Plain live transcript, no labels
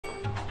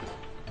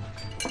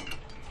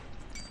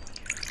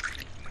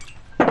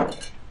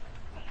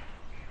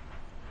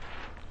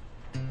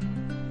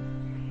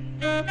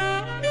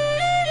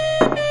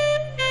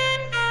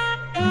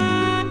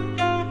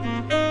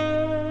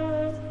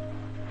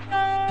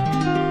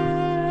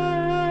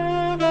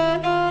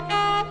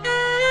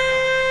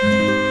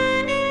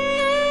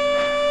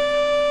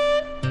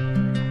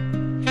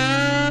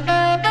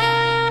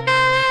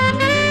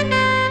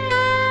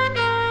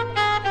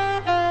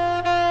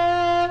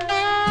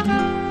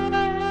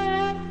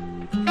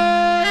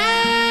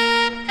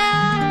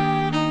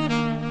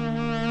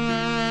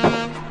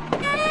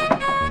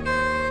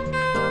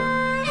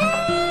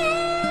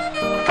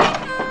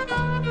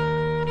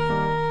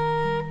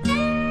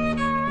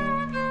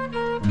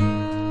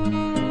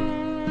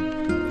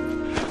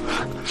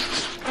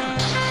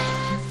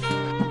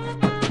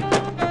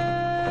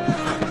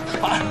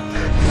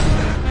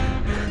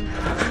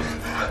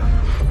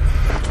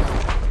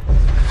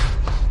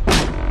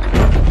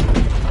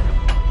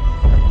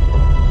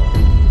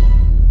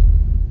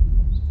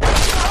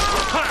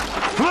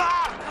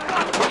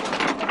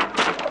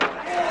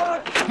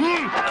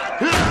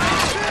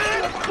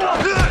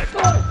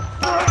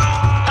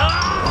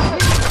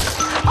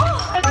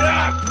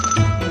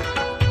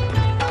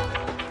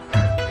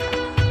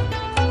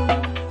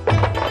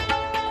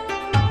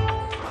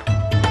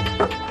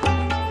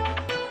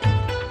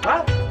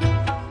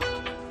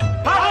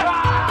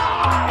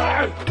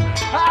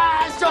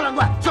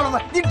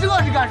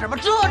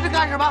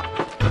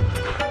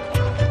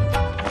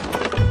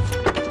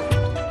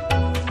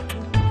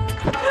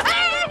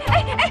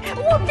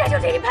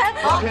这一盆。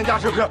天家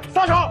是不是？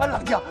撒手！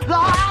冷静！呀！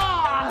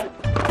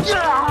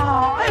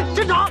哎，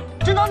镇长，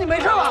你没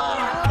事吧？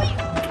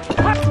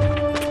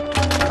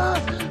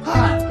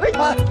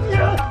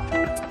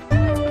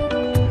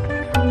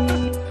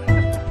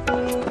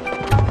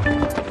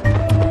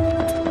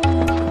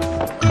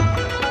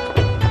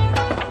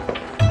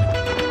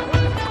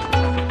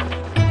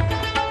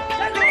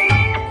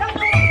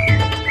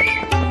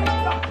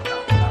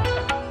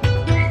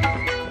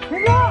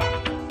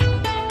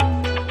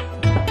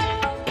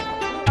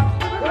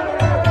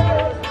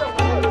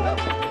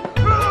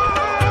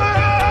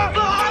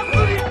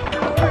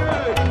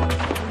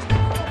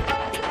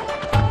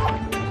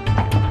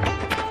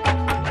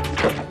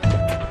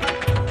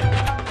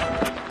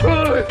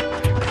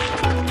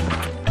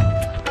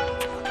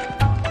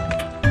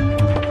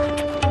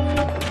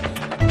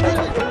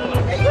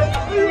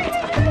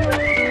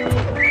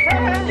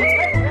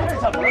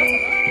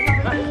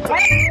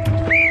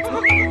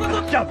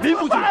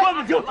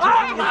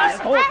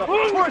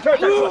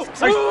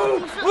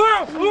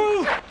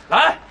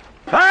来，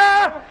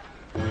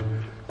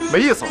没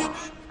意思了，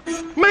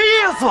没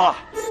意思了，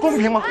公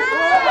平吗？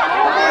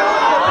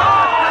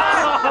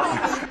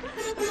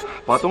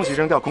把东西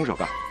扔掉，空手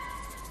干，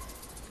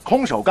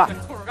空手干。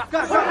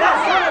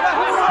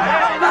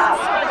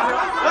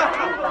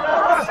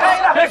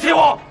别欺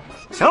负！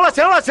行了，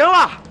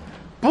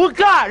不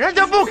干，人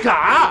家不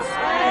敢。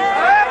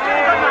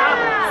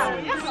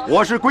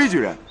我是规矩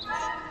人，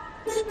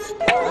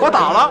我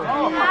打了，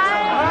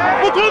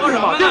不公平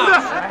嘛，对不对？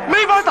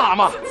没法打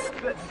嘛。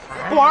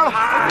不玩了，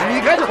你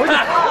赶紧回去。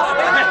还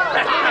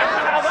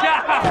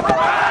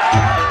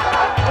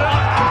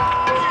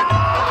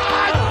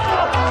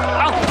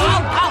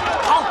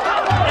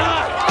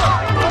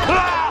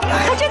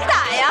真打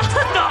呀！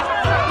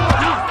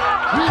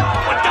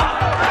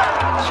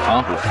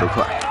强唬10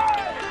块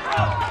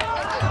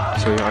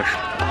，9月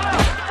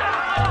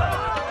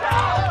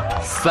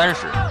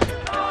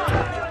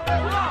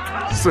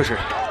20，30，40。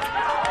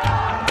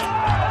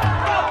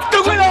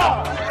掌柜的，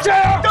加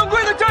油！掌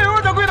柜的，加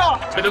油！掌柜的，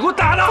这得给我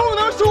打了！不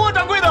能输啊！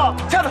掌柜的，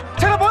掐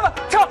他脖子，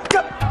掐！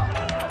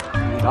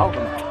你打我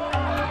干嘛？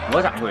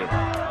我掌柜的，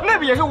那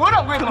不也是我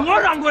掌柜的吗？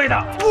我掌柜的，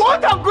我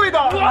掌柜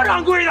的，我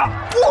掌柜的，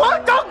我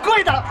掌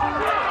柜的。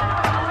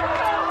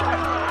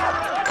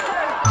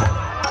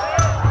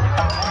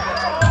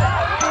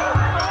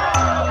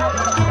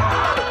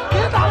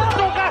别打了，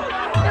走开！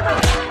别打！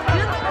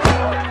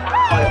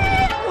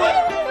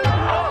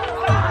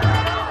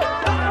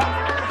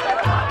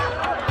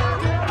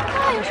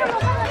有事吗？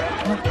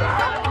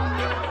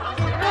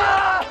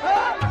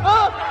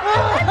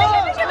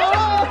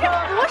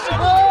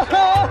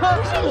不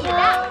是你的，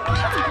是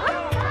你的。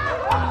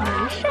没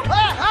事。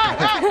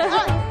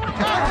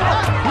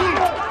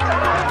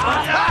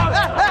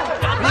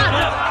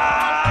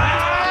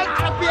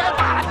别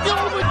打，丢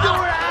不丢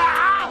人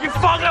啊？你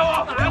放开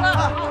我！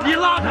你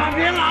拉他，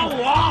别拉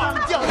我！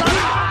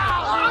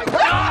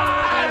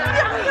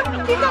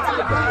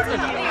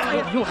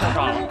你又受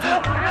伤了。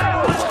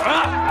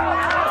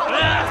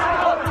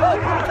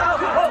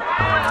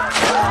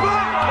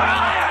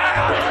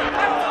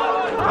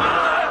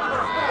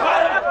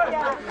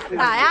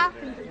打呀，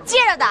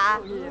接着打，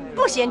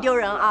不嫌丢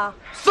人啊！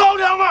骚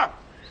娘们儿，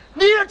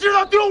你也知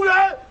道丢人，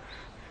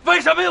为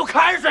什么有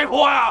开水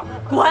泼呀？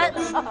滚，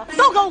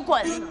都给我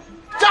滚！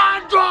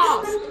站住！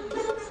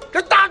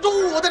这大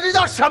中午的，这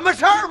叫什么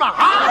事儿嘛？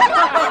啊！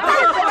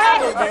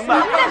明白。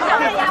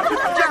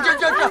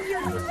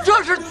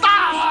这是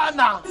大案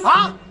呐！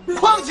啊！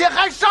况且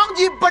还伤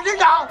及本镇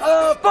长。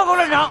报告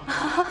站长，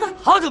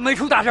好久没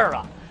出大事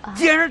了。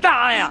既然是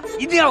大案呀，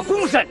一定要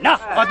公审呐！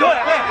啊，对，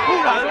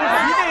公审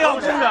一定要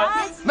公审。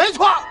没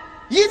错，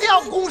一定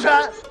要公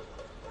审。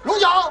龙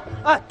角，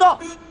哎，到，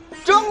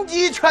征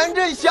集全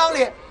镇乡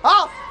里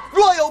啊，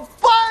若有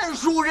半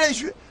数认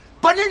许，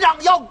本镇长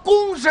要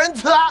公审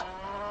此案，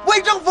为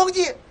政风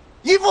纪，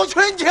以复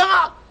群情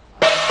啊！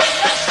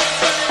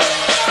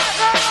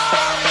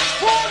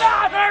出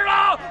大事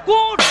了！公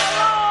审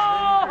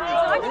喽！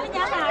你们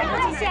娘俩又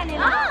去县里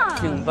了？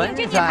挺文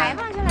这你牌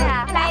坊去了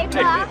呀？来一个。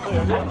兔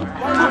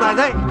奶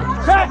奶，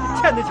谁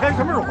欠的钱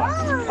什么时候还？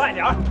快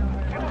点儿！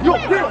有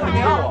病啊你！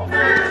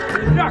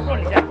你这样说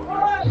你先。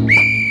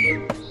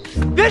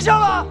别笑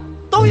了，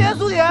都严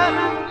肃点。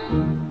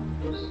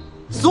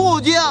肃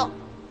静，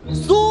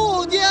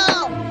肃静！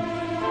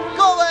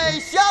各位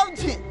乡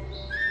亲，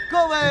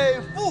各位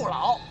父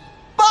老，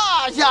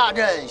坝下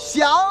镇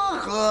祥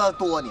和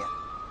多年，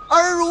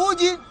而如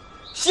今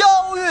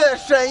萧月、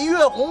沈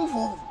月红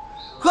夫妇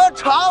和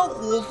常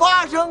虎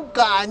发生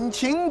感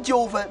情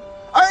纠纷，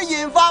而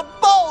引发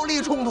暴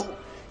力冲突，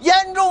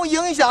严重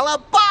影响了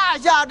坝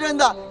下镇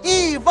的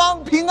一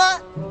方平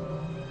安。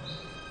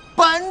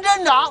本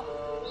镇长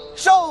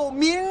受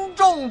民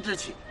众之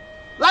请，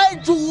来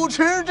主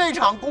持这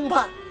场公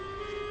判，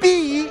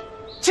必以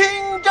清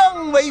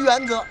正为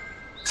原则，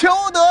求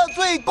得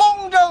最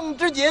公正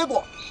之结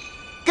果，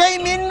给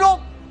民众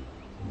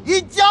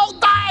一交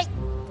代。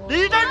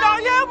李镇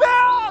长英明！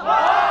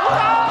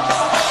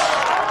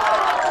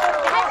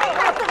还记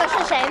得这个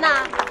是谁呢？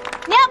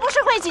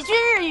是会几句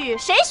日语，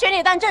谁选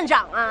你当镇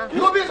长啊？你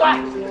给我闭嘴！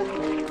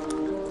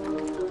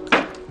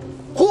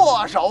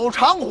祸首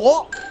长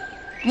火，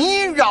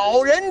你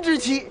扰人之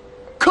妻，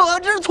可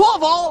知错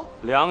否？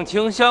两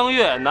情相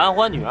悦，男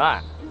欢女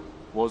爱，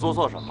我做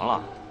错什么了？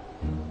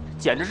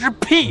简直是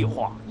屁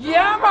话！爷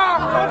们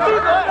儿，闭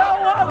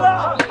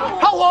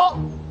嘴！长火，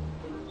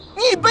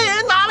你被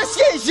人拿了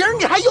现行，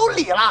你还有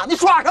理了？你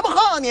耍什么横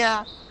啊你？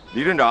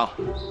李镇长，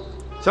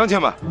乡亲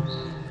们，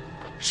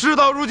事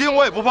到如今，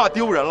我也不怕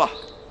丢人了。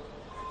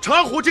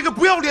长虎这个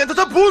不要脸的，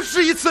他不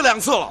是一次两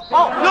次了。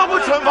要不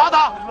惩罚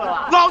他，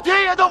老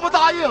天爷都不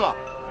答应啊！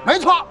没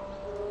错，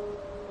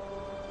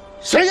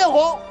沈艳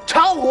红、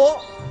长虎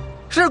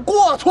是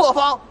过错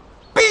方，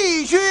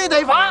必须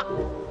得罚。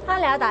他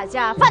俩打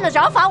架犯得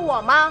着罚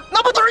我吗？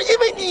那不都是因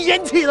为你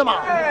引起的吗？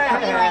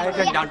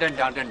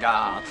镇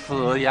长，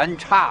此言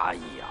差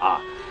矣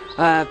啊！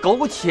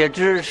苟且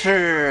之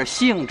事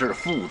性质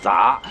复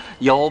杂，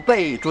有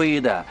被追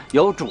的，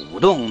有主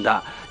动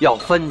的，要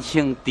分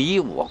清敌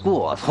我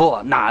过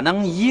错，哪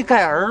能一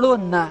概而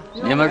论呢？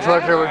你们说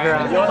是不是？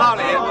有道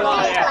理，有道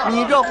理。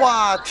你这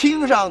话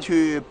听上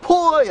去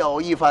颇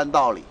有一番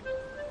道理。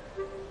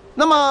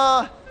那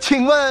么，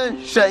请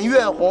问沈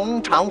月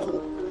红、长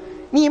虎，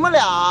你们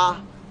俩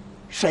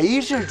谁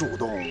是主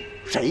动，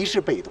谁是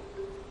被动？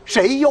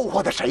谁诱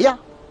惑的谁呀？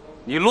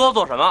你啰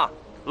嗦什么？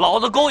老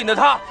子勾引的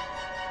他。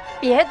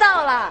别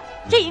闹了，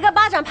这一个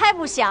巴掌拍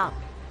不响，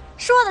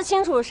说得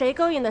清楚谁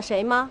勾引的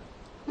谁吗？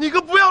你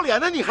个不要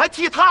脸的，你还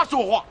替他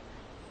说话？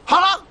好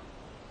了，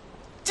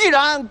既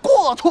然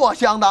过错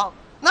相当，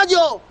那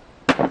就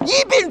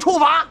一并处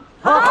罚。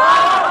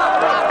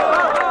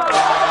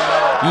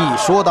一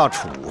说到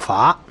处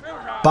罚，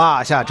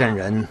霸下镇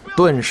人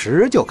顿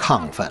时就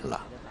亢奋了。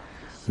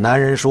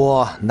男人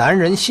说男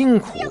人辛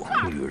苦，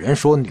女人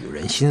说女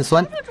人心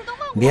酸。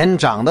年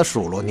长的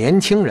数落年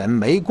轻人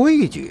没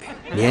规矩，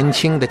年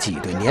轻的挤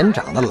兑年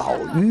长的老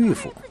迂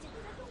腐，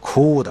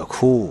哭的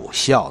哭，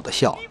笑的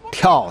笑，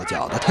跳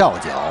脚的跳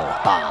脚，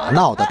打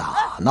闹的打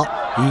闹，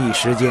一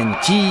时间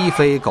鸡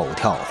飞狗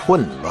跳，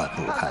混乱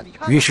不堪。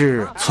于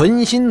是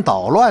存心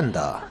捣乱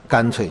的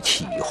干脆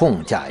起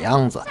哄架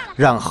秧子，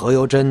让何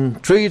由珍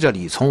追着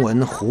李从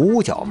文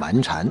胡搅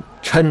蛮缠，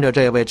趁着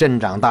这位镇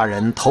长大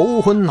人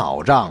头昏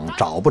脑胀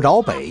找不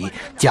着北，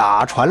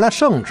假传了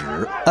圣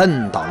旨，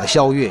摁倒了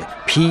萧月，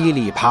噼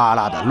里啪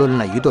啦地抡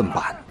了一顿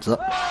板子。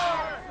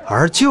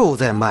而就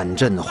在满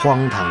镇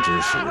荒唐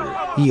之时，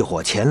一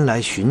伙前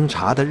来巡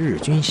查的日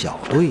军小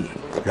队，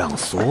让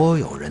所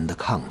有人的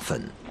亢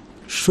奋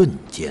瞬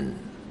间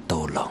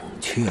都冷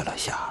却了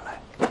下来。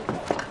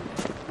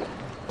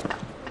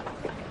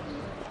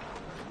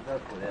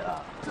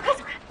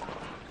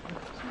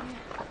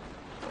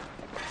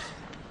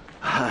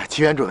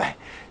齐员主委，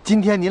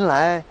今天您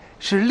来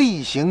是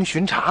例行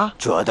巡查？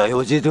主要到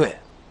游击队。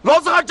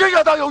老子还真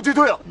要当游击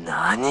队了。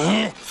那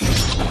你？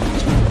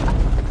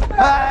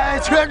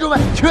齐员主委，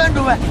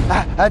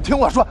听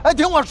我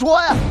说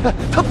呀，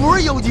他不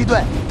是游击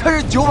队，他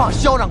是酒坊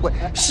肖掌柜，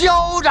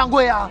肖掌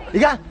柜啊！你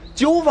看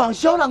酒坊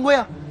肖掌柜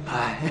啊！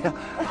哎呀，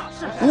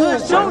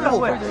肖掌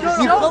柜，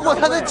你喝过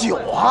他的酒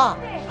啊？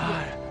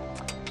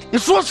你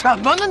说什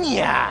么呢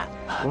你？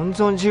公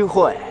众聚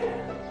会，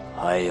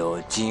还有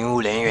警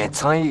务人员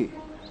参与，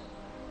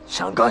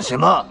想干什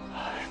么？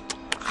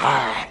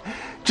嗨，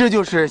这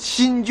就是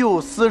新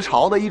旧思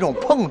潮的一种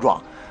碰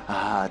撞。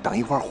等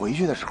一会儿回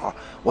去的时候，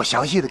我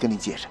详细的跟你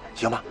解释，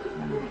行吗？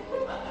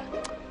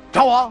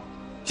长王、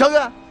小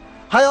月，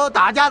还有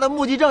打架的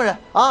目击证人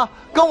啊，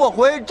跟我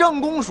回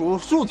政工署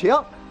诉情。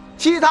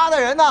其他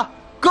的人呢，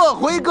各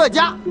回各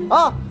家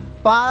啊，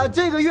把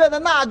这个月的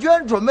纳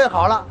捐准备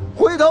好了，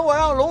回头我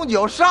让龙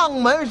九上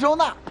门收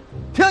纳。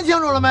听清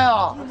楚了没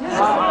有？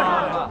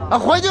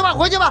回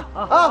去吧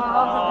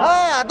啊！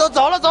哎呀，都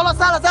走了，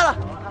散了。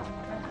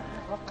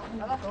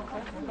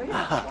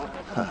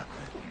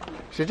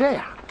是这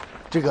样。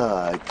这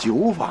个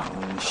酒坊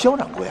肖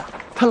掌柜啊，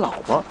他老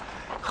婆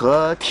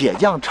和铁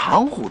匠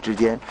长虎之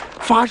间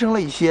发生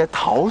了一些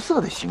桃色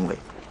的行为，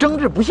争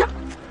执不下。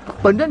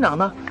本镇长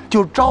呢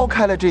就召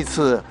开了这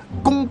次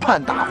公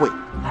判大会，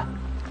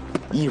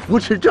以扶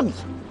持正义。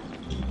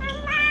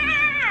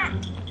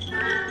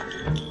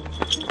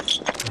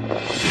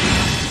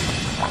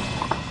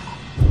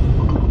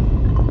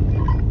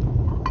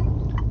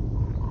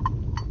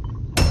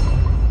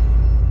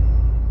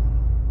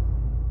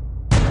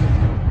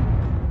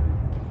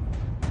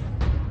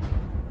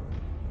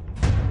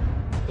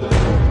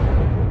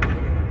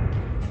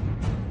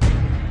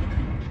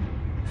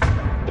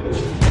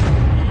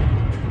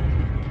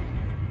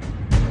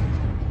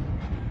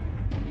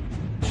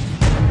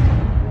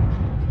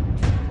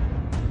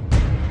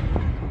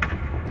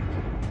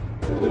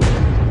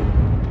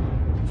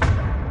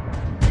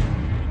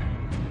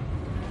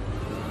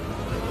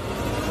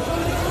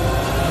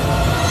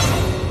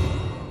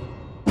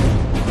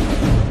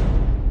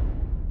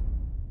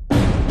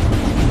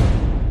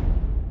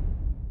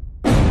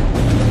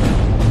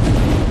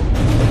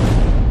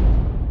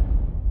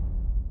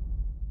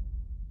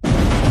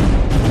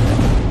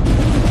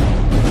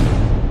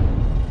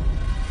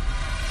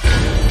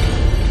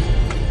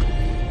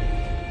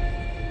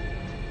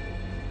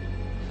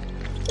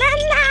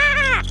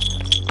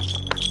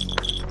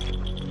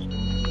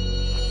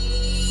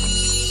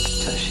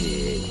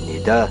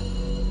你的。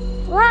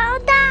我要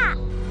大。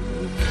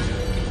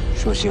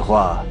说实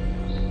话，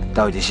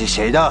到底是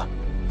谁的？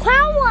还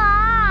我。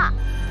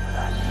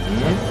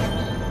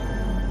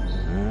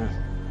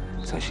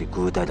这是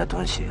古代的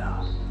东西啊。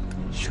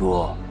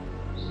说，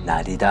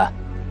哪里的？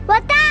我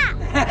的。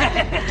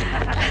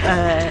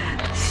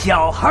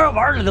小孩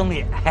玩的东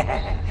西。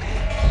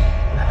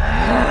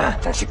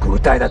这是古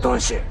代的东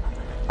西。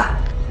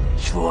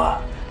说，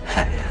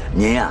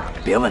您呀，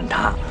别问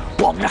他，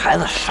我们这孩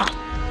子傻，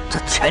这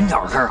前点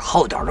事儿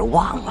后点就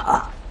忘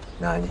了。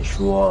那你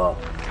说，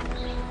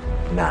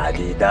哪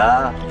里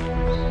的？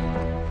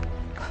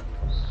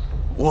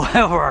我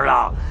也不知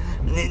道。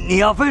你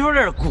要非说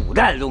这是古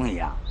代的东西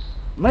呀，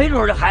没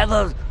准这孩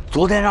子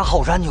昨天上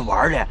后山去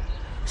玩去，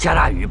下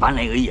大雨把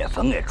那个野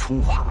坟给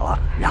冲垮了，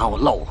然后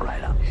露出来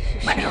的，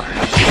没准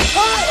是。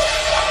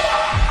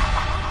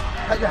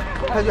太君，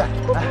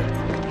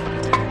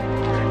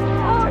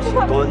这是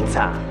公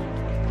差，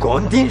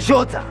公定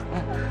所长，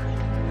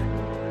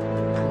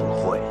不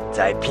会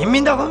在平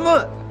民的坟墓，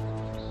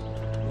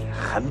你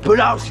很不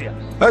老实。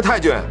哎，太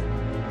君，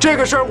这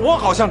个事儿我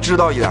好像知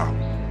道一点。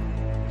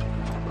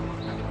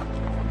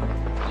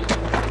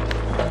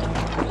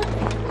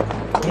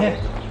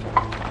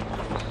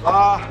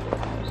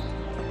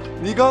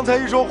你刚才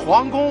一说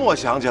皇宫，我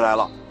想起来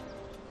了，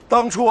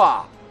当初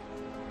啊，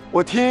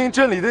我听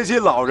镇里那些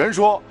老人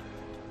说。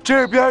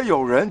这边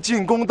有人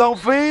进宫当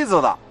妃子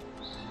的，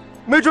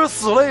没准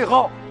死了以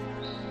后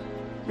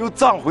又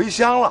葬回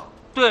乡了。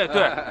对，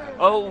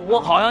我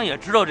好像也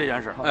知道这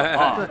件事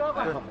啊。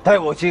带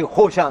我去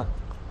后山，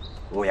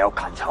我要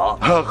看查。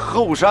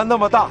后山那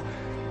么大，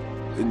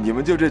你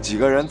们就这几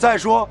个人，再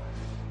说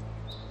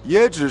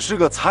也只是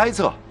个猜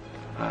测。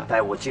带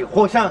我去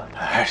后山。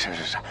是，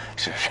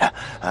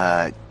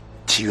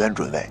齐元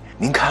准尉，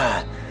您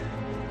看，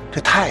这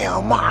太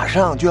阳马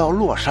上就要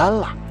落山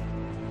了。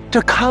这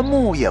看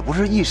墓也不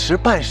是一时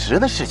半时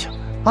的事情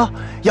啊，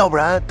要不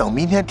然等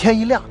明天天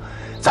一亮，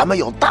咱们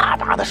有大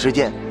把的时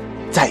间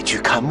再去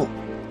看墓，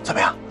怎么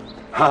样？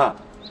哈。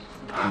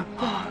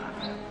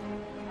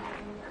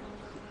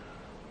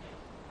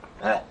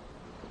哎，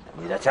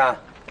你的枪。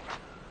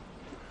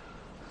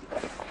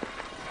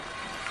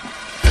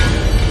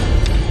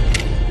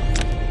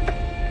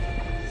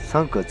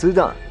3颗子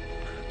弹，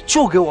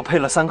就给我配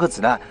了3颗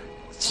子弹，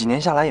几年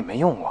下来也没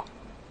用过。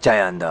这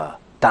样的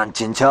当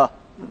警车。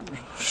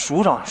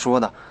署长说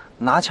的，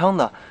拿枪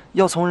的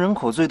要从人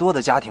口最多的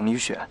家庭里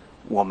选。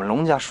我们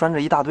龙家拴着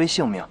一大堆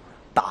性命，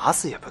打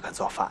死也不肯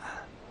造反。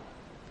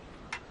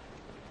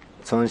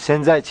从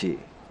现在起，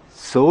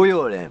所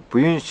有人不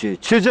允许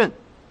取证，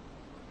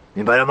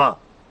明白了吗？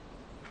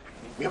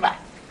明白。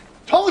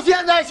从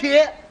现在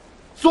起，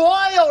所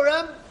有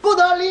人不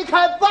得离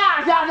开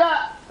霸下镇。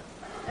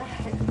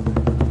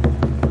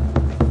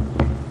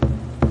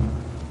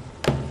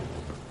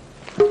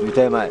2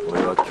体前、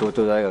俺は京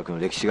都大学の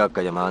歴史学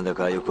科で学んだ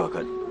からよくわか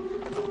る。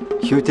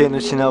宮廷の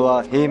品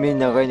は平面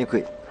に流れにく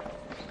い。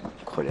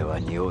これは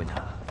匂うな。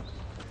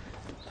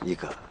いい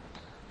か、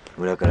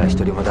村から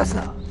一人も出す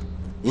な。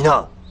いい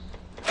な。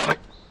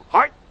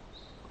はい。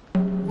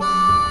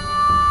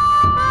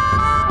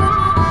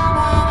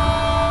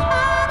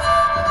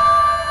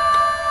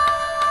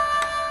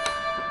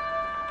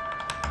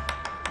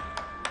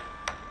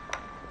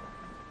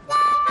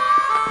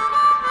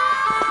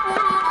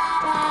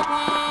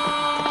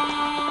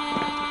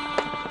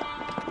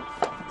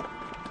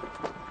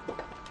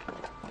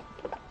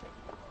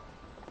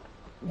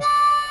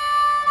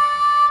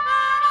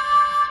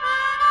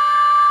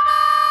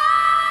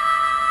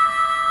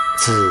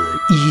自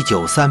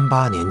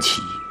1938年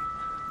起，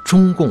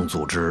中共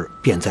组织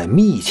便在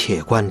密切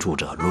关注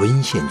着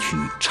沦陷区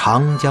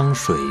长江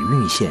水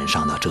运线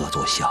上的这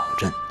座小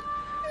镇，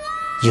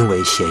因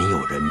为鲜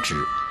有人知，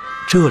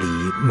这里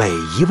每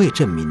一位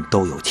镇民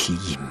都有其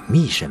隐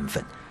秘身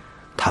份，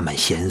他们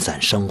闲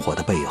散生活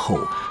的背后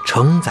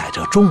承载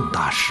着重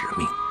大使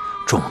命，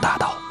重大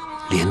到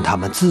连他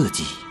们自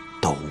己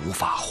都无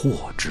法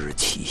获知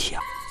其详。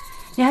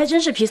你还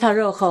真是皮糙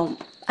肉厚，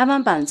挨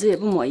完板子也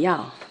不抹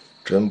药。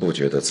真不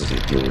觉得自己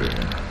丢人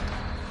啊！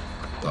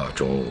大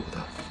中午的，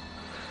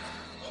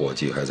伙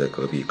计还在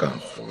隔壁干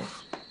活。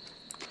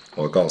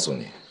我告诉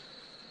你，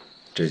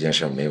这件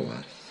事没完。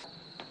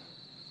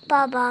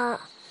爸爸，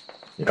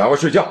你赶快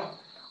睡觉。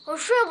我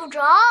睡不着。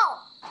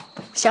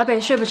小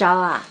北睡不着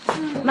啊？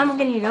妈妈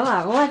给你揉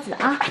耳窝子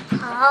啊。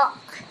好。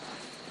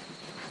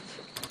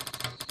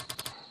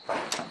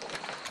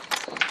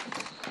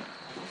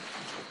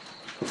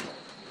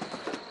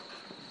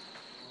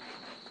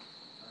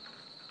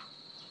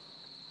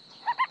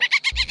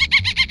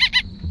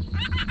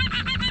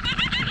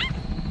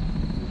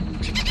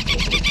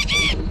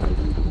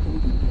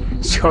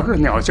瞧这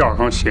鸟叫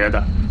声学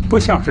的，不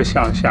像是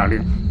下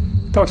令，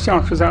倒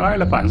像是在挨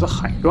了板子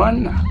喊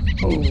冤呢。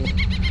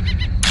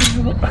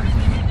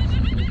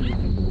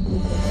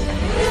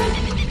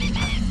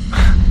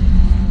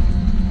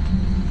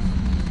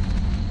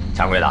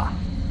掌柜的，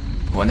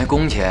我那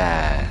工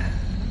钱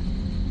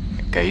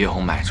给玉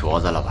红买镯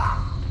子了吧？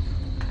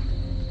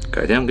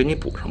改天我给你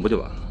补上不就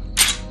完了？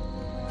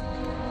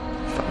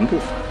部。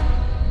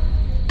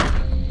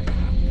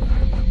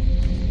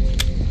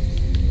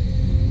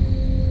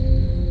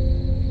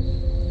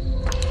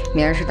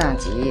明儿是大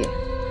吉，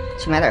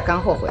去买点干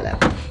货回来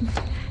吧。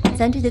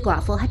咱这对寡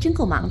妇还真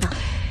够忙的，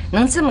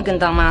能这么跟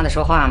当妈的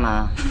说话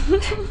吗？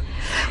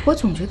我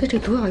总觉得这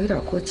毒药有点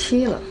过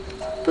期了。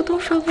不都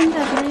说温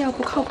带别人药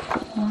不靠谱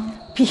吗？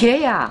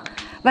别呀，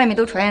外面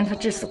都传言他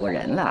治死过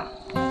人了。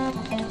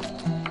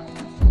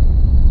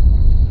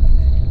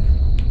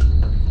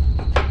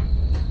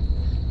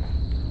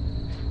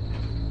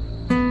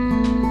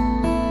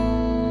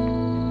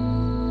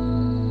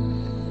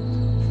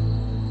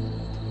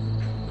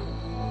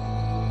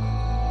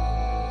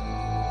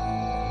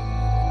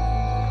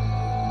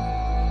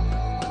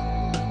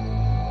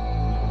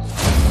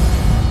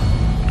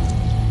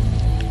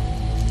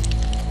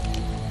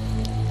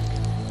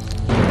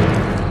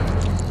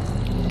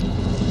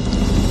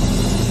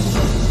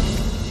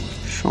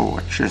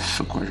治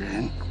死过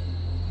人，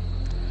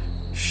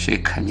谁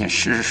看见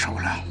尸首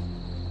了？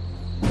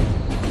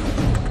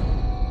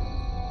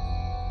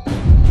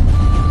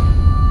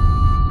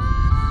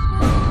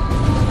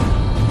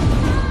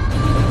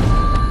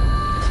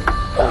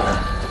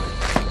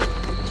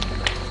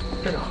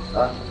站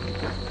长啊，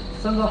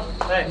三哥，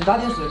哎，你打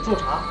点水做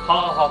茶。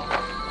好，好，好。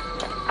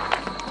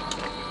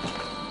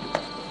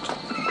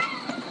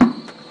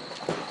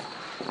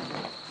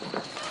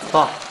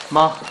爸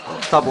妈、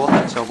大伯、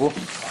小姑。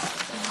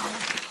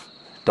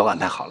都安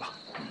排好了，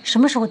什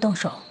么时候动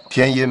手？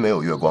天阴没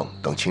有月光，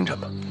等清晨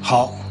吧。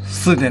好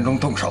，4点钟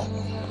动手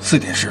，4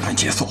点10分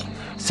结束。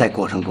在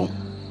过程中，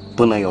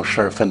不能有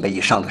12分贝以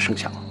上的声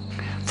响，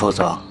否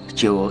则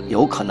就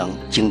有可能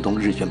惊动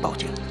日军报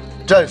警。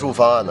战术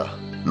方案呢？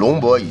龙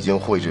伯已经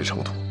绘制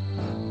成图，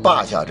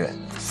坝下镇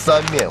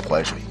3面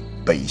环水，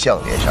北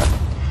向连山，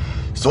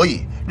所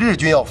以日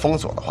军要封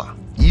锁的话，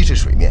一是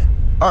水面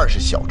，2是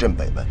小镇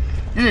北门。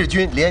日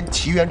军连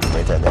齐元主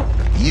内在内，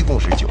一共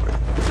是9人，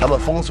他们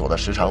封锁的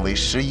时长为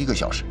11个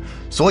小时，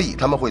所以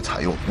他们会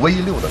采用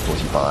V6的作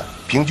息方案，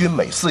平均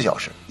每4小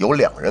时有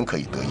2人可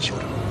以得以休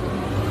整。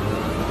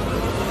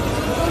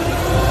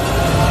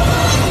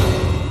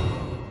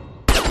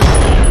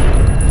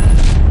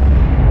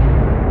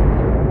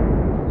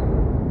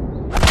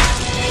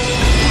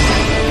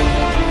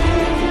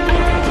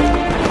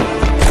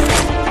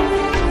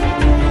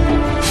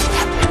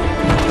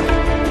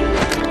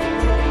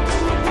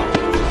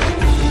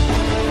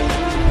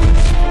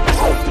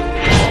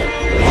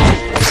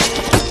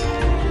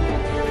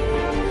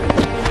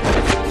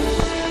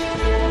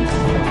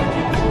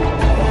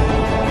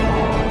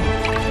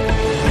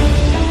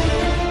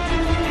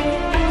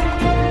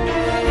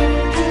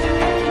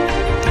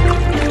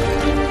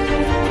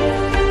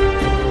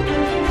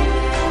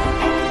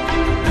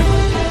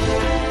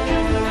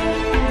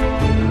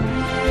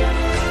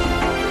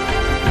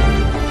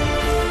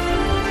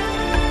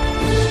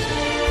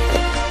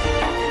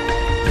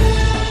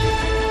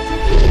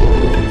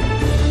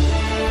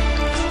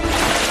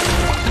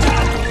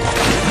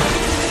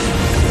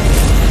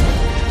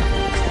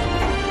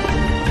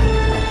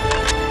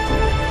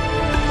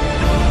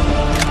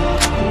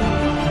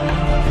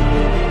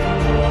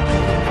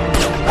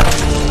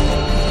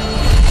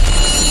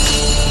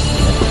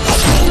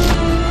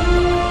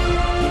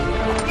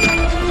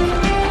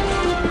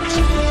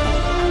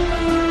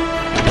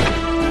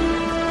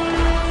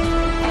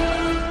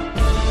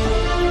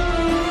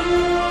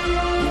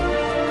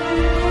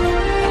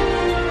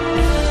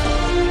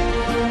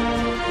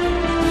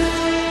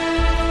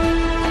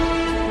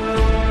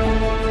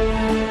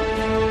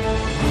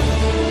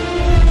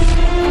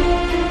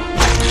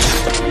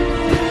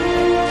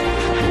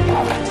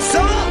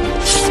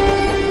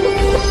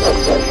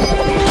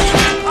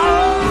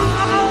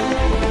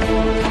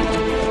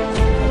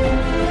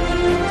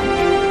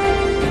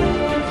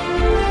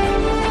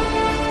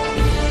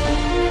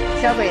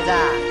小鬼子，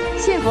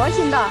信佛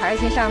信道还是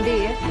信上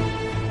帝？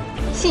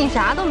信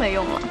啥都没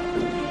用了。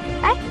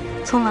哎，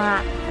聪文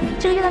啊，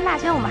这个月的纳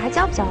捐我们还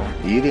交不交了？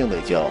一定得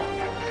交，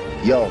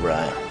要不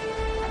然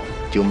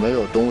就没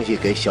有东西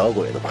给小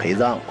鬼子陪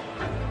葬了。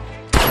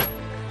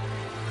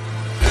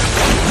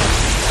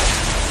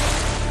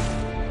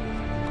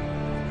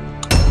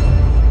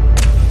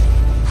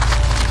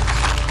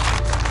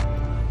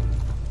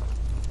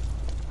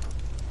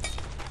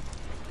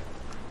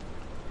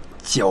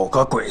9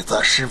个鬼子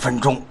10分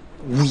钟，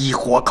无一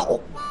活口。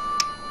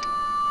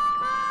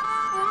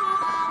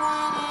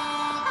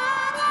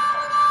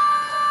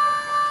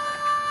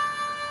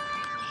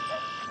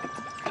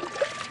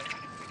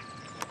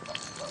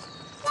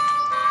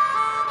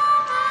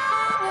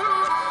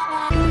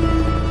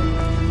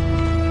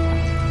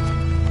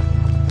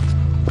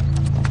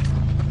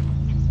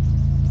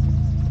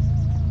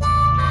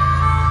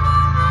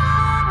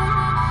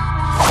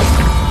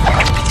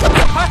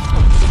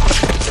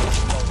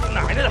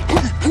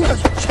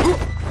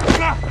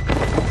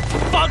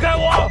放开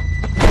我！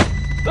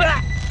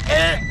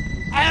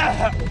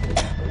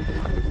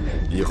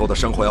以后的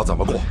生活要怎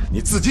么过，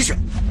你自己选。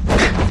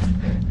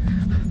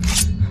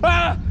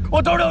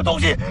我兜里有东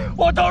西，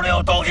我兜里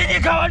有东西，你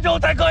看完之后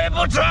才可以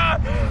不吃。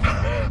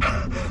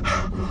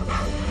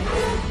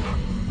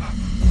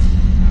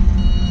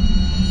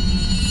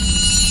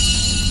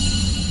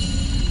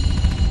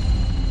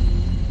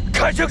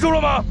看清楚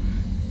了吗？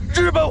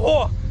日本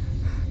货！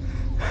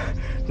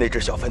那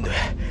支小分队，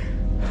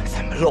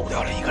咱们漏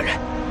掉了一个人。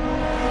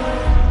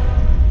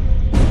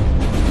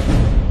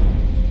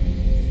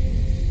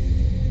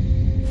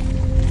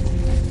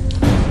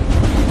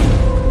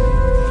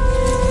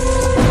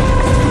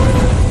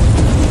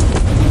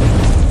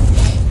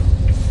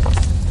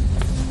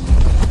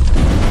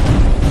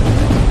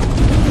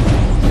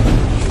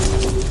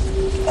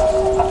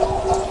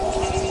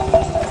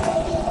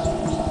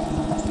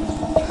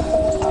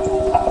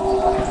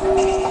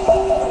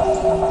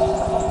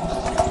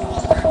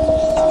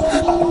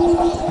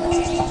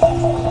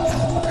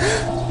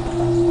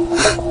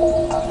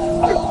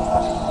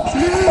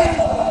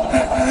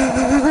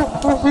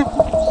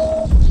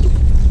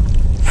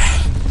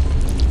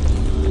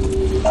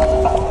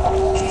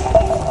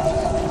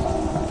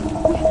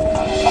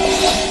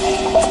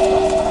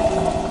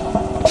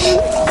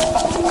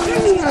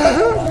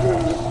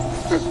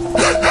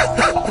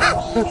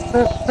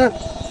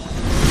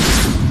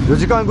4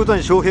時間ごと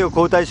に将兵を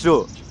交代し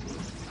ろ。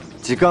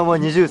時間は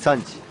23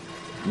時、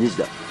2時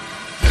だ。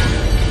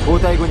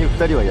交代後に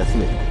2人は休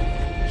め。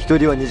1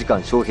人は2時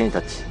間将兵に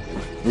立ち、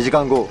2時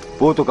間後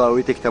ボートから降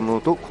りてきた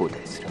者と交代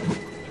する。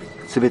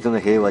全ての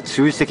兵は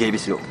注意して警備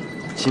しろ。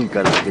陳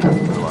から抜け出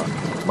す者は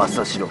抹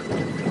殺しろ。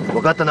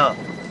分かったな。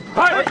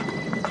はい。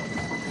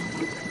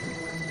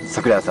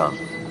桜屋さん、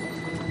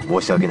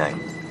申し訳ない。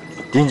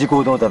臨時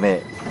行動のた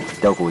め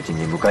北高知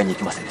に迎えに行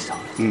きませんでした。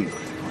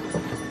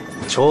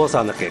調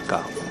査の結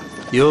果、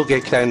遊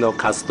撃隊の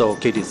活動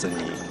規律に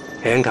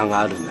変化が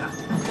あるんだ。わ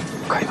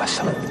かりまし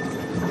た。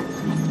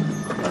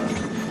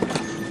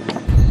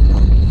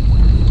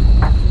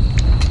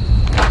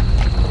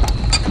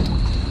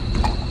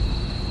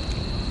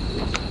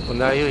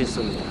船酔いす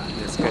るには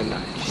ですけない。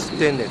知っ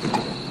てんねん。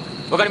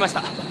わかりまし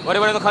た。我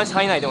々の監視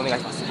範囲内でお願い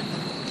します。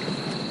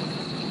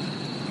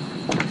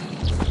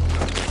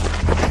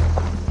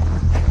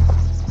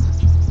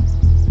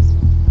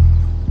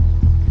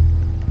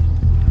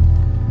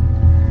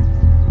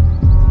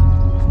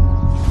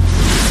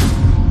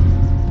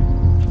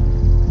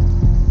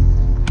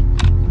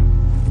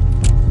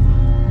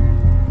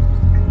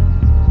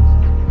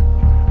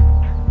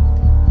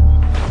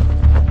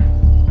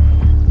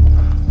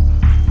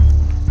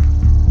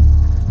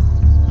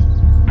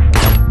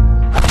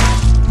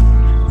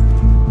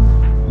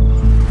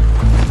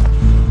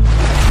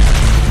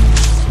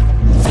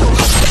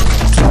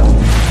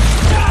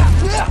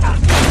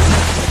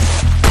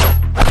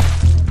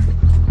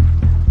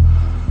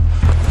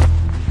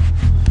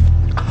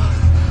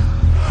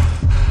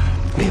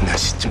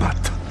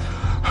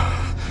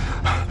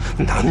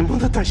何者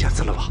だった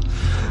奴らは。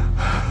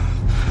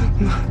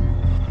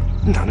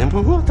何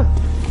者だ。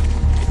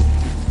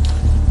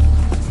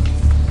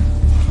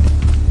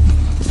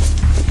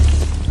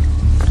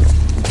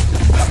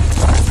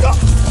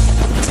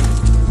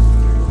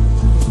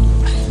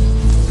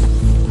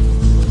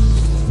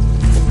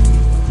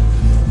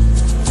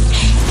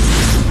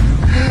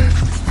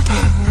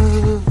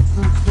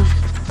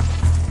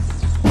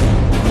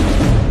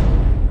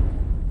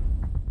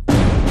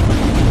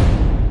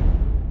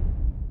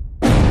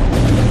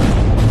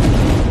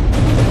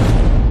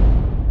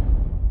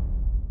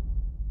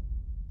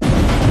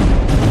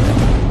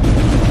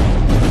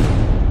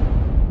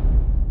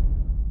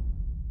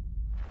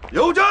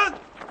刘真、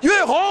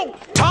岳红、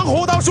长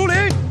虎到树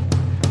林，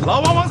老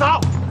王、王嫂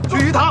去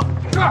鱼塘。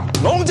是。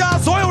农家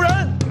所有人，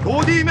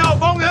土地庙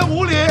方圆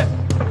5里，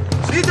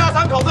齐家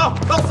3口子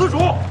到私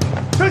塾，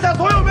剩下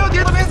所有没有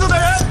点的名字的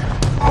人，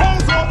封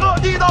锁各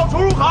地道出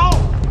入口。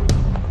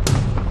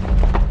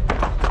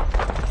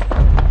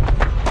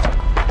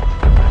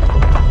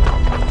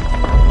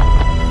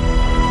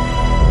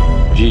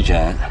之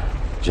前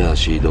这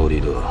西兜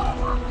里的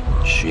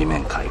水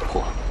面开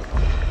阔，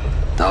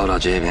到了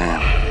这边。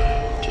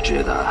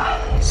觉得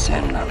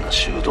艰难的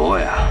许多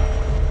呀。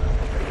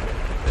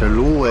这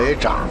芦苇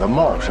长得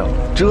茂盛，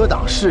遮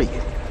挡视野。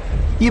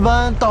一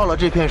般到了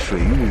这片水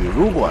域，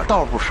如果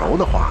道不熟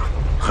的话，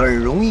很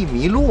容易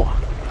迷路啊。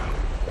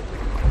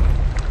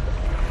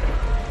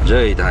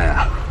这一带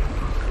啊，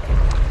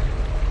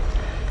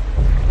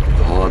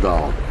河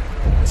道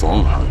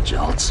纵横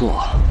交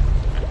错，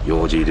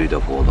游击队的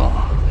活动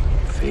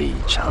非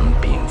常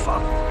频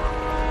繁。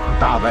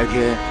大白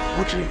天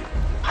不至于，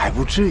还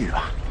不至于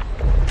吧？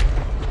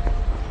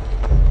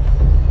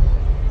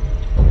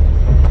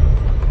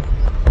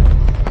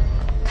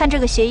看这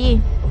个鞋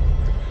印，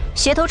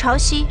鞋头朝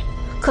西，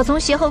可从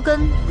鞋后跟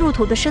入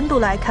土的深度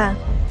来看，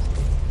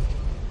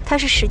它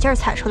是使劲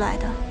踩出来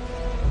的。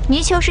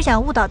泥鳅是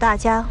想误导大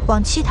家往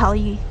西逃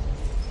逸，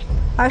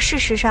而事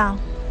实上，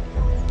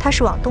它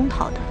是往东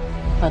逃的。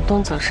往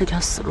东走是条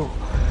死路，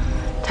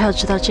他要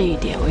知道这一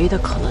点，唯一的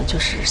可能就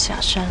是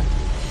下山。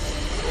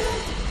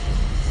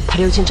他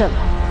溜进阵了。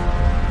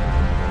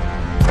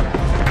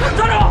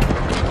站住！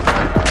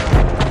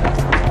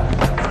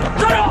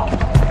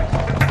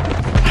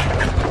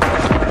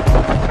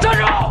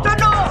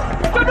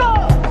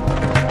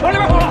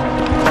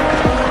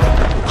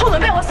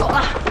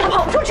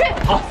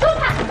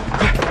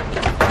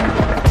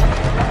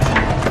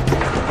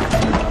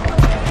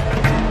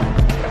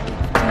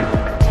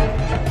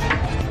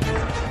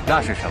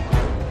那是什么？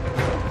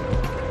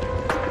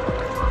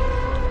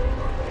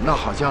那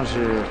好像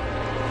是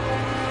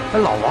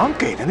老王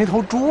给的那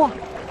头猪啊！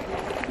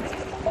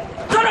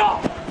站住！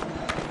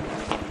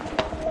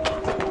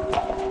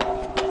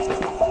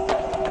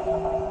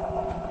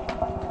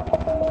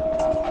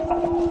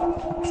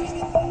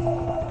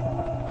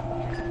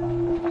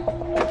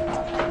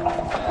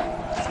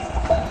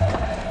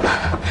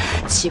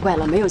奇怪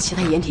了，没有其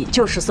他掩体，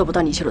就是搜不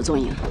到泥鳅的踪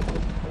影。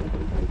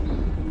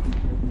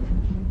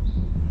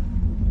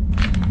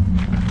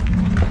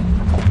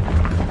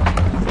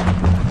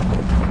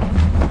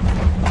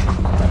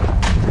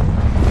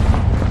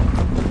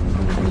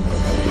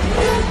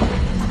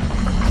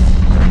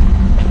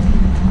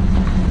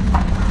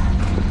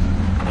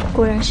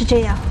果然是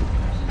这样，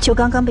就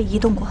刚刚被移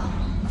动过。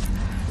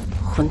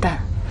混蛋！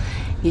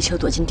泥鳅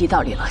躲进地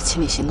道里了。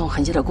清理行动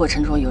痕迹的过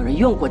程中，有人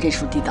用过这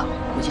处地道，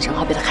估计正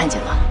好被他看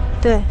见了。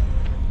对，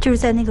就是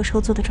在那个时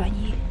候做的转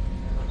移。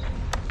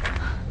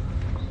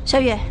小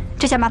雨，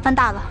这下麻烦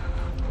大了，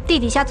地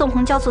底下纵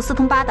横交错，四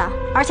通八达，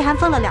而且还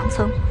分了2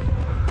层，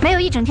没有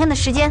1整天的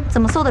时间，怎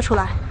么搜得出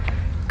来？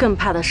更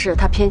怕的是，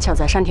他偏巧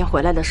在山田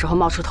回来的时候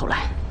冒出头来。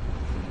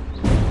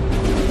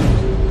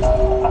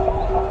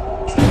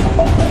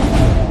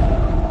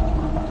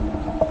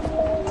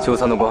調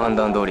査のご判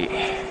断通り、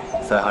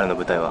犀原の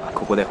部隊は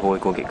ここで包囲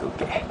攻撃を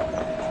受け、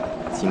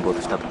沈没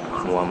としたと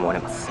思われ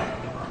ます。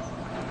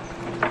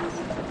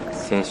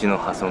船首の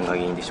破損が原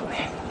因でしょう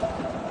ね。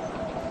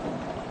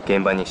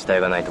現場に死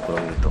体がないところ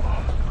を見ると、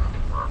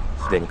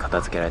すでに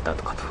片付けられた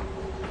後かと。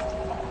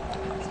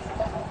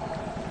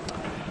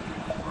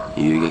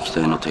遊撃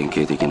隊の典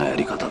型的なや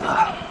り方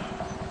だ。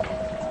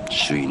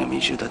周囲の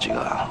民衆たち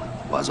が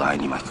災い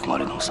に巻き込ま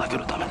れるのを避け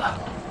るためだ。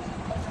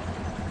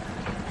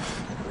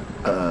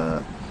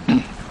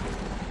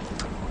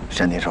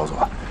山田少佐，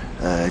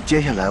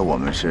接下来我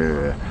们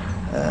是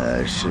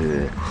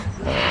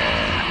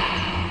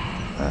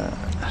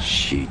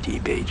西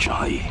地北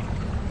转移，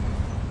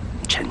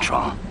前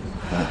窗，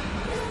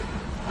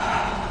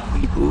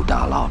不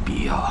打扰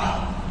必要，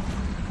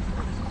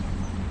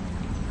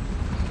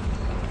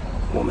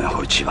我们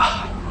回去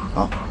吧。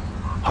啊，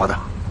好的，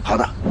好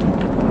的。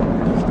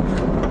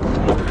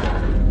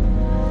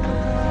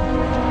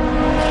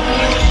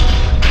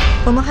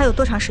我们还有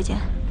多长时间？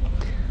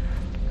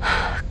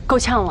够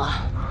呛了。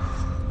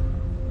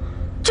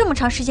这么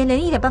长时间，连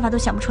一点办法都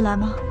想不出来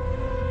吗？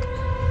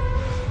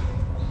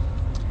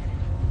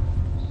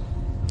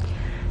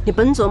你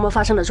甭琢磨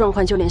发生的状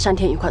况，就连山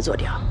田一块做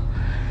掉。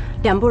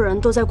2拨人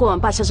都在过往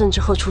霸下镇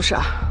之后出事，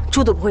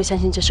猪都不会相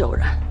信这是偶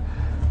然。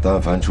但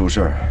凡出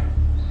事儿，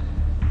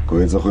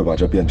鬼子会把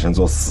这变成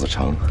座死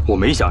城。我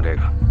没想这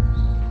个。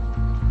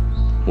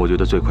我觉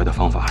得最快的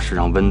方法是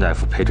让温大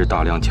夫配置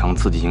大量强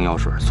刺激性药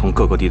水，从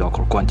各个地道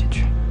口灌进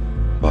去，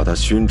把它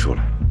熏出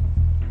来。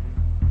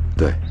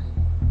对，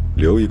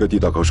留一个地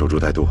道口守株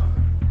待兔，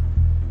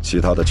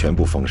其他的全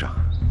部封上。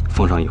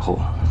封上以后，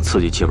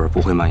刺激气味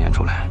不会蔓延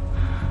出来。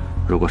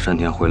如果山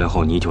田回来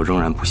后泥鳅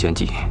仍然不献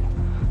祭，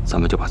咱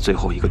们就把最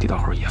后一个地道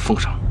口也封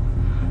上，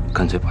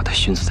干脆把他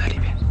熏死在里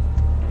边。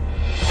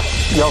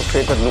药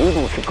水的浓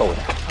度是够的，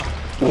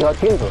你要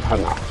听从他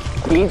们，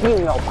一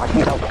定要把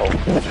地道口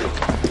封住。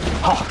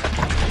好。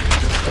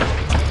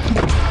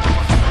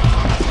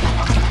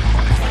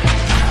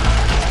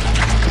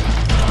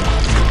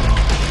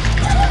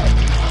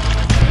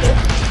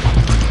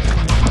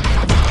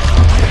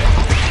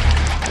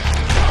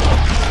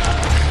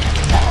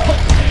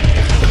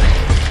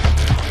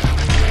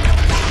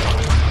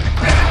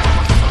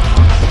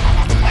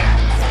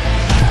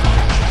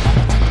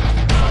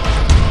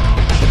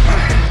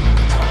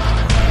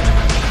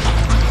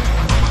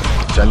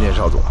山田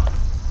少佐，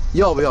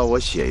要不要我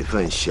写一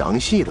份详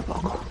细的报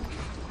告？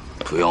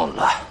不用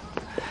了，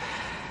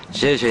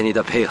谢谢你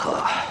的配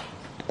合。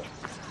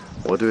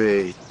我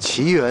对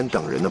齐远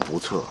等人的不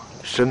测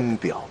深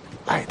表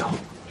哀悼。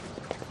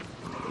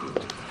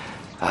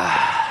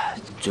唉，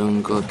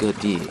中国各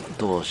地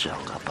都像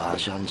和八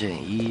乡镇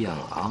一样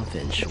安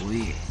分守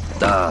义，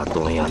大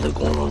东洋的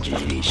工农阶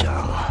级理想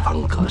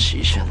很可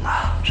牺牲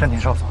啊。山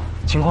田少佐，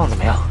情况怎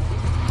么样？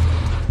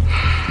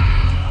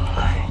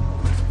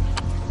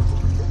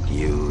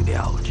有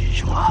了之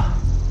中啊。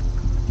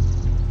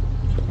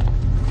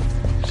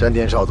山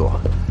田少佐，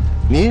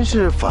您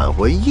是返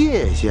回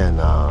叶县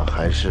呢，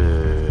还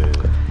是？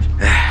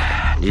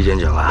哎，李舰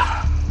长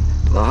啊，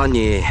麻烦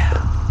你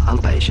安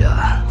排一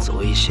下，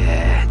做一些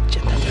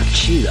简单点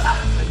吃的，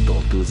都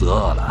肚子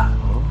饿了。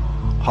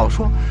好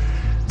说，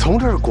从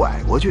这儿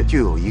拐过去就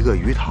有一个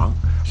鱼塘。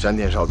山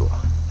田少佐，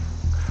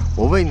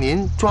我为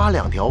您抓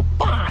2条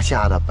霸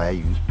下的白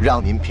鱼，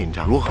让您品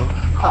尝，如何？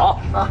好，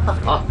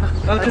好，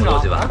镇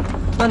长，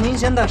那您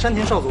先带山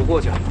田少佐过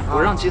去，我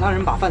让其他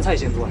人把饭菜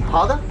先做上。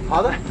好的，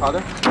好的，好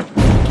的。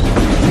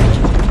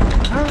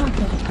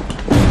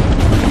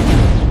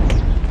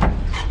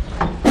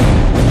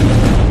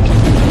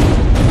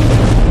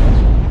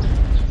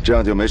这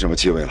样就没什么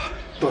气味了。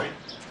对，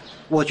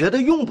我觉得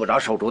用不着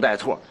守株待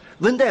兔。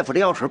温大夫的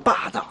药水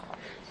霸道，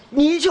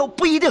泥鳅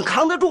不一定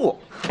扛得住。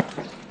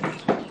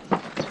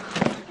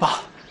爸，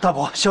大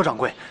伯，肖掌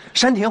柜，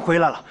山田回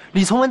来了，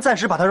李从文暂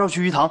时把他绕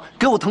去鱼塘，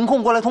给我腾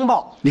空过来通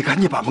报。你赶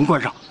紧把门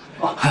关上。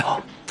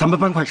好，咱们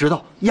搬块石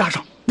头压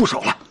上，不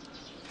守了。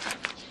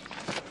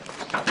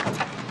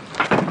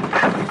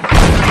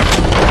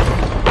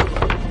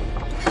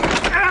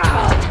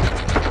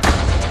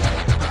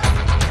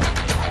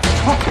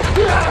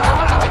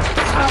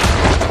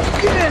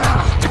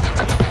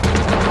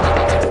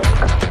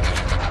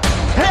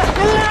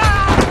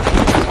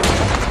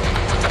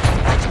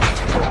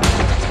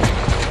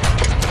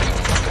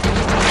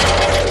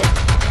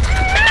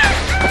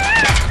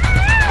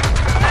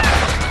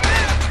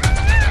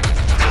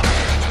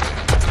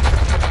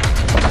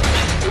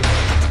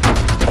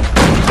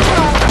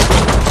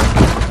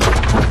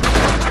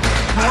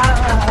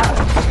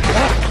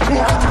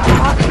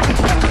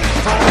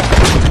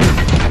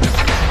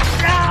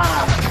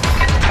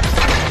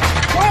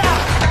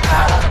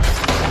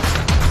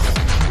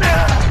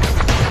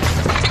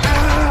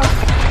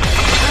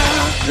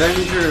 人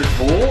之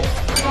初，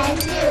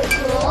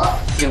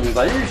性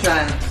本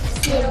善，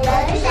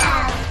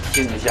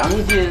性相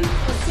近，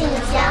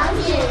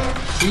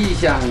习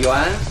相远。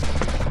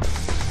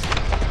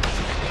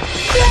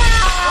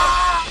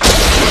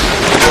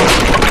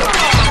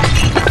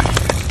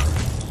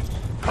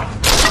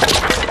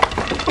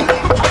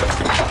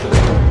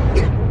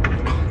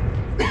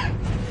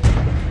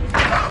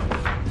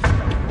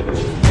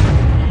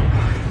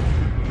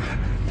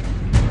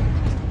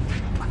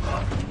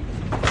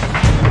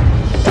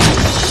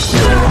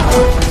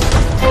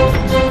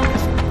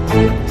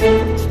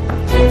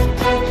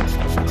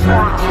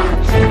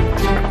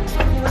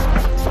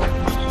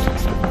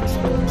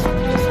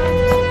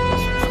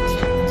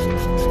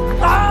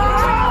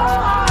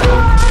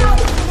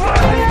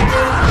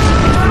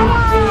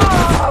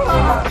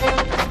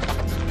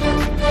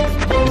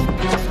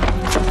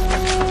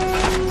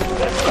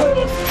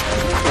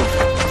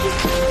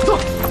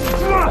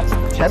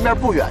前面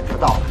不远就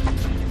到了。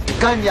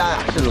甘家呀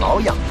是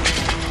老养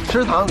鱼，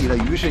池塘里的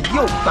鱼是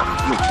又大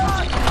又新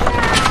鲜。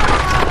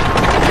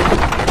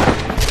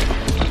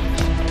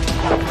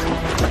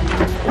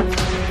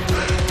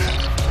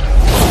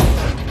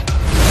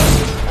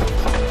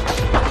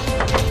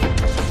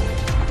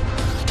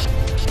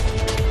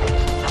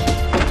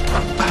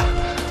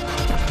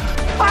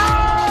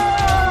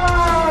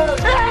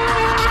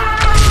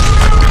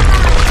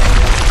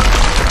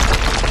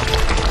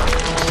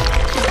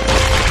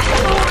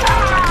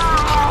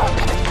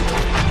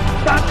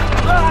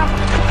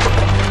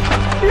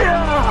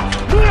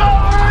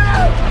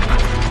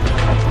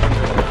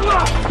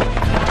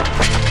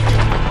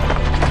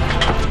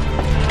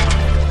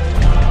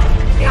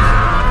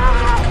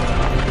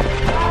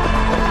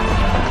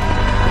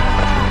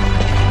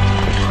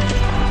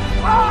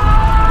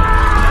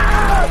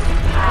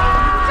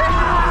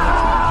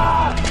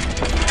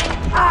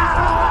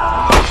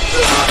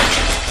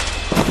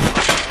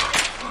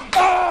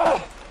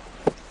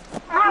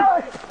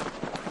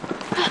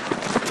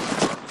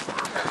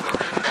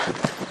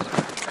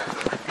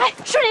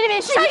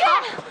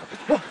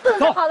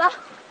 好了，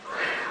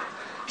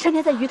山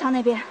田在鱼塘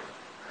那边。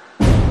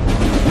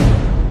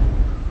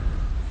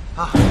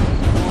啊，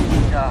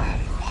呀，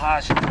怕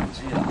是不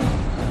急了。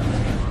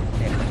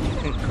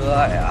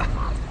哥呀，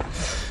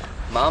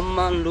慢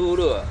慢撸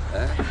了，哎，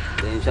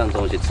人生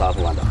总是查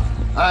不完的。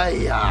哎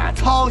呀，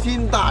操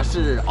心大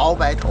事熬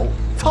白头，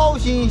操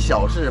心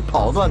小事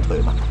跑断腿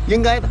嘛，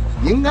应该的，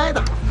应该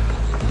的。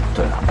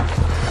对了，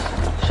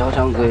肖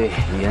掌柜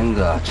演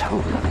个唱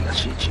歌的那个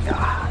事情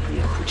啊，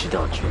也不知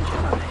道解决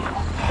了没有。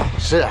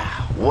 是啊，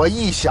我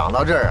一想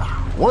到这儿啊，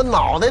我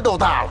脑袋都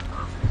大了。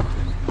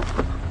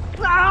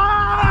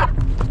啊！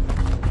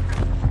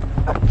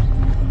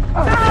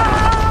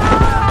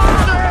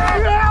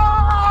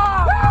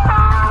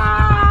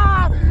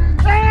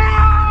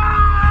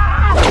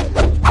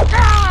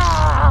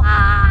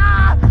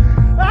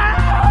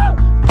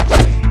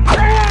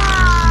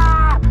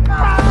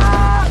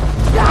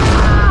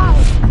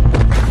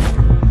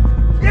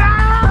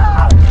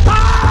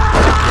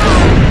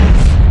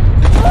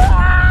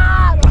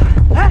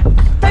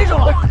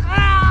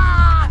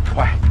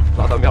快，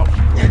拉到庙里。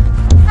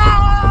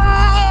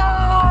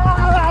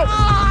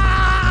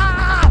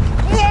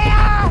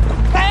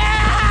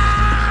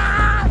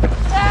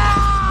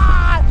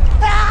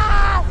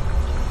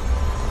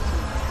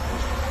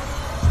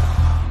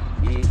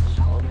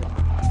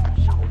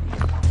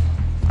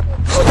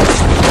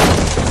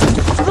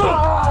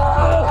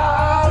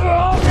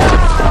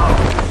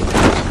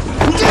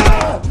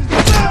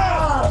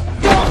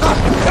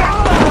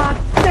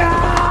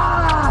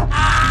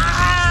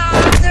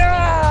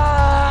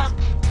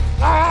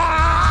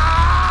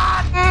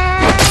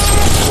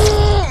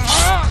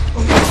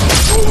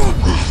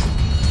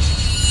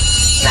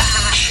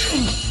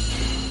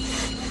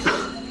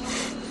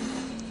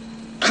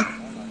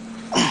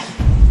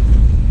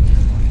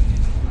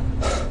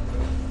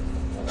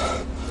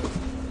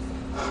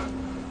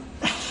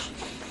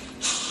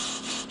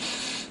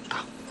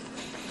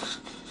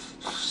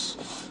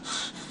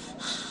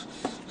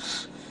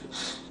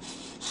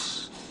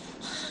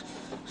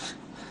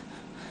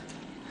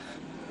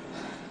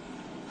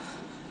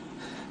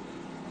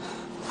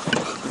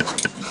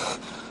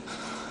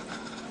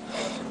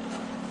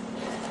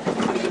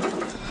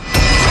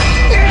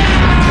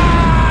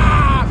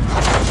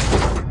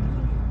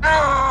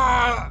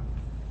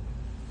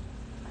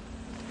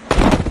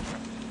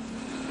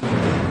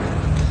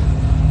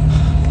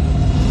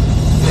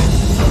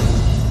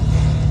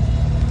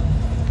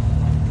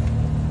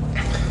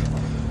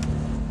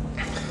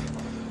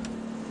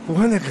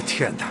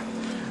天哪！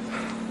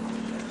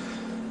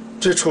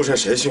这畜生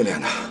谁训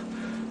练的？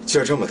劲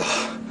儿这么大！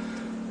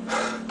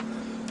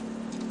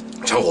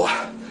长虎，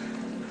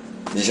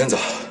你先走，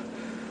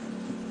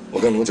我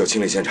跟龙九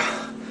清理现场，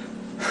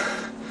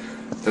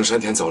等山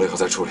田走了以后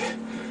再处理。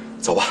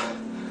走吧。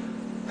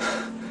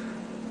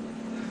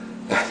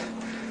来，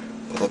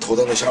把他拖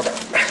到那下边。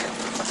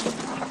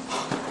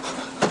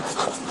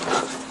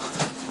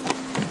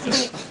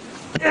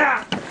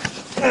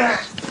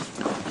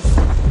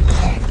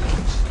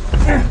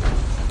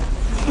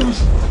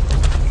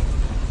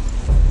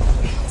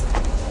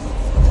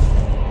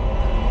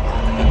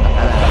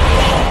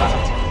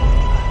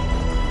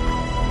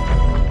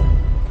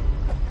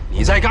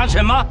 你在干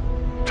什么？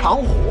长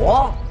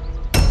虎。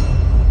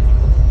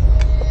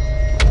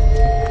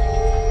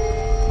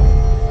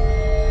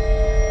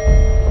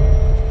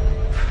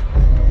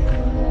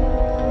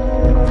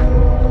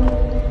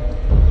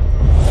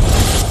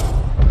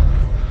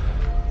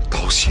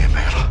刀血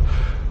没了，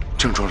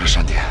正中着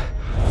山田。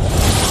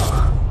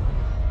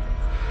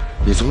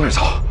你从哪儿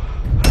走？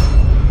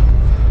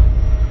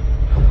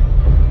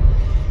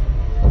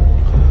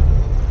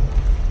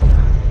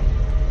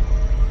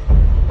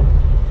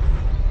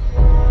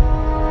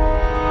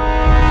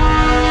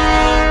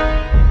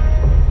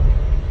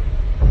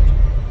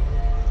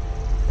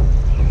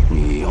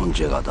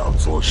 这个刀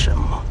做什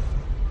么？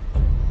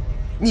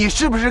你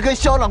是不是跟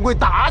肖掌柜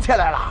打起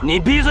来了？你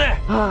闭嘴！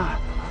啊，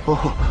不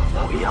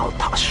要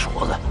他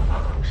说的，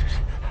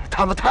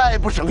他们太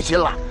不省心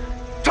了。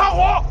长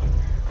虎，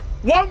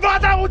王八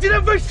蛋！我今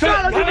天非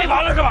杀了你！没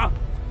完了是吧？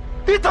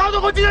你逃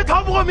得过今天，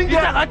逃不过明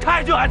天。你还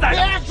太久还在？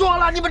别说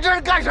了，你们这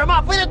是干什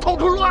么？非得捅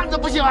出乱子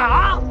不行啊！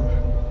啊！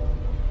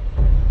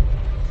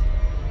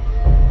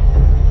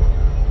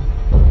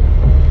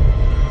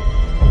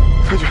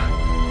 太君，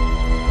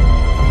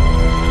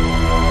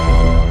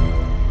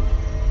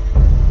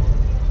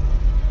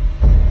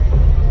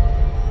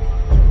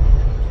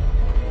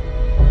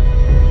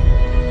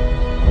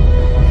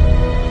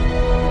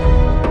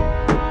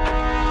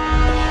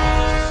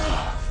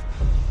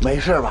没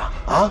事吧？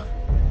啊？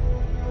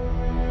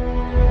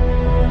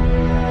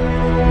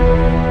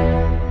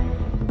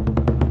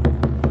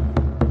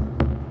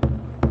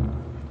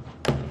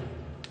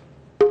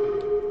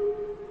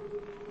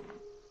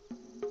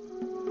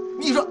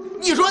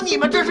你说你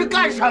们这是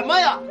干什么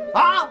呀？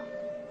啊，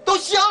都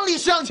乡里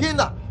乡亲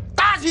的，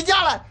打起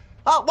架来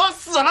啊，往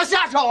死了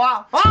下手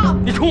啊！啊！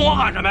你冲我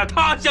喊什么呀？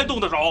他先动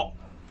的手。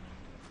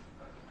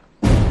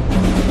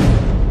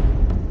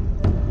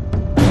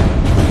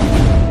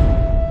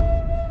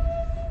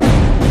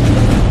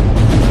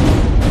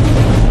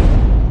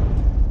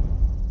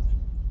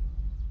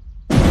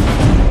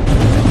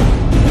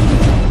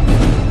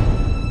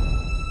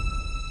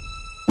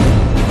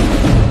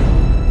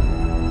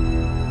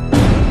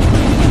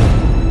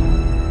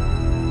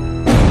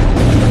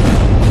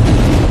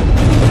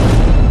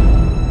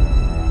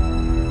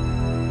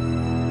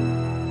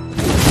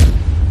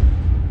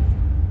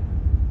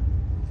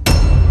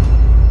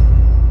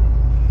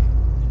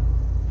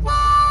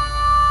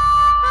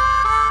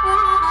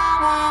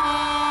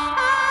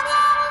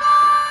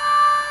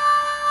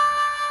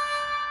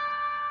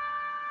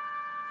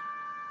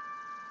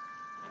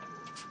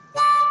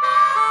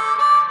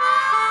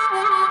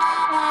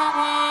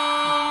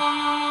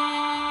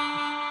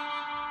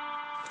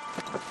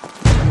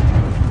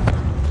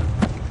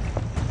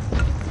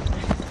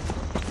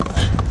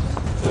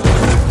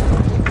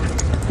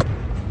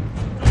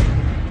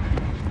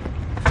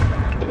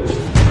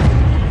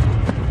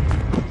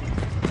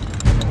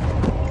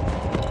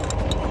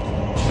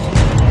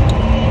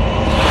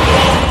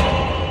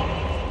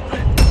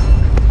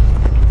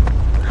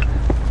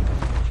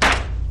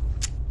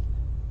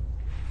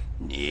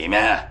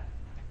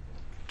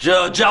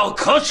 这叫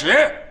可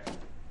耻！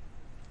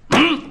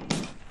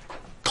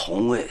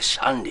同为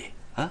乡里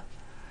啊，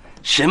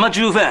什么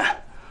纠纷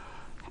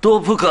都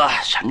不可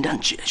商量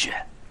解决，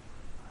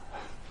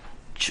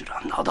居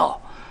然闹到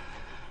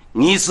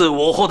你死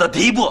我活的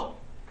地步。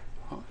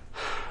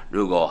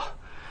如果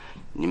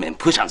你们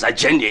不想在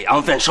监里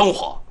安分生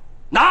活，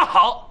那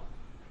好，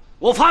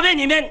我发配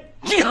你们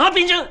议和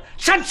兵政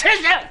上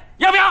前线，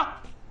要不要？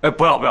哎，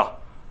不要，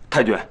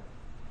太君，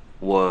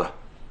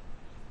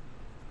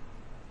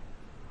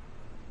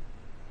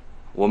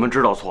我们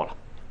知道错了。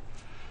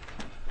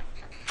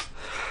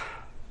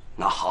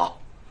那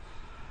好，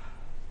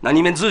那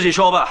你们自己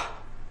说吧，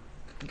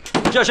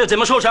这是怎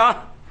么收场？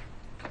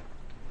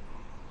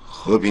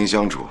和平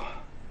相处，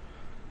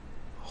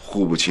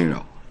互不侵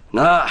扰。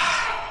那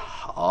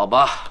好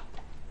吧，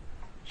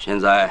现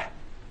在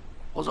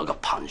我做个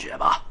判决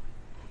吧。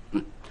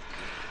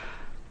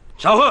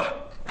小贺，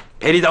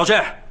赔礼道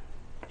歉。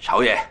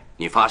少爷，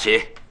你发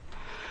席。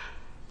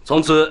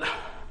从此，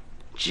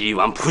既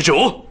往不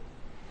咎。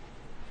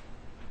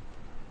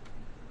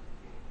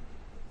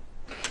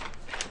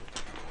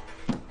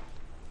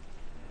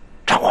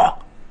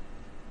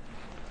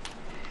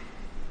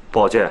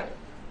 抱歉，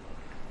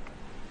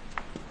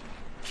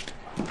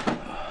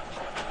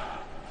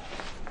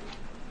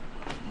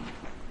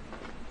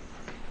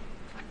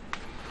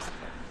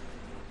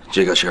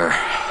这个事儿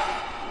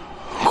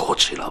过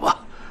去了吧？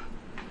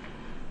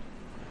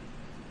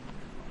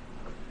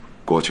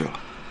过去了。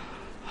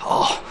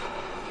好。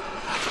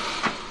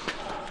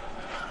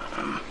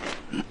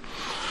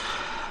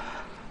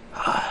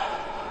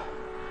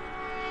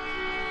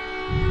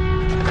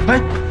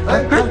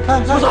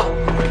首长，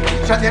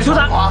山田首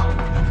长，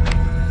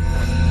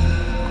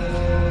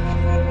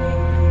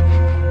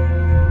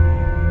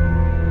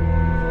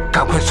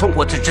赶快送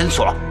我至诊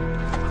所。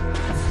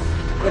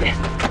快点。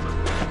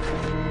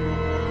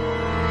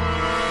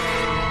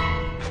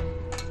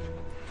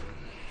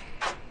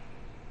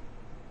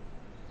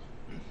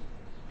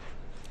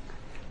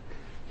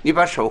你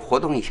把手活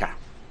动一下。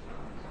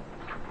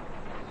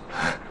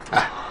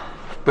啊，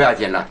不要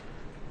紧了，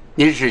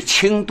您是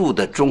轻度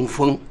的中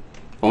风，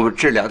我们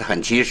治疗的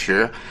很及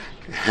时，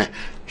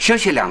休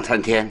息2、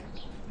3天，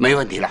没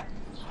问题了。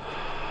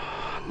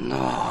那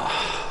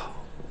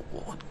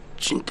我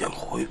今天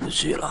回不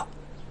去了。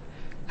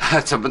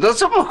怎么都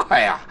这么快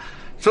呀？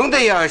总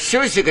得要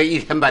休息个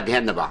1天半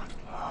天的吧？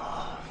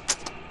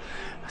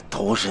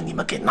都是你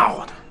们给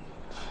闹的。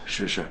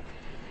是。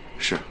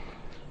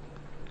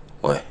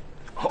喂。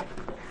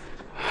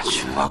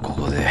自分はこ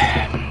こで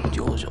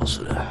養生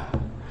する。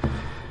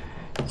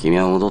君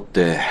は戻っ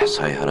て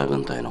犀原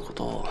軍隊のこ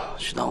とを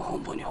師団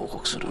本部に報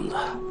告するんだ。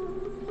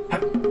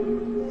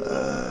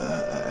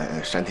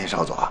山田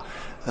少佐，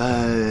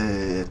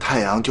太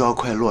阳就要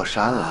快落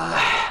山了。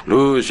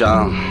路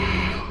上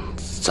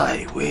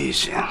再危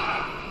险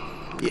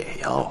也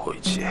要回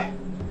去，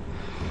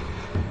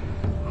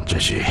这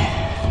是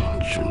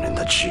军人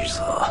的职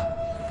责。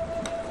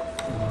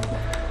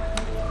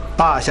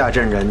大夏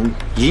镇人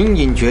隐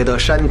隐觉得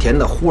山田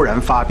的忽然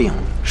发病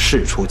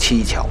事出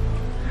蹊跷，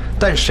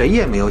但谁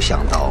也没有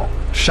想到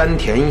山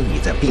田已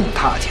在病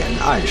榻前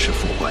暗示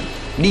副官，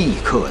立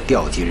刻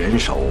调集人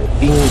手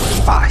兵围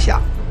霸下。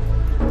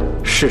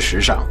事实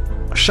上，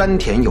山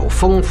田有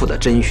丰富的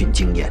侦讯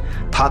经验，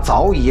他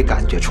早已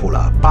感觉出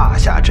了霸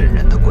下镇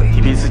人的诡秘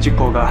密実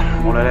行が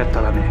もらえ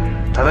たため、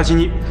直ち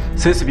に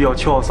設備を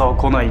調査を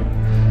行い、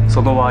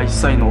そのは一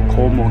切の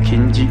公務を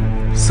禁じ、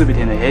すべ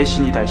ての兵士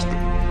に対して。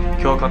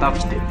今日かなく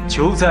して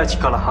駐在地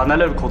から離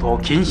れることを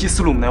禁止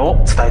する旨を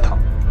伝えた。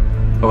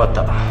分かっ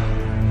た。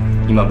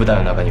今部隊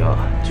の中には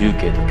重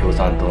慶と共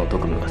産党の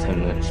特務が専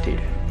務してい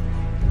る。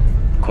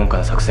今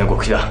回の作戦は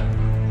極秘だ。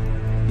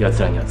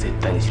奴らには絶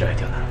対に知られ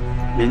てはなら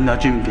ん。みんな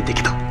準備で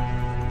きた。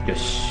よ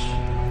し、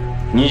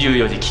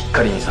24時きっ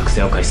かりに作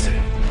戦を開始する。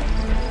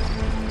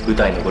部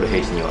隊に残る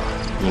兵士には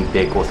隠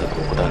蔽工作を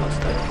行うのを伝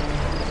え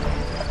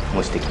る。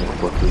もし敵にこ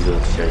こが空場だ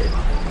と知られれば、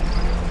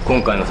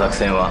今回の作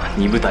戦は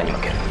2部隊に分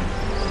ける。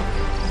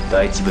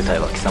第1部隊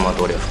は貴様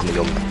と俺を含む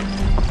4名、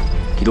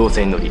機動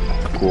船に乗り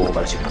後方か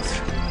ら出発す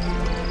る。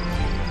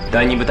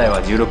第2部隊は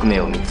16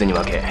名を3つに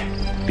分け、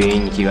全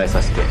員に着替え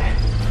させて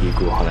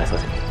陸空を離れさ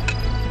せる。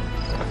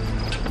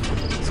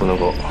その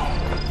後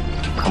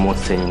貨物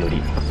船に乗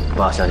り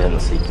バーシャージャンの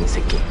水域に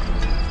接近、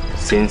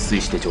潜水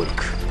して上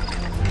陸、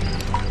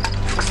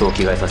服装を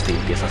着替えさせて隠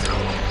蔽させる。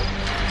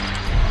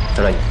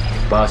さらに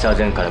バーシャー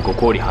ジャンから5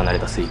公里離れ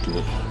た水域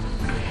に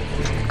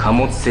貨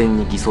物船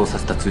に偽装さ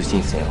せた通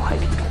信船を配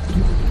備、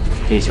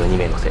兵士を2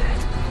名乗せ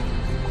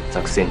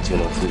作戦中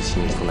の通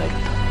信に備える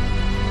んだ。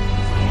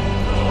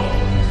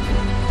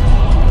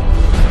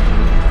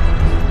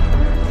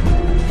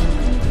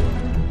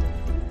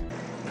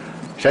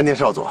山田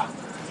少佐，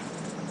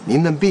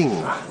您的病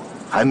啊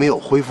还没有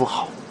恢复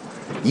好，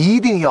一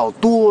定要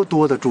多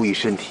多的注意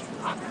身体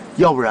啊，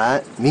要不然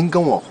您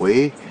跟我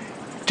回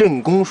镇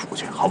公署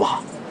去好不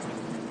好？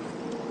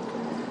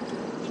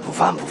不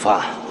犯不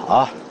犯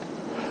啊！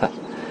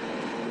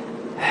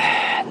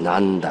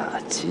难得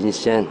今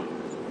天，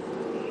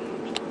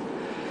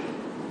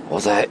我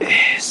再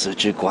四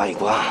肢刮一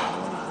刮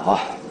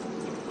啊！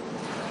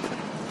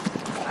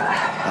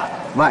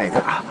慢一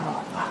点啊！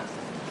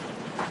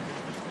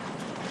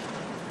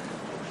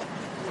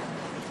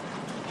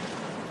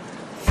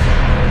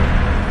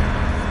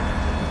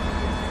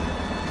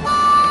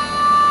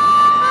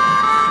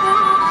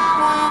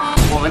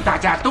我们大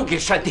家都给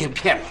山田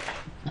骗了。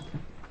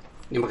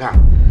你们看，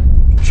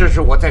这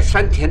是我在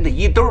山田的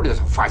衣兜里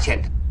头发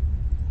现的。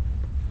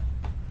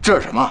这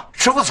是什么？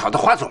蛇骨草的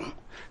花种。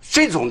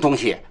这种东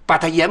西把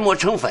它研磨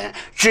成粉，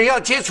只要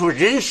接触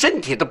人身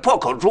体的破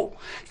口处，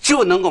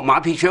就能够麻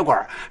痹血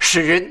管，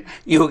使人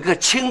有一个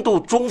轻度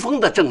中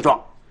风的症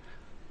状。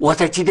我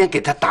在今天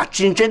给他打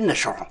金针的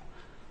时候，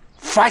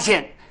发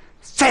现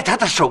在他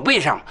的手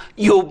背上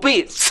有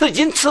被刺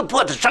金刺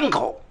破的伤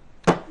口，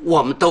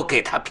我们都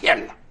给他骗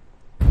了。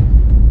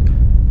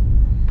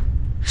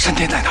山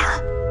田在哪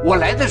儿？我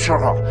来的时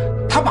候，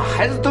他把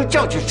孩子都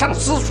叫去上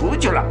私塾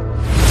去了。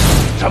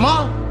什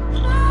么？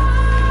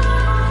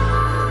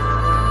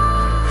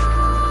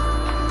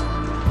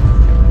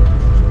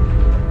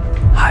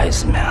孩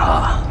子们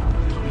啊，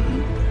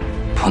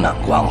不能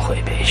光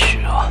会背书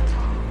啊！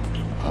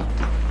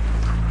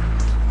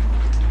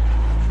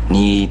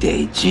你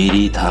得激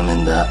励他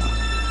们的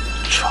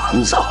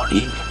创造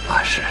力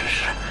啊！是，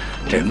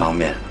这方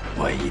面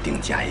我一定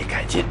加以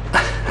改进。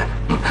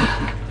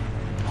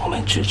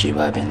出去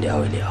外边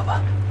聊一聊吧。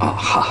哦，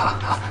好好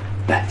好，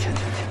来，请。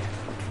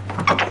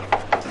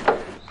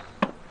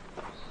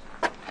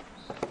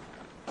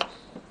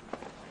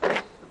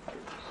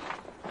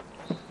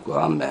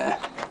关门。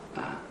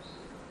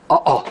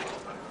哦。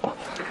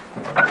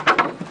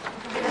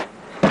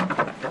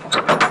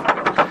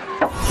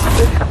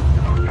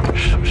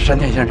山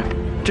田先生，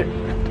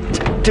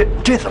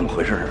这怎么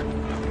回事？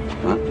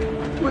嗯，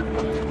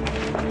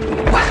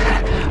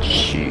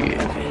西原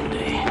分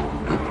队，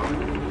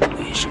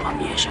为什么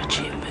灭下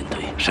西原分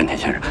队？山田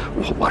先生，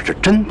我是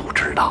真不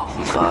知道。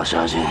发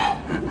下去，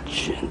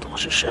全都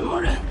是什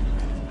么人？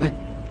哎，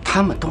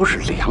他们都是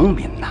良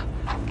民呐。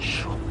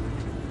说，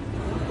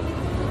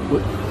你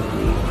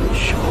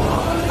说，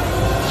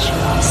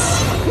假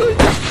死。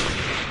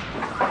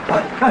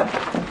哎，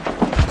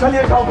山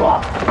田少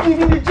佐，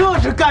你这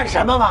是干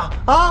什么嘛？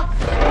啊，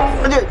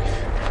这。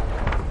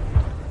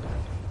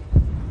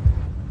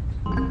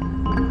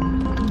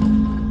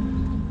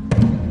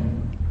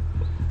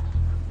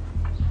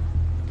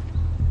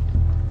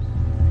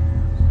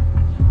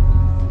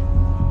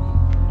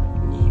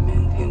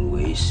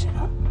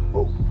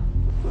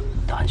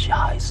但是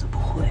还是不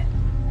会，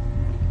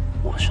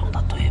我说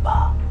的对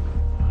吧？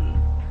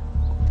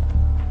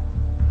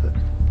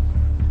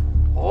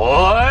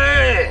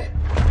喂！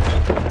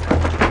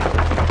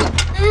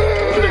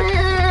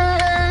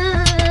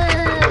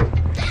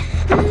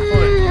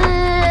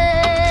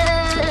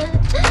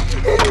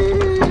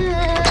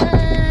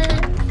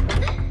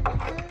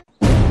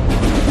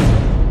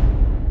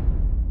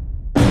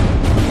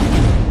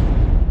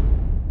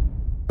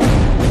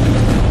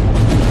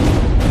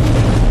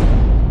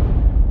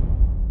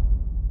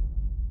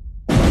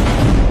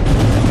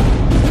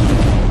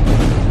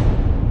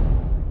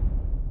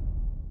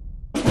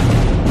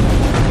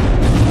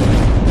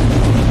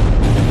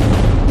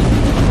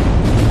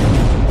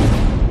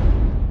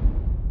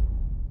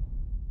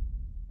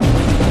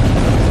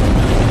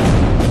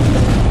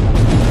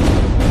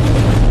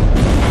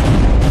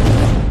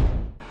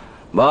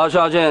马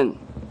下剑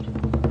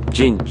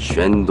竟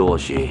全都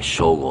是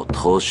受过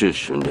特殊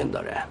训练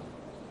的人。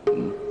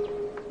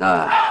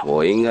那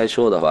我应该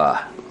说的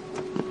话，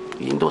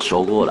已经都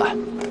说过了。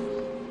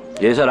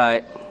接下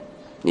来，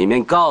你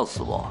们告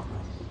诉我，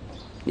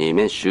你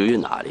们属于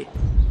哪里？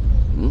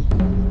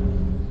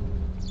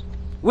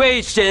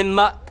为什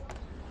么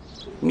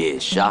灭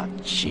下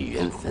起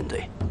源分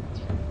队？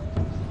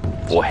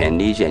我很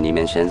理解你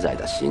们现在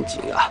的心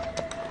情啊。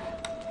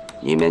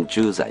你们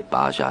住在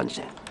巴下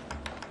镇。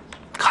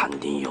肯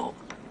定有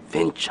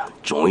非常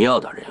重要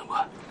的任务，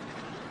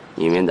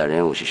你们的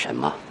任务是什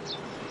么？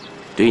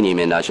对你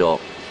们来说，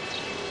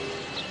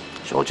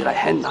说起来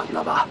很难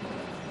的吧？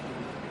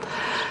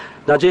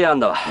那这样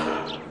的吧，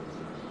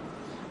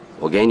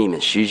我给你们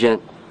时间，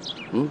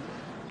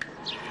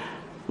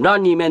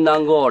让你们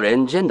能够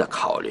认真的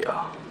考虑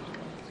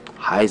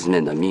孩子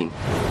们的命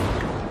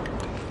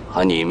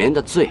和你们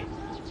的罪，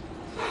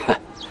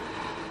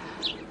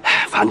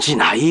放弃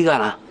哪一个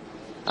呢？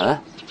啊？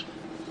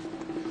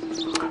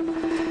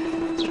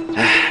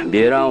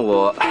别让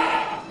我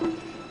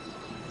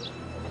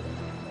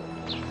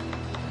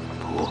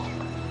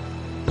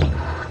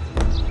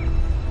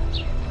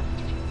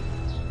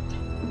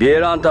别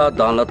让他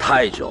等了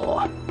太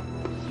久，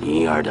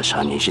婴儿的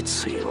生命是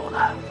脆弱的，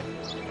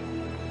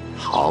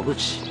好不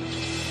起，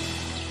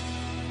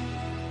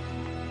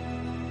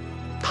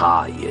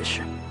他也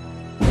是。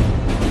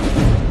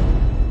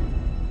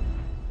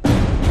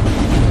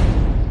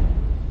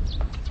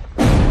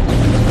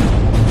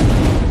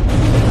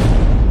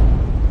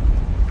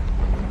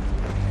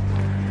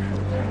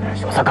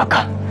少佐閣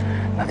下、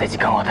なぜ時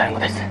間を与えるの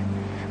です。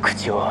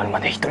口を割るま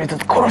で一人ず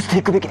つ殺して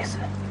いくべきです。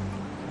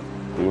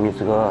秘密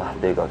が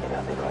でかけれ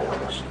ばでかいほ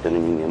ど知ってる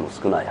人間も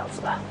少ないは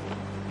ずだ。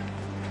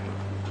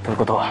という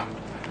ことは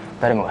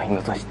誰もが秘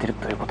密を知っている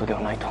ということで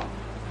はないと。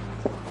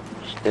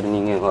知ってる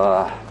人間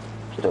は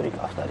一人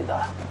か二人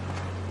だ。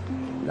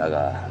だ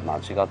が間違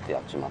ってや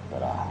っちまった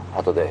ら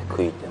後で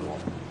悔いても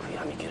悔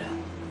やみきれん。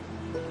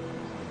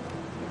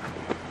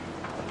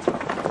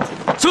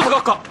少佐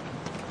閣下、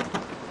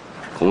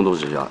今度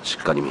じゃしっ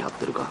かり見張っ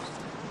てるか？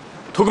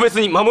特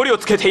別に守りを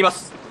つけていま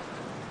す。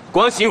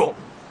ご安心を。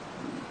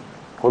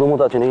子供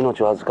たちの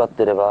命を預かっ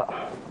てれば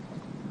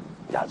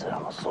奴ら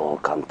もそう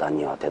簡単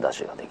には手出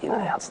しができ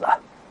ないはずだ。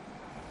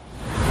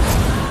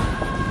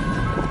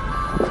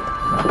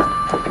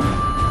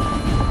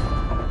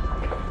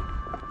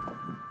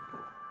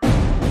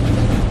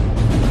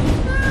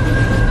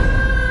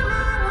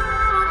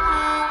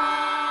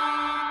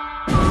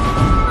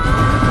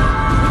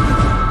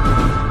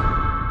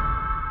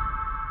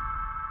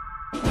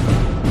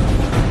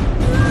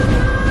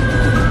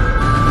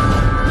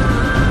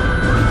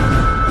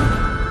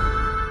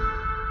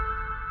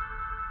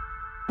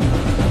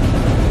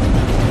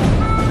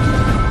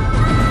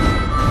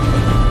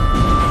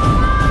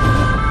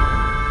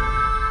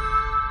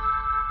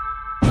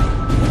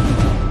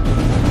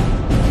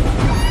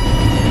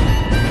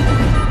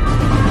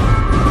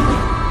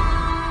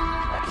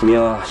君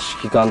は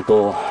指揮官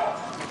と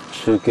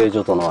中継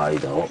所との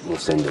間を無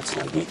線でつ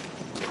なぎ、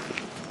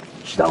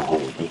師団本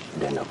部に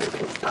連絡を取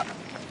った。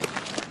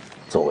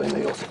増援の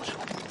要請をし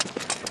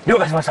ろ。了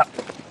解しました。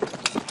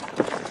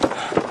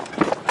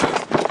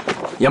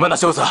山田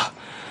少佐、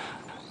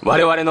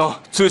我々の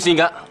通信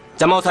が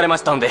邪魔をされま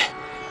したので、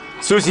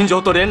通信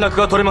上と連絡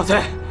が取れませ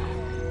ん。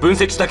分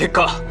析した結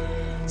果、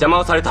邪魔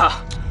をされた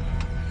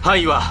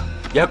範囲は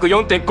約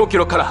 4.5 キ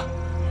ロから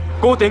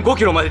 5.5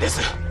 キロまでで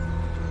す。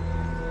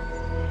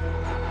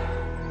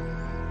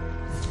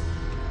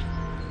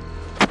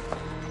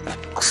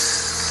く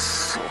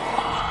そ、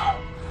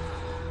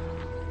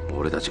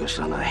俺たちが知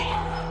らない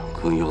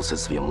軍用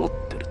設備を持っ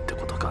てるって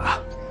こと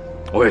か。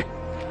おい、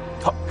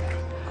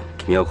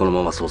君はこの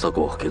まま捜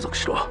索を継続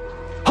しろ。はっ。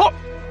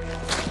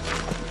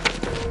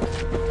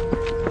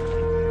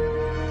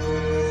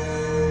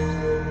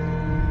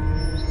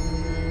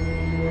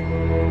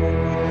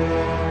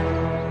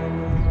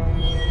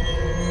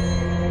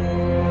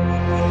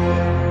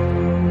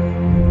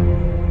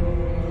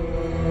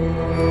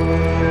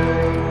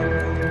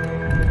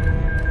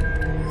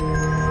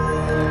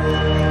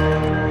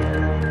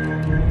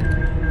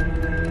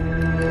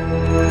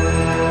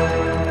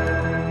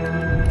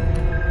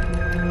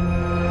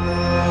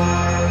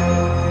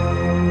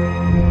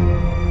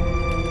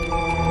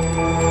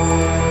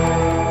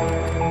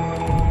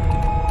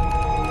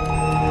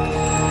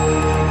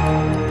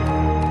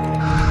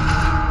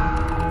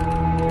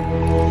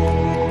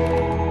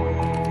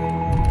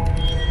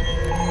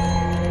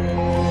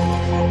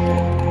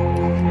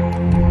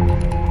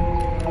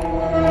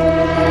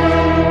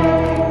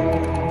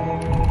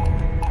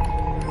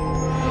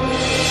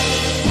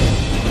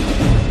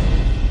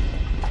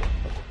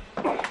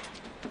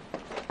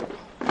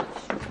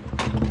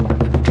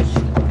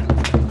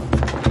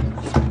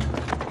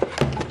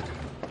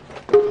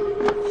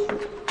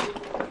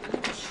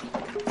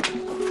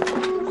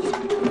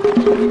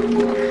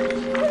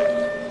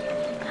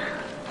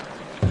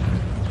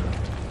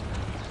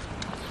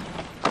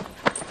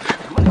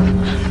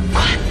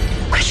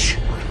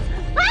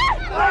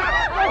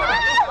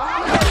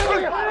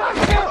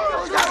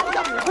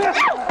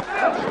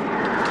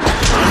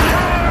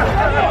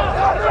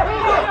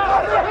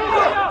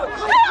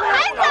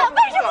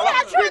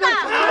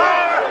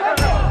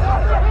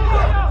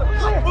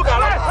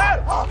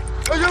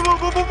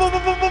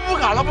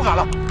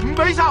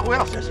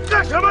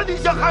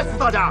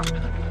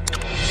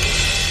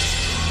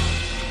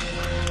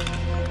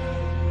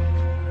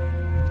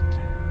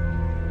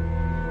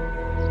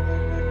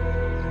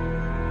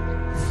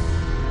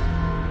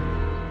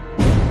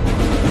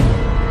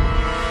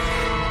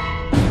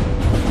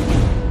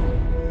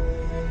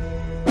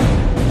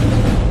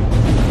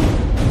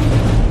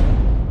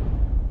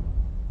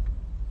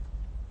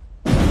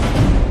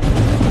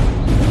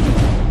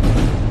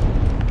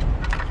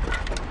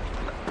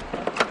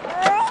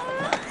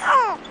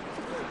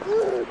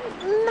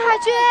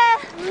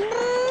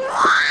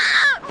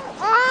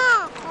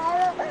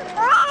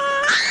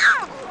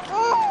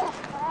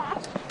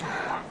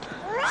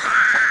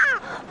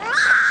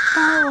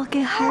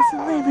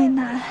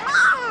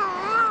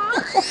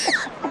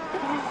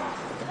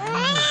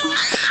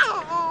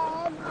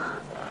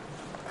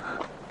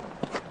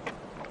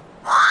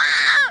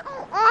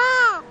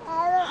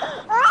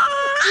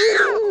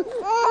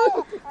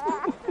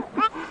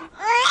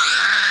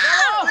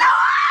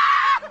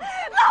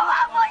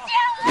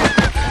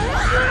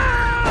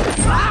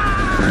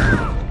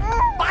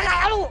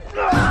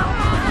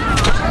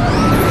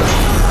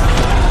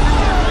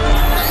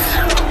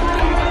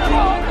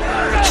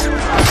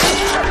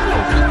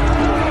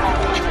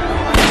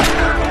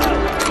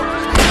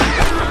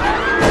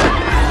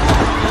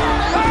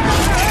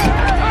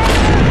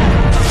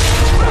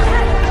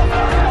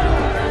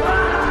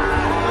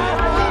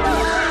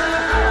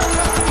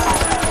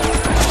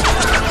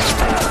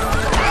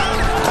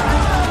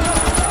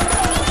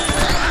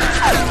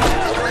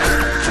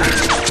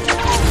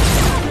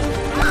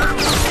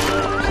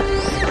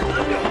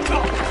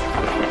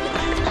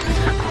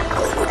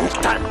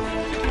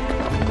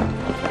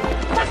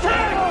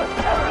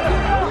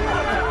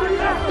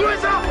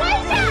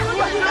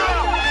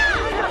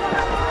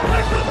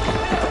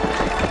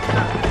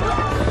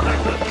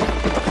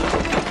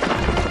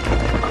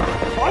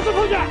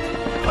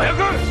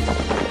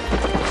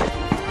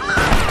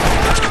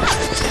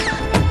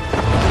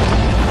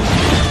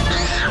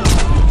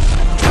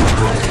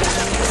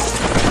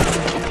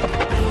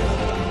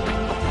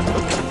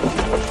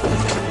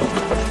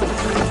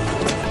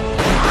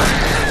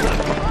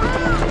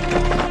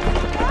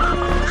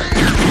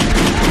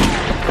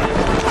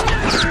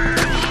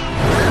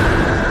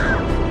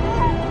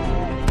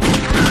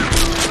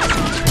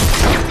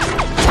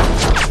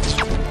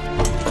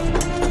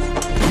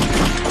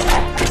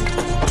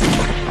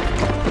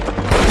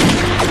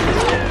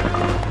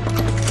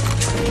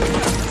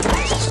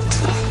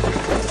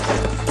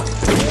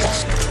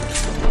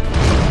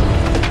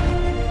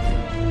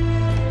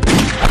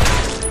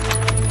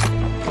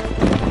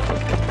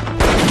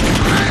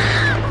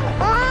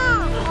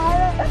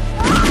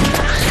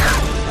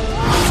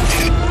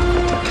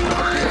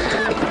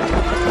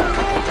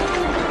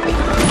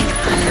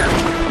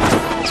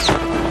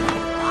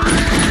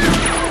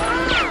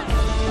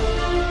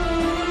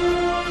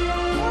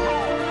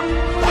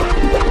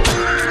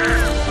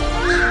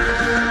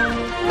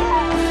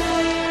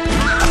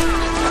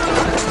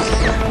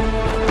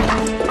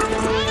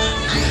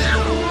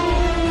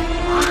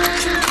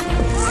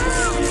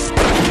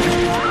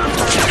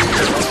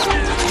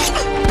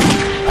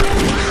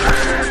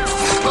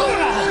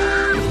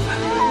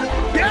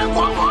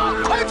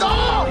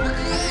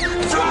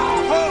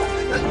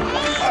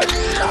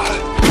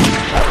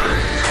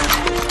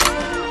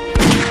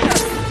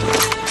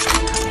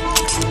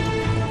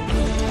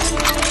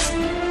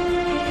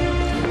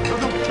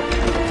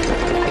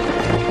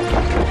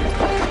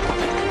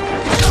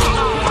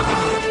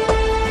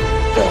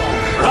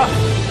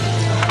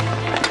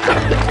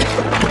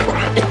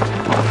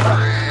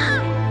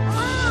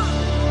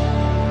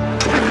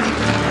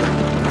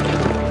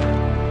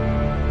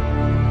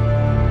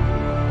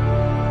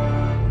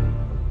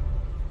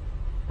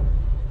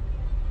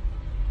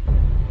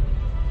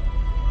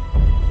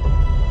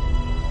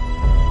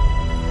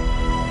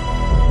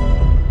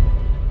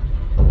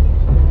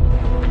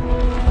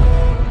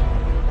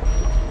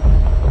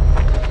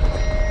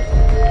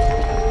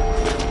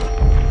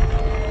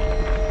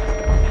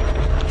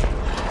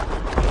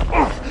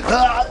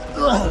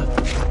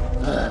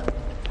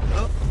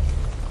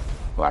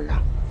完了，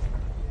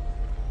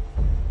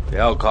不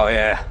要考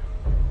验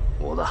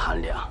我的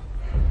寒凉，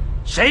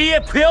谁也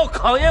不要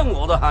考验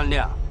我的寒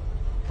凉。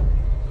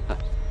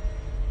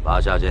八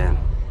下镇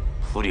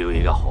不留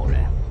一个好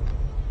人，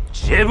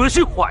绝不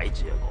是坏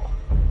结果。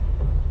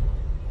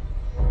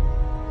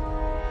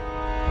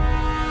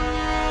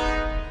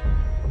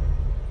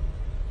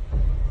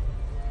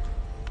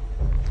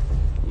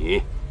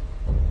你。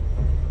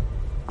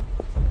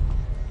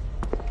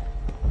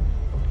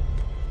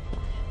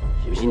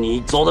 是不是你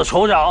做的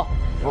手脚？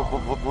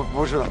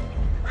不是的。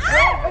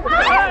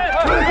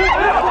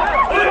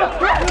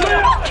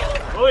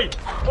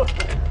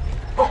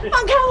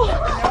放开我！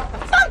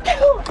放开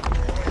我！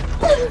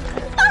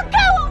放开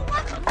我！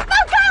放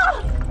开我！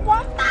王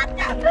八蛋！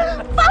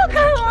放开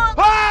我！放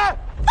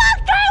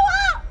开我！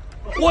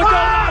我交代！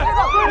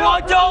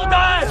我交代！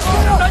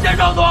三检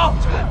上所，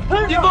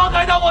你放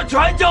开他，我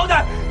全交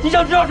代。你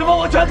想知道什么，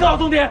我全告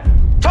诉你。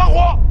长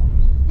火，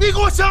你给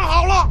我想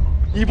好了！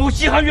你不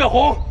稀罕月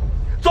红？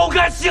 总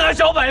该稀罕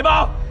小北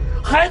吧？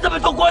孩子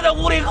们都关在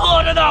屋里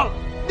饿着呢。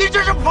你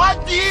这是叛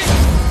敌！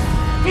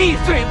闭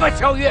嘴吧，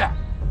小月！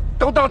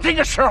都到这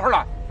个时候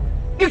了，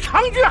你长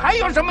居还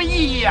有什么意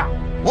义呀？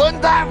文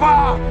大夫！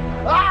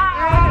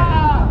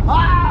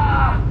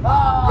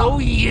蝼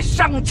蚁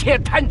尚且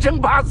贪生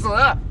怕死，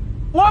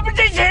我们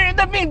这些人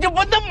的命就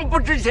不那么不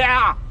值钱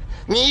啊？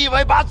你以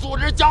为把组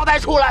织交代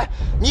出来，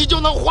你就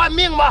能换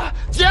命吗？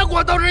结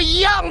果都是一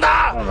样的！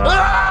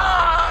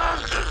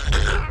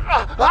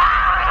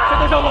三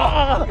检上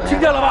所，听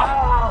见了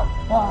吧？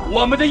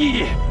我们的意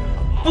义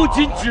不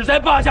仅只在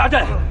坝下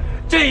镇，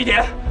这一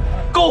点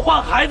够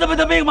换孩子们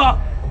的命吗？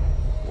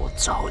我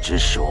早就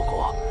说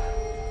过，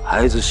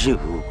孩子是无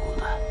辜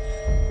的。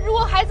如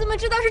果孩子们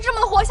知道是这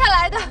么活下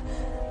来的，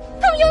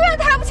他们永远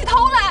抬不起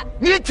头来。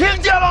你听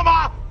见了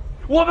吗？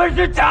我们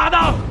是假的。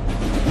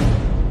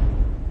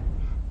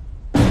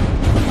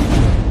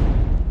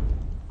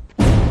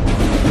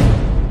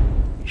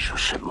你说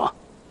什么？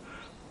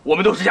我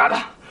们都是假的。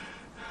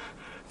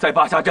 在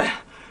坝下镇，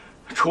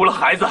除了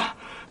孩子，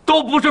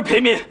都不是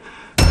平民。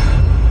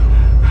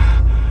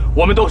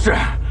我们都是。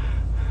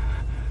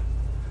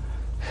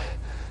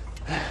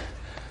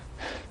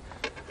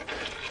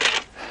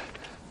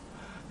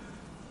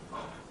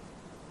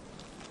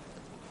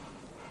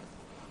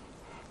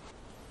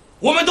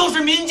我们都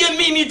是民间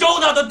秘密招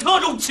纳的特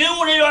种勤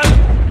务人员。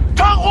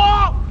长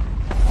火！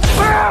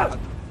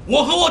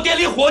我和我店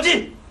里伙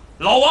计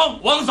老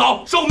王、王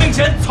嫂受命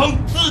前曾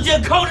自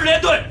荐抗日联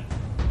队，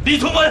李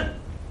同文。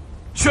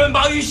 选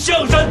拔于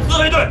象山自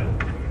卫队，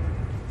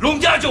龙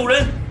家9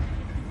人，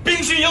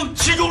兵训营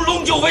其中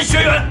龙9为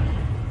学员。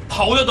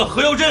跑掉的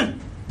何耀珍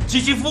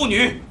及其父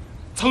女，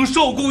曾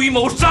受雇于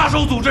某杀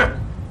手组织。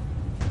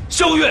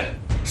肖月、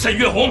沈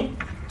月红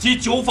及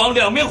酒坊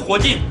2名伙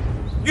计，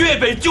粤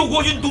北救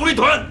国军独立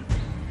团。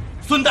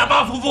孙大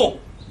八夫妇，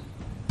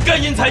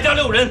甘银彩家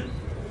6人，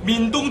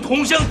闽东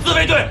同乡自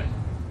卫队。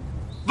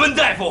温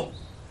大夫、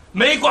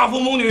梅寡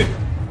妇母女，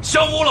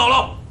小武姥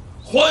姥，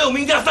黄有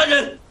明家3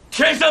人。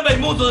 田山北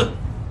母子，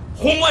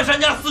洪万山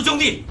家4兄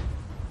弟，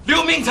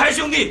刘明才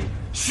兄弟，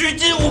许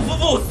金武夫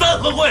妇3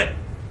合会，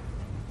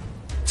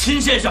秦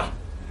先生，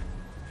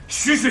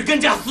徐水根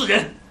家4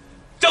人，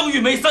张玉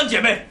梅3姐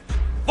妹，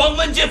王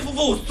文杰夫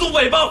妇苏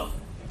北帮，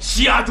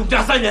西阿主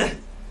家3人，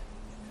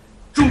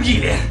钟义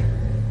莲，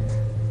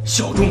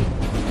小钟，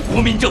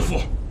国民政府。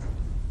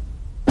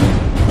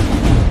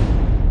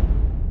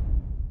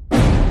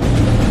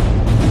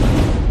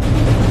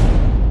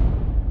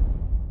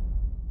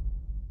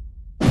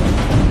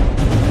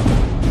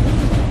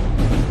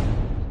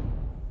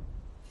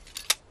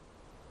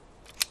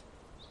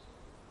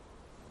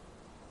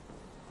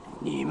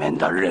 你们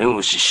的任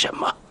务是什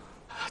么？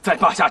在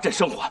坝下镇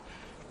生活。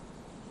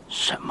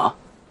什么？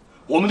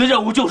我们的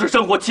任务就是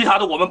生活，其他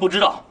的我们不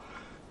知道。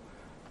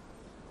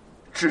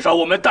至少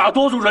我们大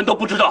多数人都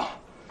不知道。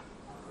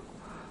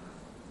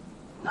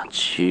那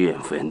7月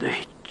份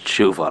队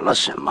触犯了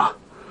什么？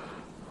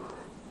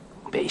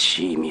被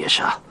熄灭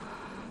杀？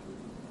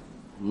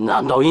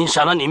难道影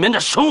响了你们的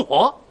生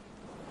活？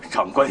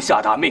长官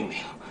下达命令，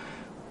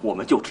我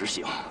们就执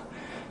行。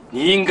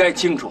你应该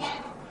清楚。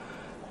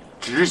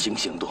 执行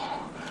行动，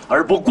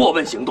而不过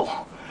问行动，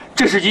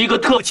这是一个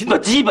特勤的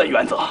基本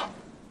原则。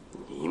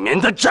你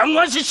们的长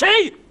官是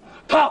谁？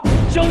他，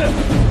肖月，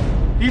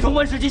李同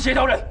文是其协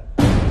调人。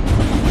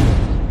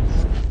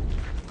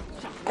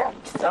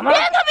怎么？别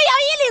他妈咬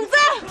衣领子！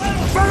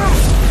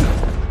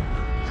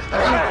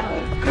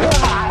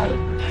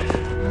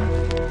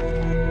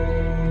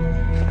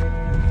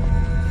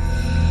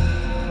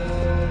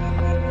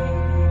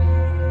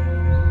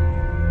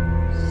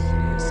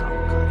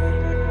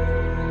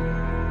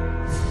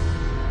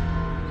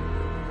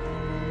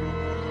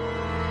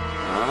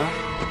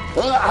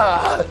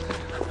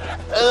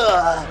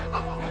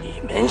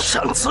你们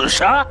想自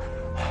杀？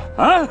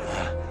啊？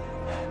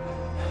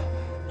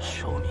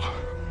说明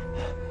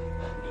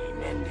你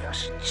们俩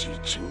是激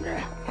情人。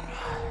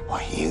我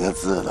一个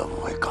字都不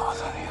会告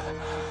诉你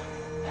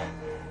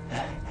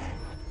的。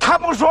他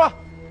不说，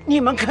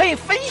你们可以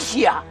分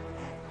析啊。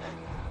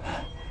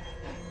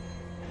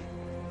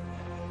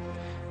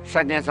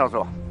山田少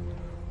佐，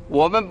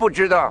我们不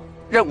知道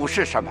任务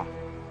是什么，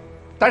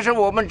但是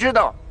我们知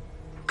道，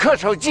恪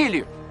守纪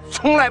律，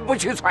从来不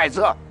去揣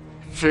测。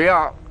只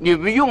要你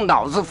们用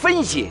脑子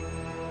分析，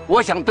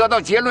我想得到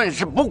结论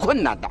是不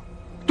困难的。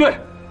对，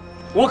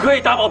我可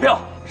以打保票，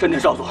山田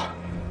少佐，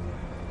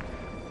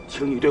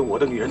请你对我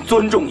的女人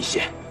尊重一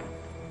些。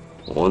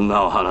女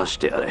を話し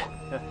てやれ。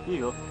い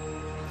いよ。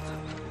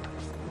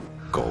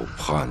狗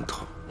叛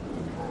徒，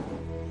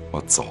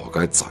我早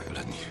该宰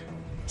了你。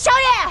小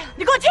野，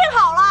你给我听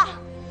好了，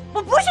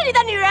我不是你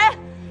的女人，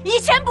以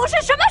前不是，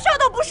什么时候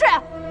都不是。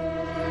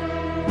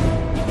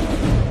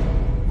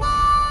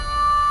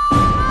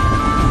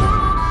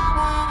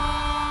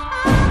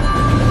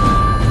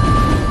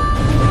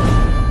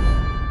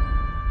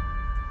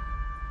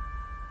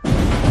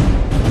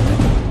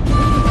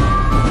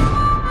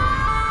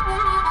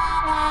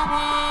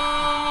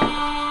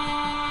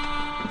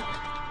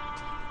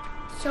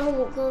小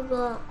虎哥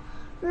哥，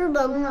日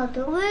本佬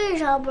的为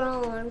啥不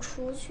让我们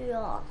出去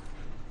啊？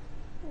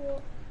我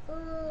饿。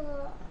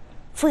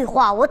废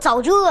话，我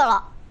早就饿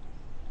了。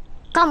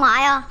干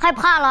嘛呀？害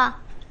怕了？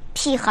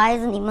屁孩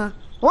子你们，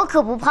我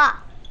可不怕，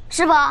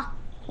是吧？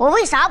我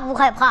为啥不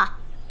害怕？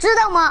知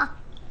道吗？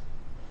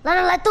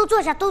来，都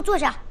坐下，都坐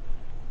下。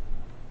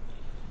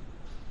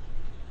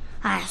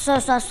哎，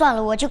算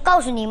了，我就告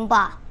诉你们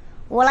吧。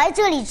我来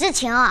这里之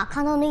前啊，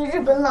看到那个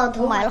日本老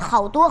头买了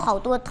好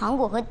多糖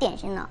果和点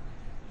心呢。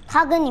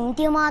他跟你们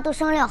爹妈都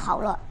商量好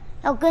了，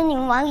要跟你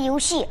们玩个游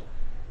戏，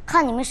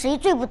看你们谁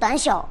最不胆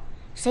小，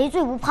谁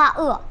最不怕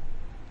饿。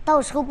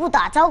到时候不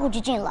打招呼就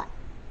进来，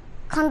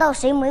看到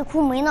谁没哭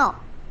没闹，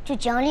就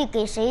奖励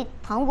给谁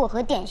糖果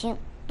和点心，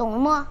懂了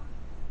吗？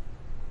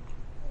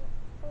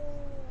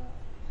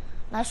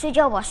来睡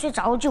觉吧，睡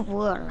着就不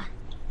饿了。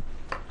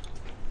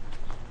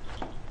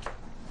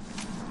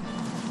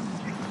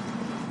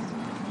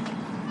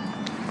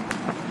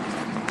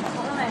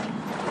来。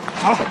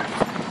好，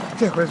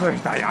这回算是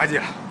打牙祭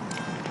了。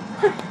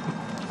哼，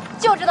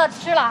就知道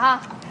吃了哈。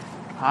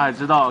他还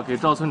知道给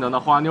赵村长的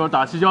花妞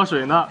打洗脚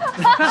水呢。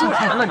说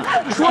啥呢你？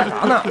你说啥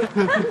呢？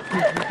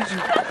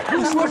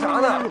你说啥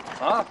呢？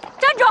啊！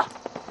站住！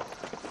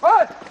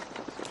哎，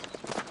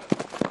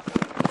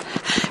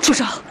住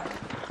手！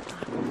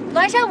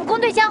栾山武工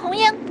队江红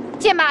英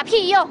借马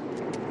匹一用，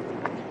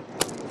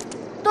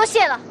多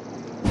谢了。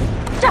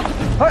这儿。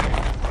哎，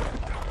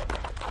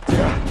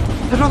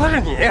他说他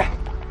是你。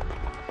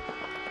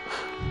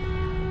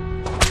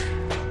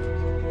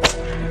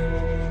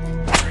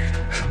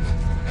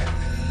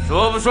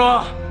说不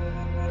说？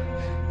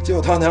就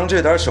他娘这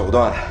点手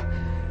段，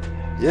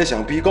也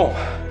想逼供？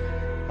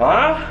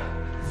啊！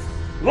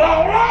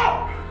老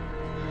了！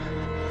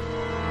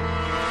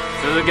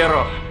続け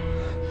ろ！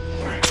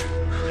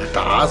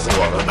打死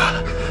我们吧！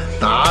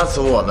打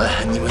死我们，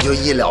你们就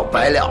一了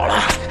百了了。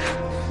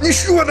你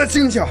是我的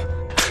亲家，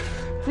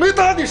没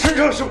打你身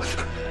上是吧？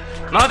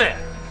待て！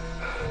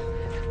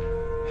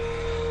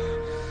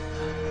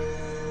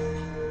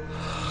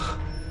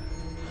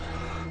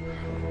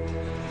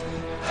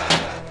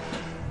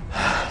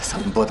咱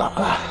们不打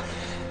了。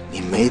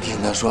你没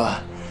听他说，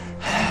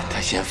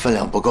他嫌分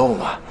量不够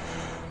吗？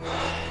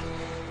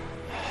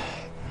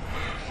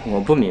我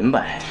不明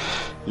白，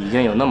已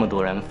经有那么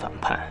多人反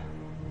叛，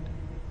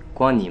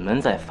光你们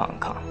在反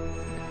抗，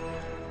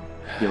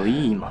有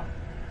意义吗？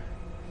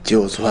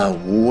就算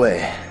无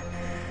畏，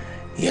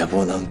也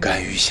不能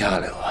甘于下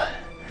流啊！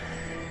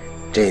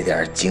这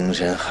点精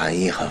神含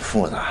义很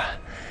复杂，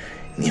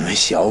你们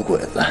小鬼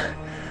子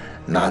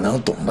哪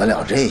能懂得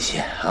了这些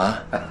啊？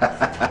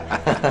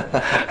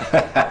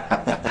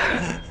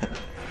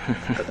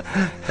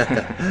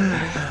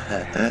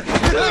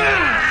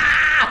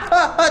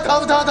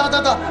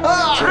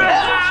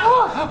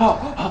疼！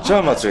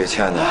这么嘴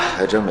欠的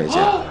还真没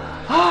见过。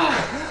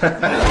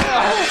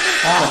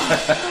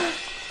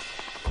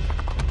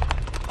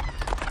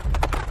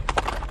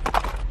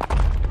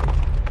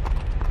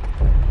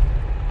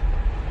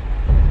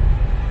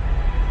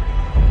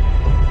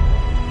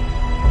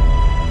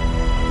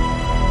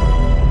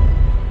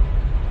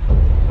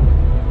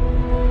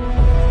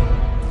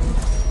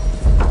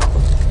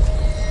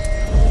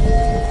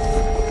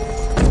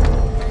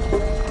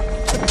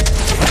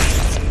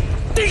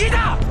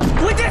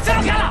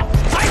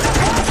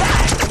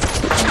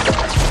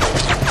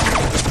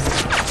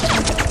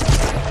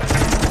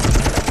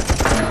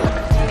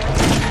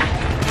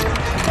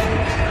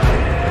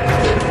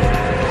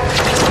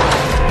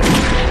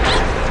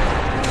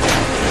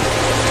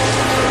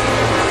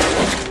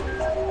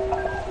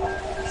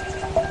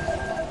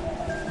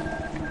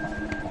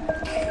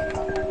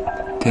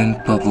電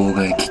波妨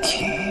害機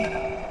器、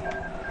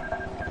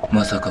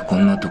まさかこ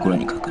んなところ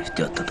に隠し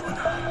てあったとはな。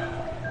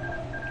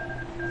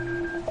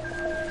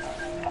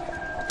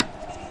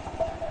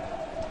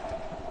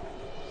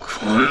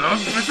連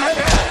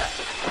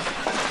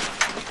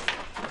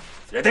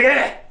れて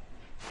け。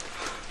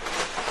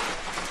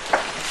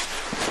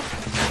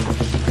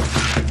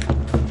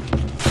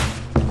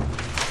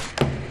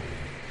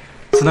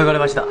繋がれ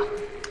ました。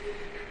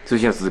通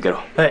信を続けろ。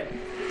はい。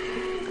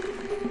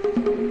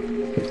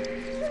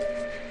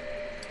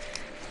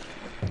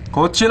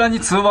こちらに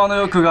通話の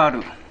欲があ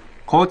る。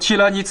こち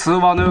らに通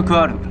話の欲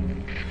ある。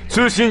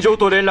通信上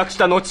と連絡し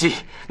た後、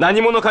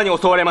何者かに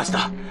襲われまし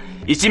た。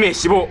1名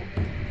死亡。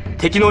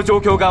敵の状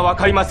況が分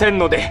かりません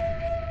ので、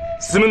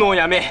住むのを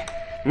やめ、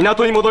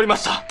港に戻りま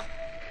した。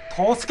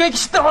突撃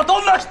したのは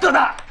どんな人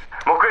だ？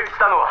目撃し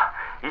たのは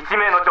1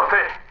名の女性。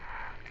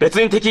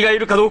別に敵がい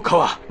るかどうか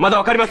はまだ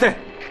分かりません。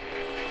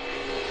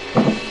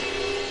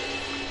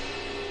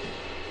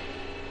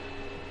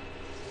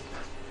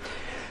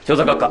調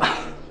査閣下、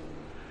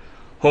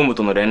本部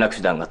との連絡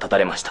手段が断た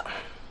れました。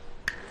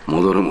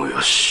戻るも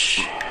よ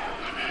し。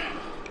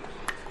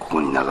こ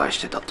こに長居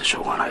してたってし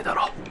ょうがないだ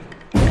ろう。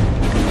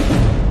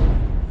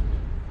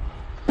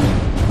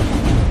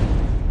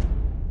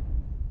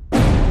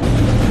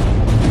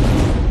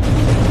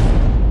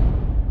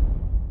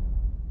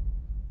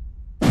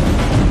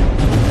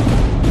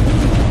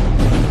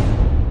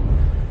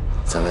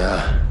怎么样？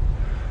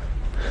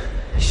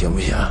行不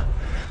行？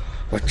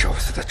我找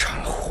死的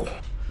长虎，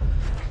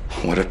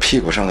我这屁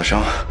股上的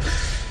伤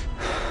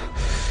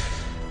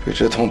被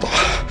这通打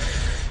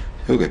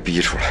又给逼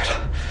出来了。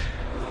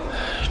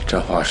这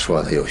话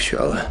说的有学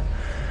问，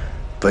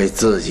被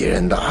自己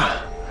人打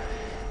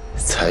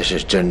才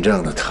是真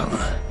正的疼啊！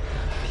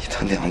你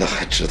他娘的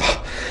还知道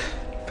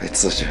被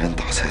自己人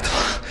打才疼？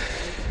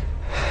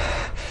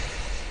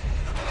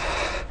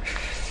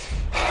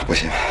不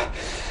行，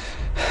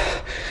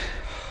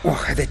我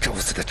还得找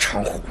死的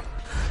长虎。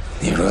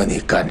你说你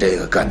干这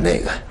个干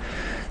那个，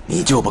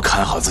你就不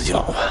看好自己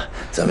老婆？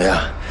怎么样，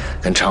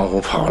跟长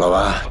虎跑了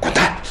吧？滚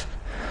蛋！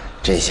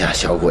这下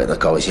小鬼子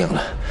高兴了，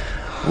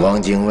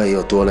汪精卫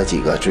又多了几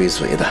个追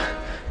随的。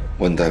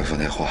温大夫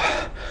那话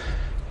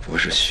不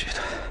是虚的，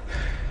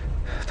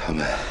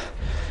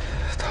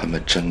他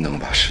们真能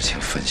把事情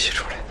分析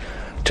出来。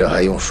这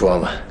还用说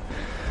吗？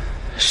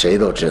谁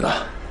都知道，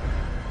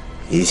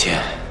一切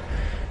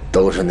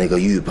都是那个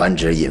玉扳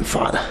指引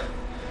发的。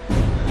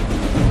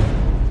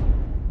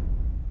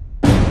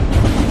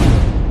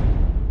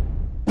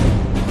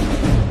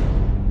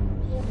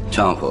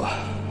丈夫，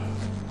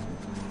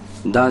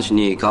当时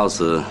你告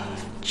诉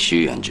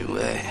屈原军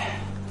尉，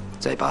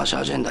在八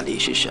下阵的历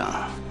史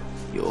上，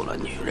有了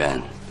女人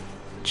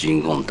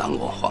进宫当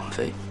过皇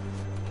妃。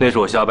那是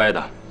我瞎掰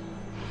的。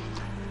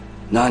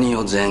那你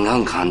又怎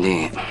样肯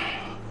定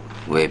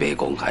未被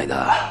公开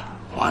的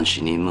皇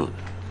室陵墓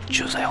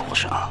就在后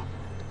上？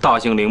大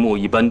型陵墓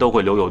一般都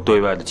会留有对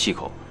外的气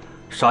口。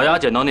傻丫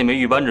捡到那枚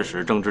玉扳指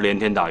时正值连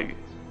天大雨，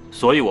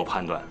所以我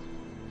判断，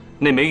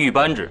那枚玉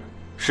扳指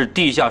是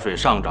地下水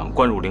上涨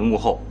灌入陵墓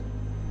后，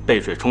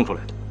被水冲出来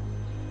的。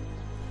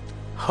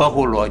合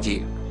乎逻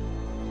辑。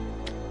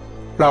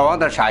老王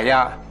的傻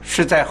丫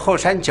是在后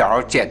山脚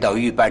捡到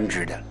玉扳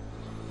指的，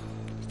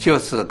就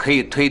此可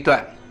以推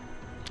断，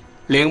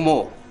陵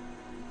墓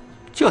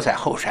就在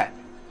后山。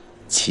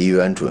齐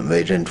元准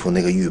尉认出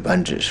那个玉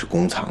扳指是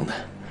公藏的，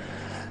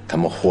他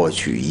们或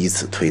许以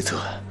此推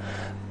测，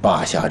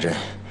坝下镇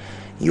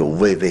有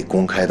未被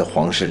公开的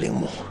皇室陵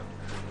墓。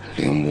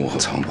陵墓和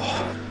藏宝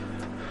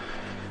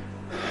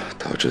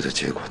导致的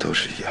结果都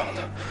是一样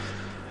的。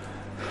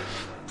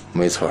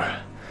没错，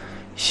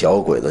小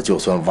鬼子就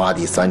算挖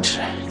地3尺，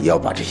也要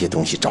把这些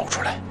东西找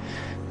出来。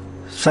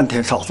山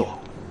田少佐，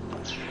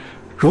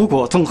如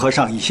果综合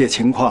上一些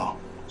情况，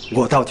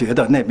我倒觉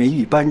得那枚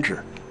玉扳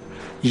指，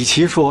与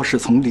其说是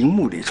从陵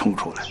墓里冲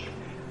出来，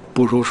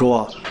不如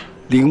说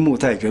陵墓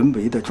在人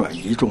为的转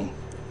移中，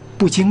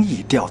不经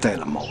意掉在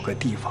了某个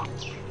地方，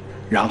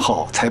然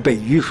后才被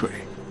雨水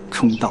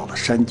冲到了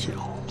山脚。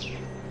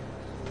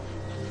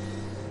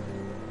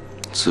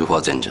此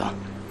话怎讲？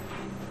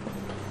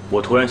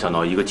我突然想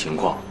到一个情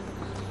况，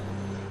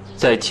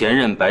在前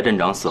任白镇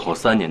长死后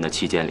3年的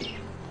期间里，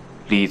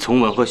李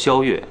从文和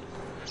萧月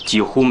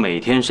几乎每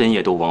天深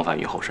夜都往返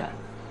于后山。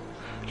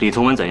李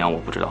从文怎样我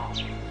不知道，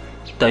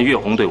但岳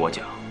红对我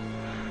讲，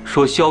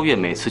说萧月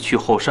每次去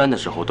后山的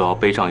时候都要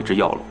背上一只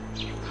药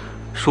篓，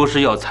说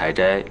是要采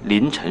摘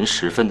凌晨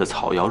时分的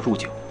草药入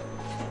酒。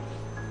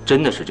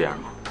真的是这样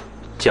吗？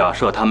假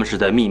设他们是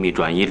在秘密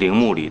转移陵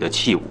墓里的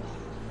器物，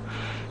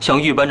像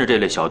玉扳指这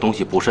类小东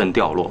西不慎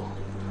掉落，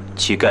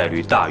其概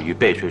率大于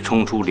被水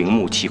冲出陵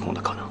墓气孔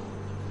的可能。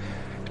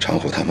长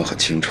虎他们很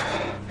清楚，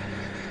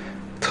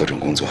特种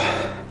工作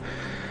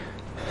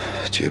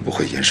绝不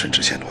会沿顺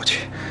直线逻辑，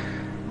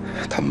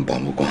他们把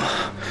目光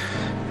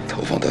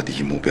投放到第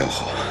一目标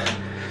后，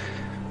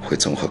会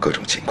综合各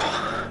种情况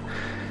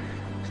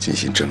进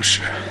行证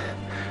实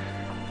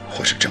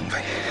或是证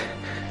伪。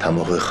他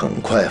们会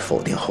很快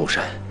否定后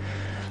山，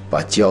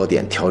把焦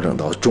点调整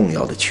到重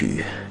要的区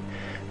域。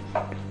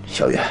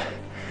小月，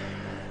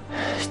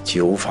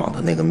酒坊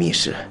的那个密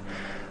室，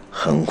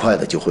很快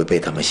的就会被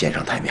他们掀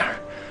上台面。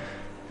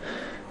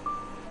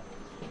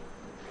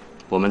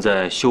我们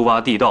在修挖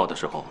地道的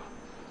时候，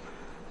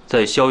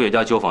在萧月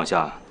家酒坊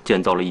下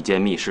建造了一间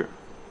密室，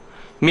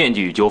面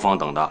积与酒坊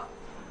等大。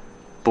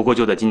不过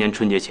就在今年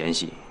春节前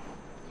夕，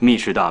密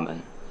室大门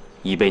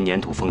已被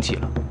粘土封起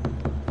了。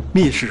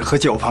密室和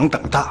酒坊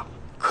等大，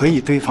可以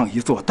堆放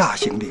一座大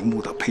型陵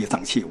墓的陪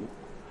葬器物。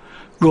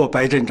若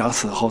白镇长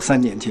死后3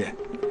年间，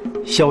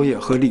萧月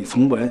和李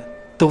从文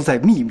都在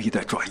秘密地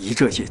转移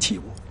这些器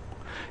物，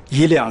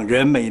以2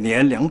人每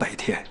年200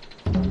天，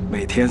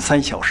每天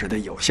3小时的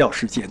有效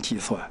时间计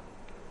算，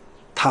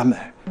他们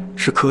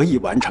是可以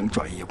完成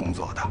转移工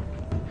作的。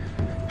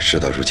事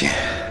到如今，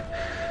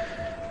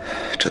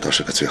这都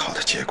是个最好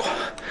的结果。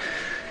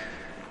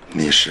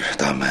密室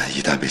大门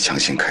一旦被强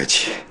行开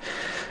启，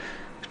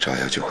炸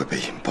药就会被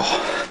引爆，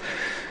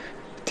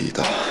地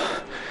道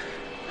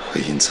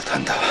会因此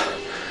坍塌，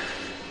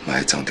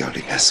埋葬掉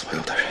里面所有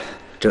的人。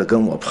这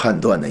跟我判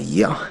断的一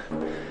样，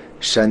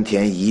山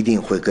田一定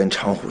会跟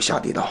长虎下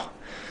地道，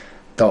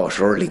到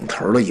时候领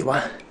头的一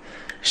完，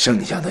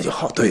剩下的就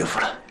好对付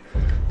了。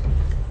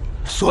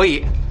所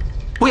以，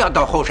不要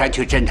到后山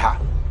去侦查，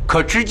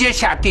可直接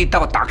下地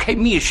道打开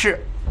密室，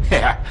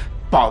嘿嘿，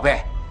宝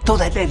贝都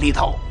在这里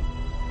头。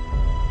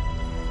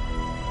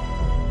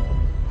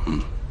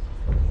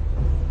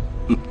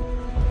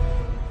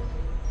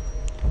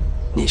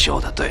你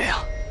说的对啊，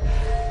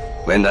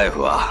文大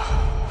夫啊，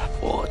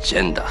我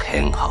真的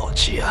很好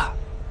奇啊。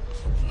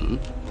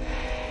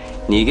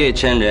你给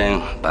前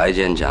任白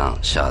舰长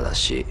下的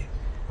是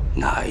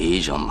哪一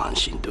种慢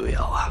性毒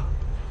药啊？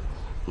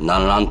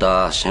能让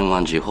他生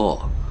完之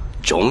后，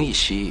中医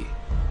系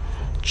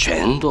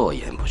全都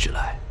验不出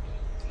来。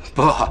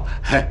不，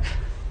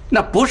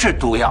那不是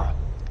毒药，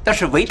那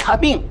是维他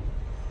命。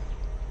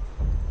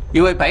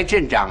因为白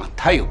镇长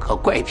他有个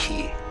怪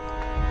癖，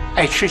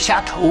爱吃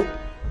虾头。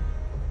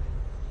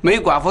梅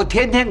寡妇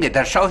天天给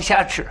他烧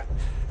虾吃，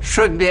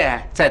顺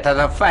便在他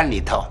的饭里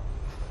头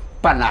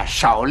拌了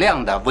少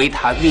量的维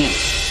他命。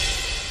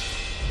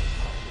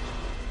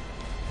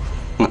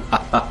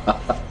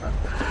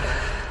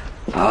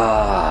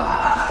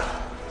啊，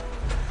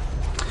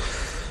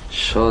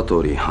沙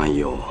兜里含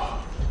有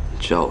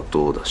较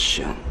多的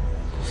砷，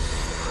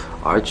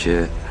而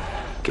且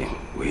跟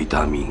维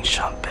他命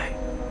相配，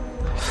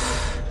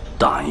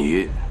等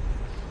于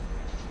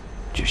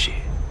就是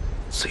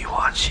催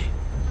化剂。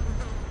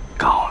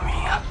高明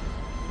啊！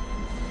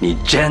你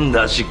真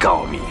的是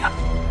高明啊！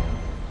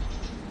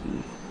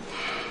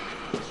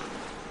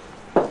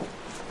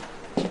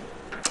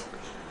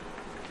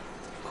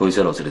こい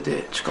つらを連れ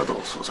て地下道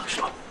を捜索し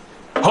ろ。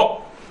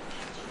好，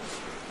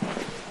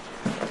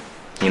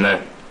你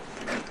们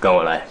跟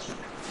我来。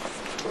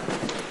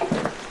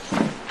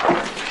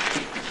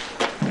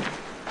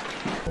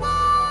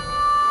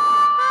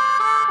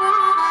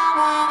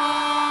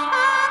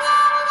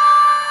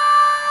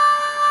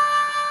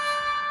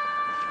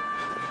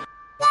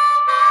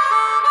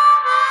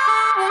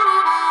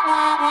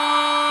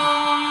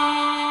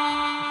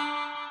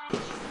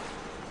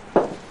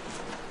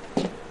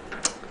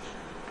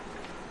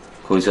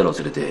こいつらを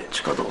連れて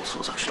地下道を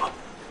捜索しろ。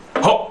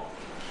好，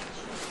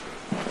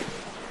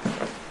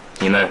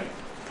你们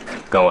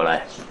跟我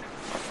来。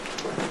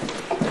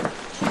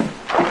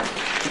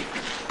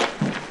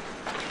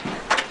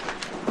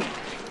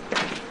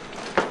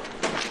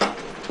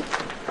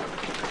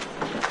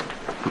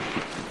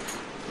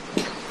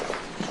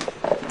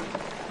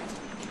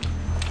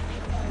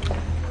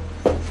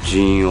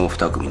人員を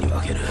2組に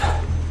分ける。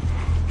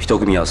1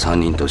組は3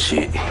人と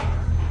し、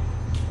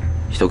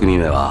1組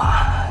目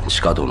は地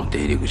下道の出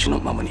入り口の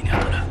守りに当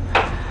たる。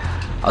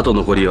あと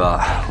残り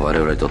は我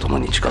々と共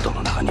に地下道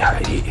の中に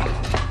入り、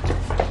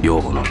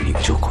両方の入り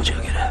口をこじ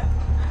開ける。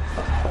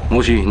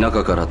もし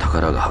中から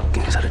宝が発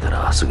見された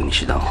らすぐに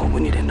師団本部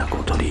に連絡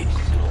を取り、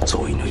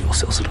増員の要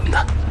請をするん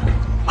だ。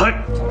はい。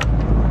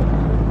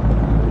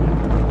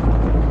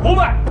お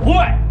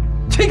前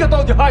这个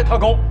道具入った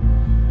子、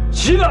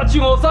シラチ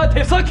を押さえ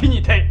て先に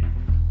いて、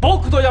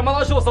僕と山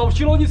田少佐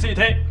後ろについ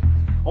て、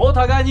お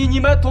互いに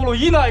2メートル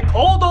以内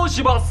行動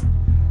します。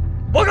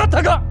分かっ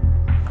たか？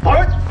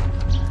はい。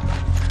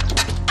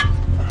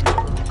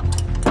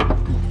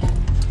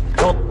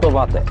ちょっと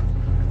待て。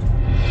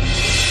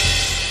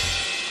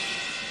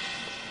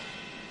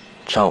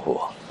丈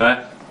夫，哎，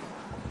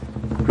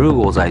如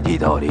果在地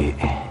道里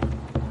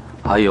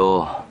还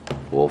有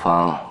我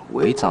方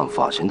违章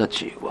发现的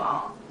机关，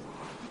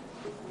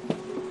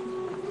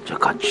这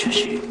可就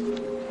是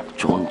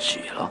终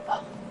极了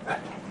吧？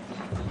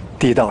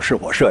地道是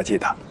我设计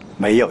的，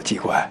没有机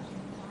关。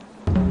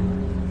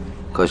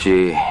可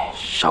是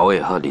少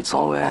爷和李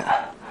从文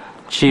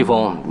启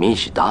封密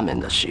室大门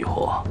的时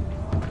候，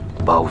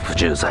包袱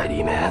就在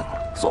里面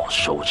做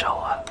手脚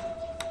啊。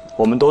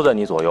我们都在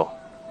你左右，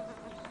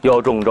要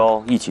中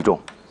招一起中，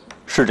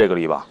是这个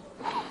理吧？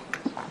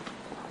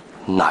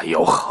那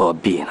又何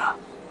必呢？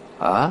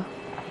啊？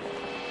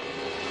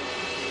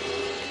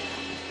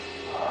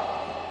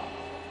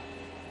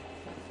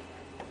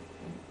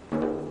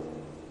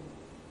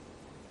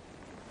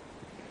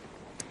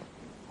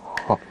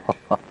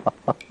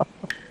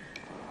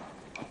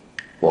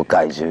我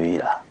改主意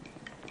了。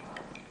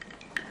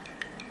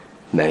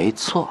没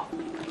错。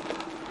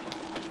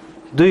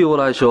对于我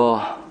来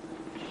说，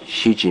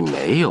已经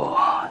没有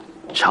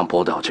强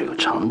迫到这个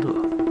程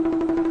度。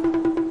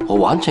我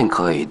完全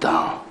可以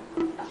当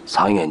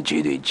3元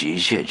机的机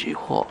械之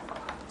后，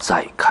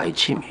再开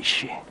启密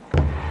室，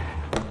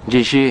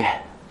只是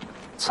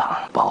藏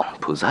宝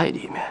不在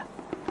里面，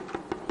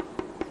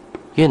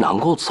也能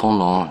够从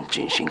容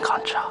进行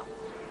勘察。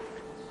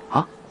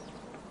啊？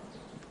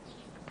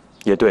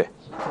也对。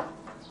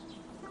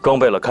装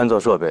备了勘测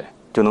设备，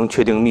就能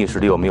确定密室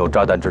里有没有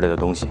炸弹之类的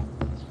东西，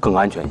更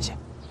安全一些。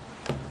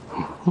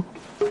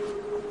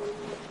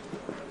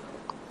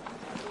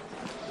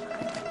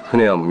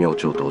船は明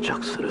朝到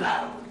着する。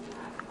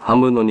半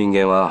分の人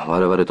間は我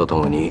々と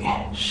共に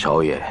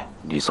小野、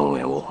李宗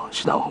元を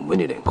師団本部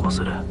に連行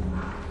する。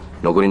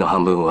残りの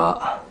半分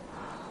は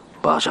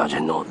バーシャージ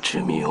ェンの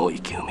住民を生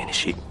き埋めに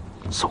し、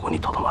そこに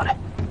とどまれ。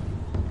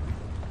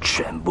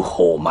全部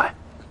活埋。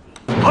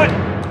はい。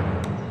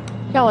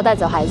让我带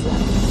走孩子。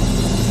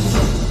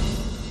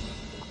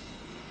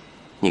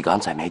你刚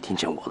才没听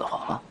见我的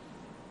话吗？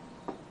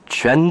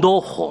全都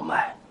活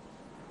埋，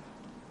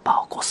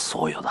包括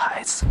所有的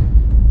孩子。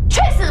去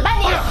死吧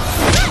你！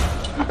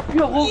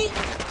岳红，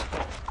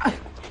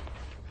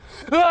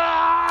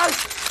啊！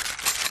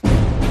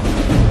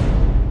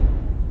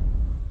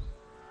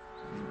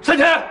山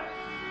田，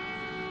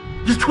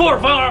你出尔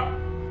反尔！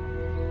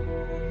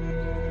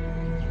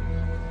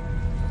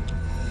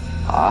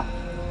啊？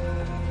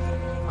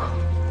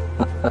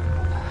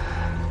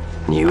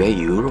你为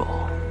鱼肉，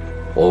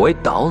我为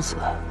刀子，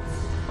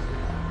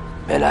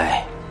原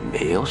来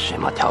没有什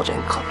么条件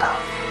可谈。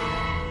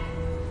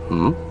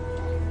嗯？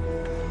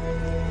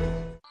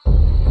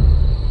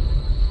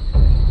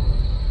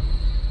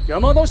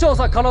山戸少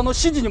佐からの指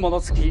示に基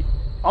づき、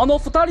あの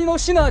2人の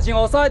シナジー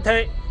を抑え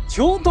て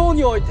中東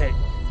において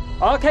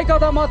明け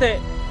方まで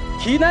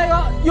機内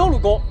が夜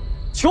後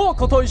長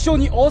子と一緒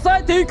に抑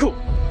えていく。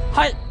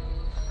はい。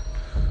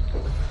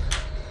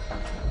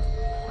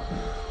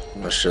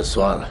我失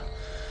算了，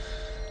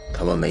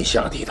他们没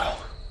下地道，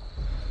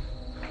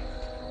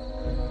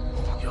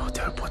有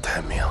点不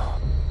太妙。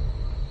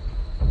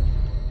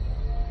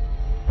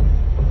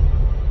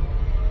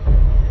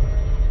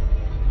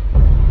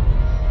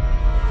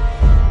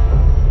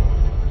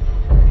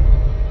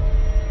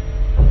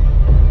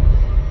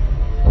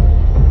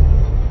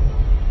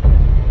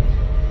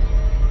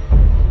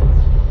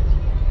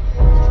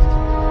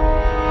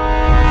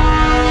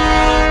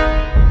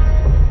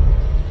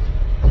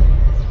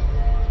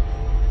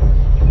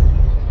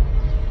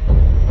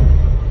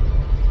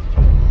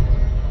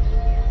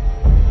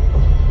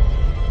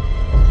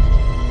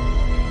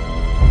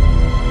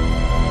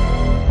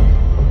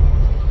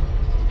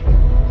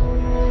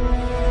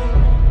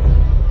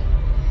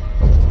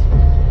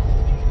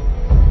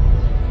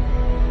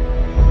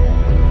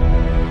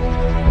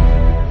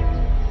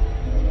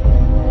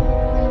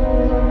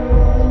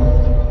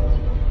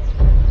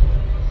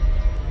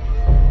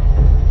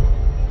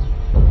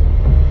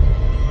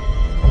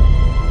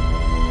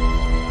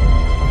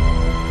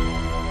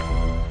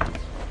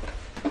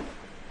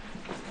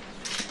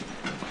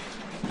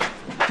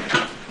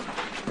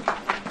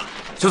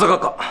調査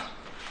学科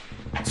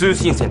通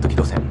信船と機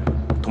動船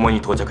ともに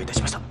到着いたし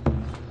ました。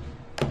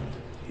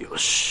よ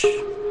し、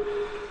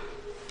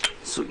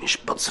すぐに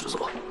出発するぞ。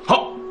はっ。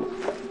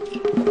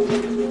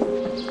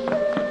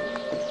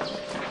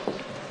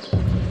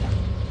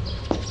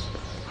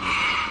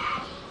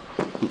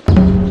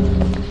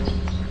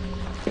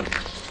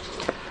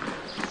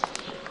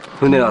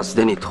船はす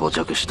でに到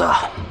着し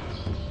た。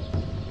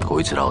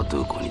こいつらを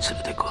空港に連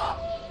れていく。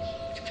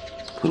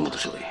古本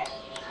少尉、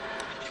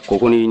こ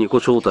こに2個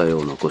招待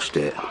を残し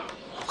て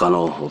他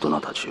の大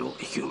人たちを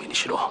生き埋めに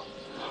しろ。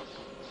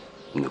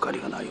抜かり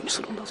がないように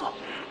するんだぞ。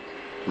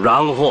然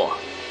后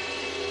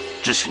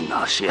只是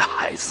那些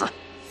孩子。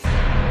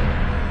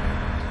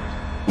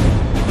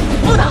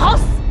不得好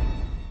死！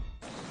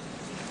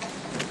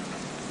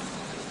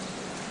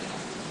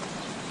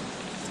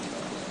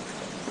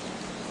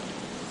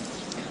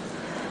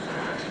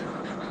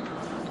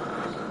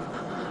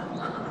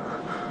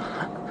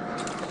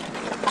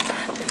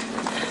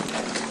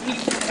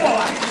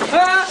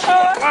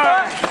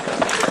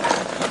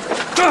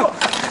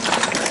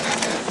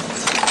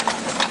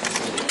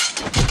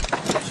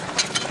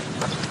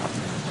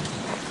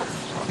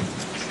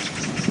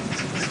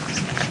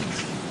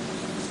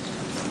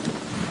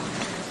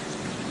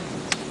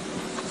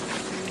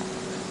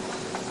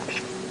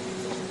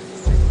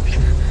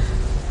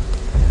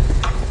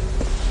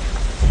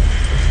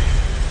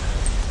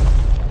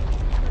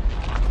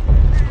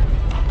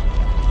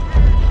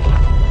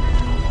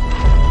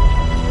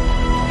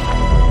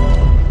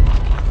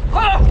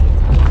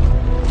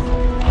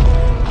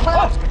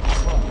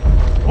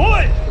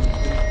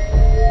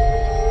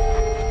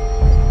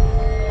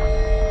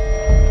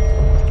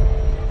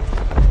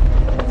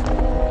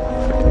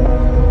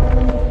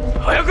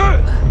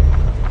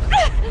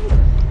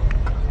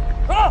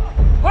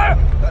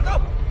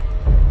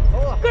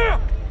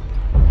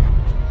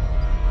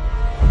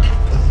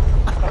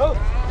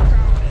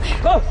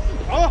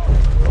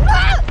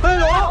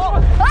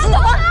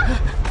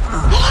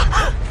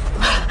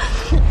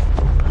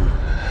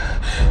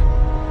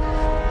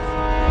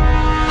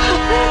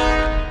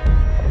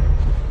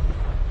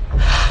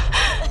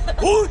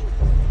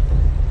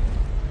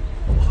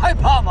害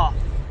怕吗？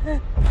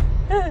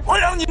我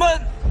让你们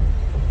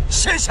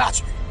先下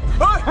去。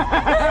下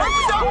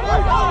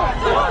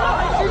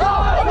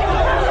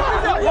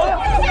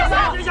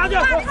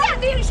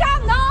顶上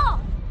呢！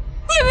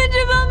你们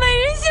这帮没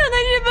人性的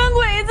日本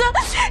鬼子，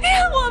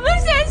让我们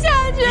先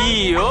下去。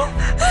いいよ。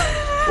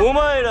お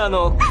前ら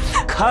の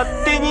勝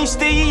手にし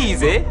ていい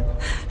ぜ。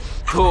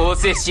どう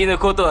せ死ぬ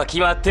ことは決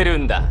まってる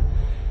んだ。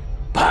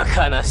バ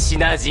カなシ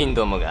ナ人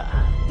どもが。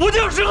不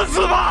就是个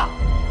死吗？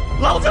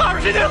老子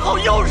20年后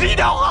又是一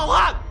条好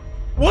汉，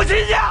我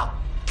心想，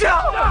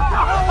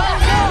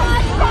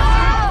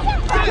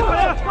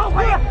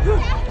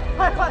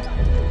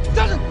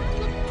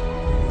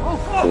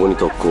ここに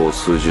特攻を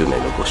数十名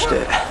残し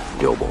て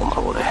領母を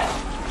守れ。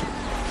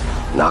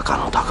中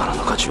の宝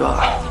の価値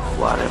は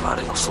我々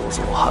の想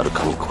像をはる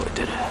かに超え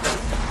てる。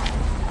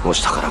も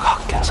し宝が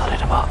発見され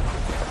れば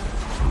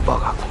我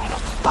が国の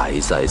大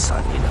財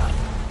産になる。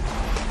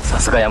さ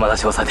すが山田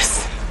少佐で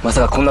す。ま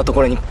さかこんなと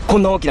ころにこ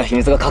んな大きな秘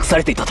密が隠さ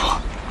れていたと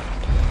は。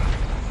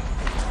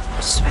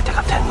全て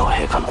が天皇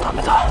陛下のた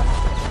めだ。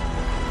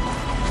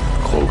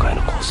今回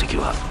の功績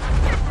は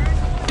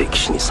歴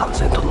史に燦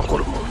然と残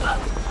るもんだ。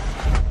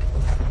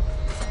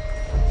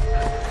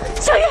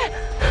小叶，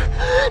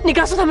你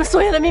告诉他们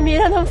所有的秘密，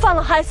让他们放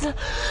了孩子，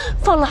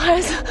放了孩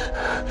子。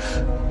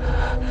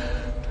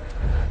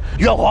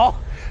月皇，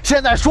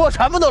现在说什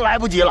么都来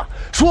不及了，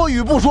说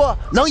与不说，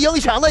能影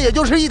响的也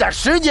就是一点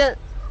时间。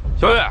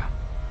小月，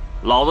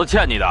老子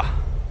欠你的，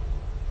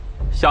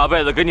下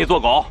辈子给你做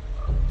狗。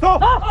走，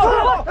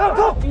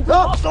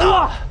走，走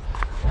啊！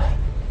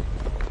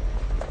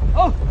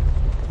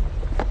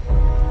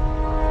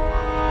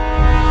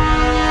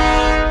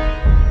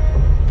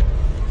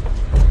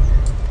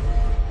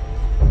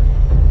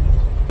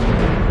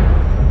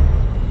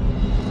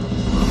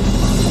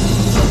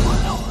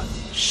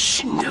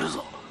死んでる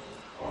ぞ。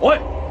おい、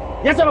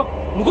奴ら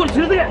向こうに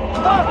連れてけ。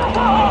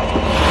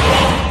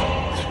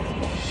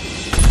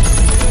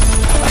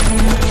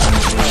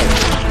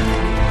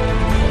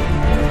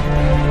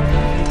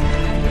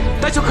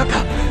大丈夫か？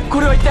こ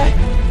れは一体。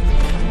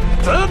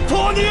前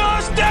方に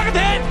押してあげて、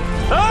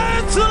あ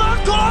いつら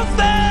殺し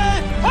て。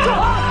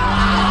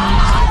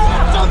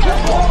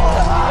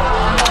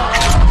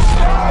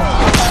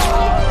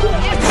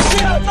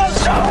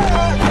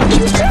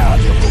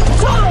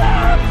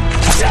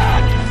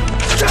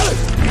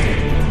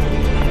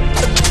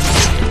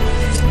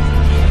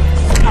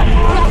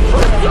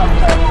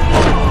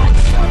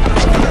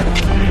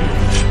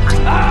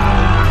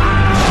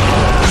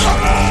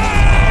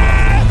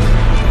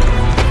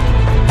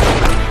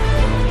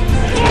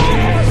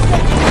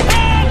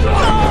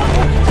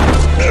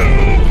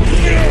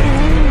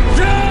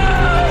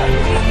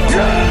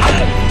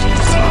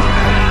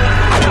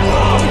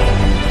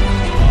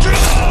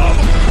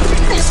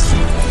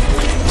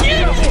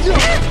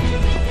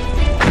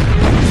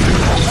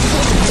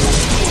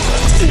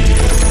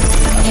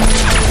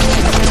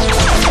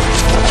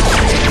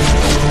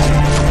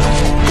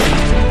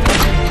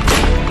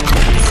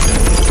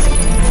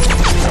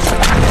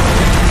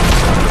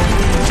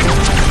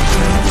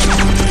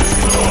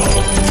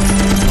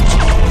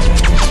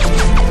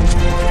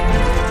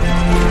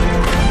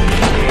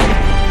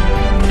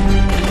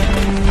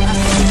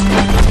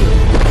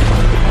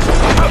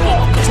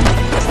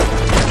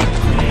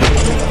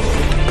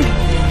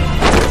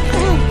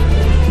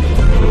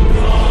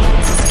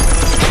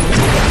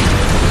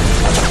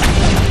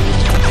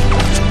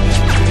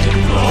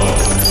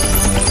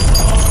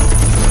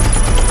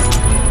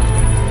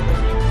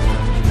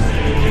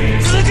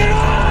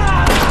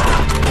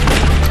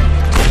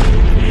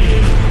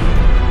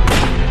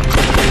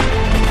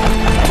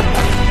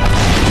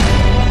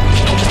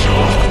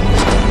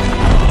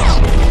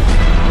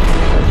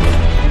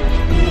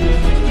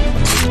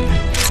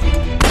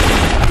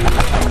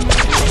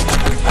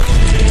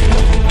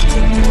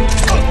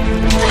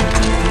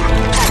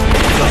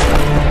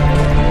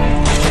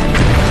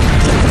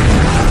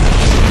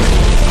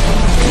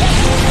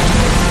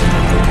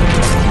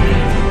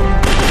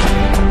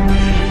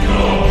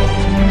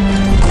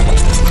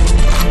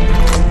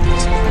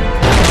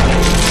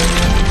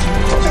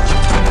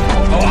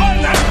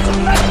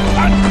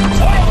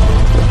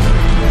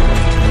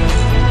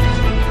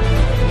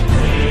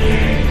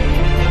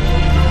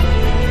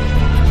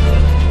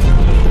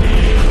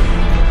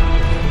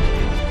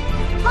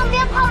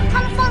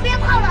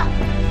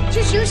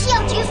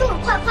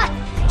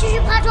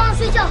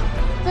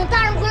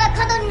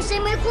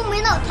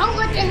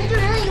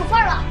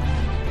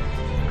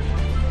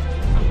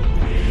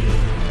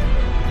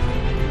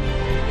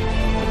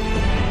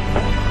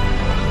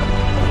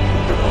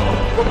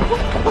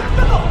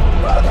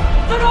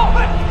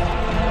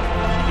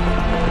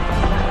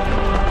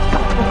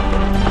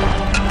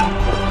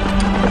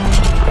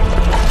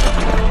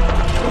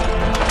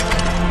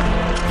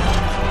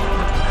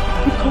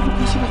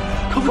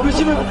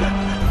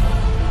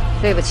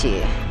对不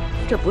起，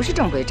这不是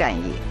正规战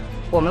役，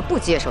我们不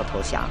接受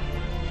投降。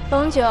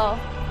龙九，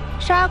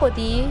杀过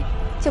敌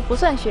就不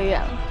算学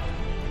员了。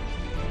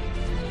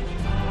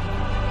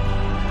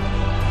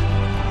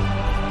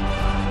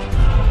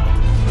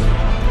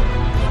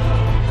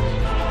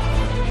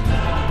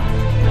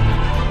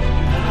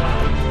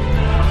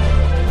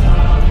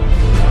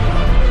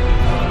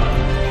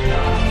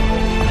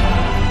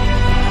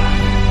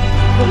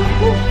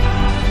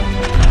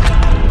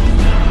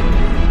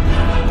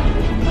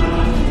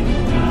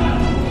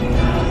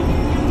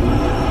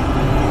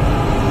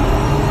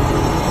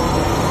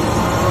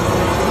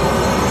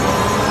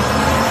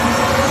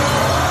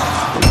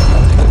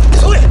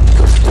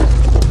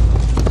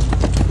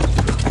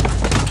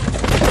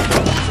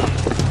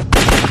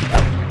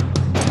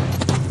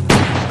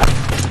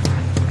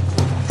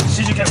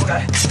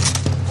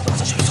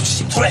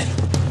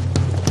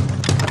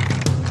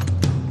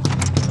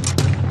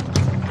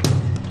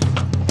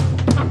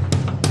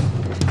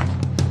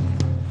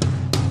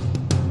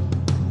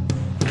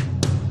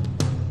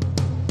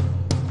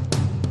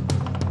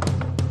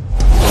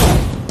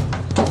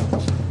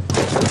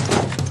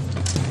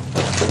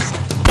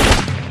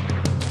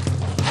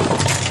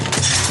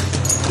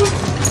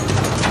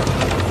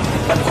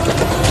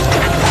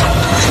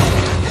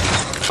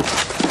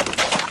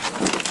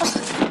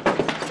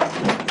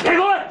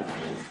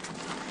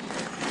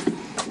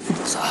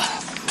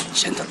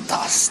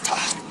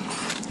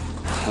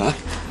啊，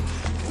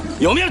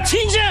有没有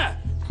听见？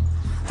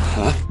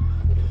啊，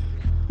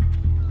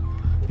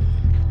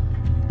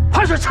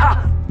快去查！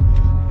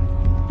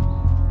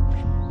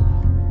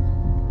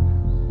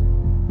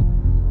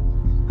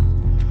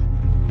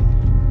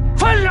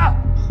放下！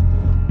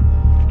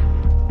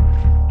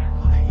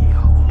哎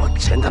呀，我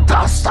真的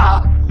打死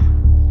他！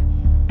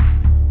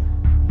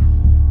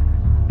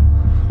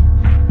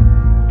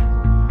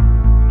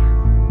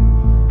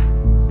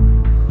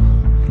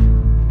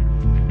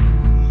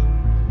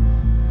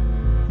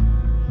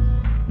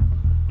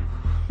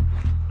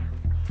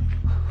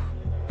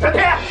闪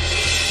电，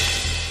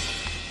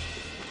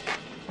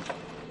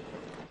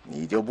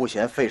你就不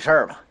嫌费事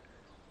儿吗？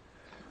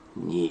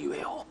你以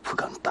为我不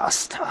敢打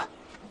死他？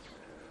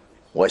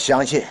我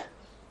相信，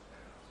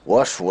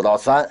我数到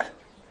3，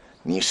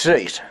你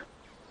试一试。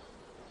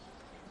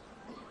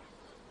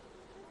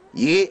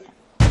1、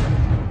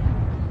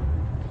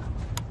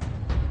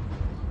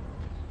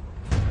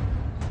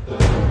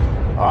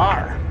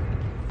2、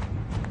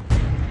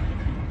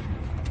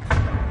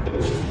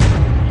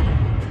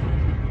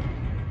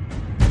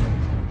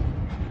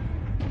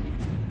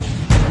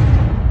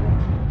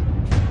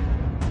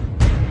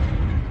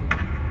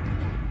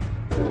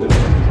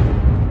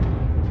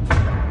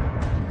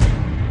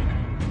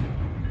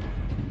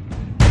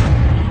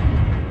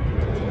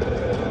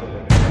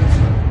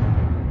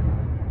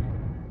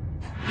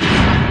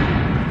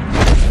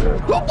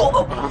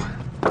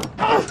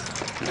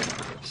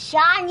瞎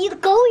你的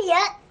狗眼！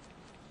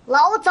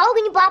老子早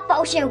给你把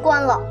保险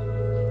关了，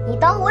你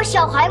当我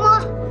小孩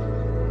吗？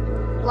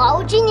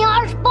老子今年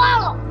28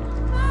了。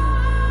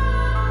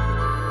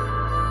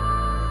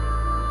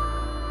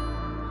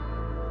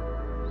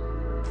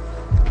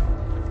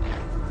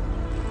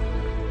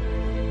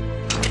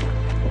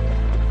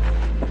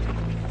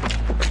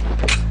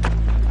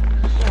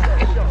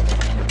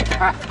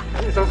哎，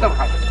你手这么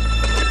好。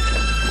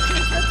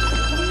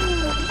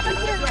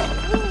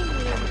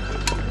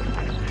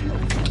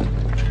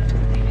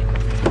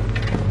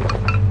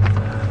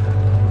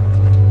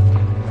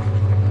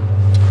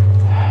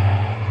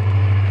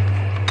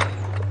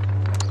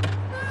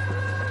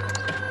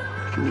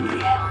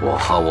我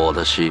和我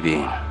的士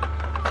兵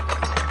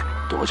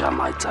都将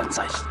埋葬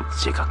在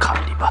这个坎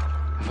里吧。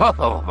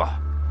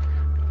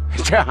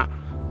不，这样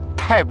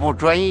太不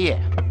专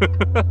业。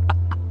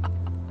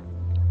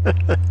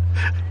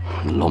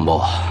龙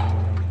波，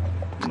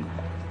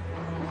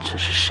这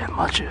是什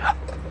么剧啊？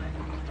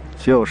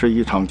就是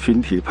一场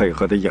群体配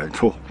合的演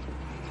出，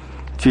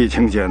剧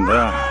情简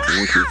单，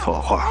无需策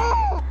划。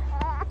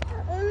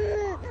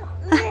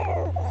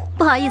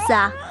不好意思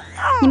啊，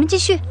你们继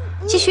续。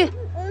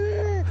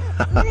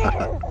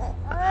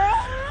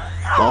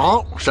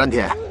好，山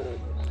田，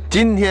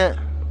今天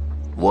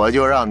我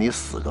就让你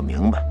死个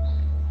明白。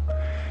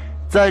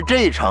在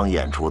这场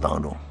演出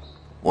当中，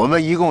我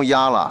们一共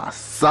押了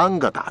3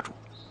个大柱。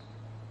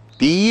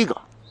第一个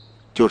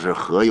就是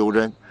何由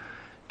真，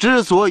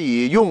之所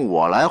以用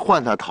我来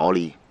换他逃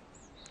离，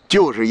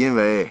就是因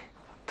为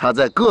他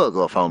在各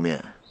个方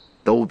面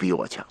都比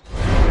我强。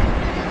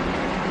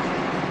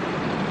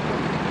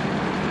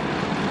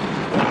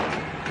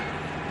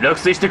落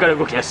水してから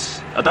動きな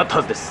し、当たった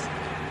はずです。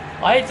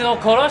あいつを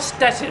殺し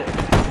たし。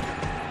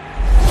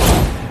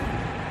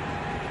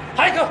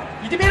早く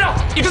行ってみろ。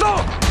行く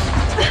ぞ。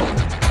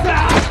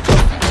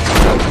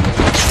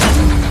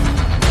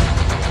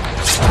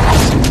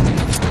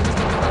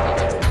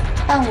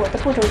按我的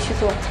步骤去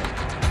做，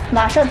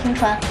马上停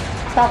船，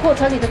把货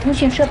船里的通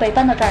讯设备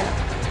搬到这儿来，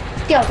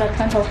调转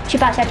船头去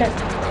霸下镇。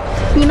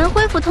你们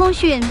恢复通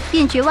讯，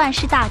便觉万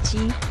事大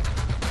吉。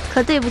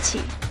可对不起。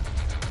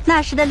那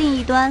时的另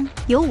一端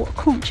由我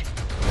控制。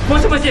も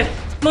し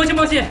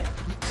もし、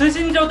通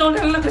信上と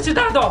連絡し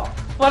た後、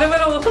我々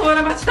は襲わ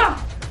れました。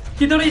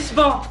一人死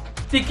亡、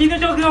敵の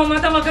状況はま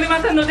だ分かり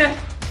ませんので、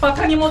バ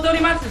カに戻り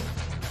ます。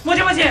も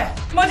しもし。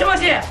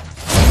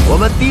我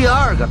们第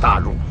2个大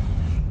柱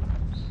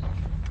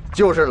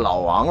就是老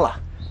王了。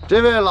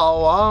这位老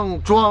王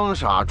装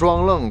傻、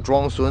装愣、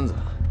装孙子，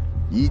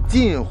已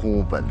近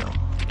乎本能，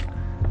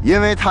因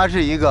为他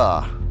是一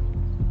个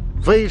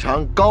非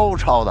常高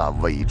超的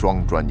伪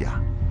装专家。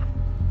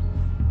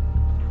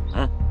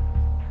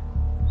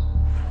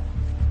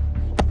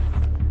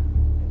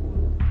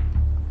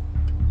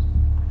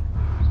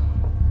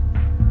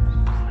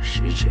不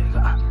是这个，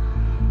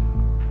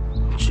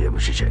绝不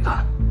是这个。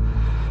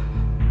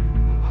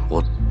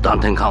我当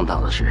天看到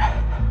的是，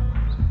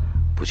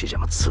不是这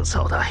么刺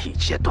凑的一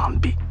截断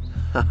臂。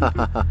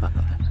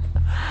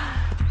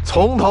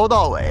从头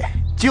到尾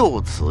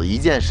就此一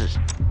件事。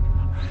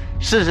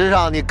事实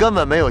上，你根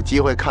本没有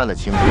机会看得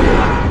清楚。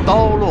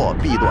刀落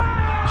臂断，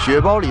血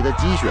包里的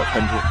积血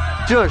喷出。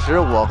这时，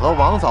我和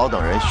王嫂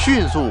等人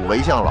迅速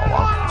围向老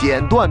王，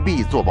剪断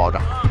臂做包扎，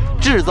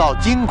制造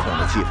惊恐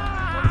的气氛。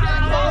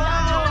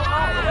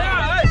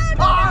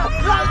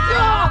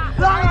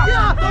冷静！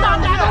大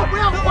家都不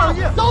要慌，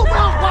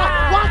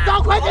王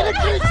嫂，快给他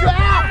止血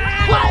啊！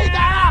快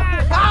点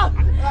啊！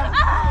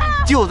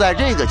就在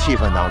这个气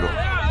氛当中，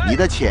你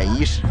的潜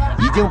意识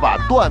已经把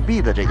断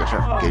臂的这个事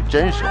儿给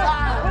真实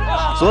化。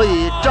所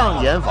以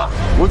障眼法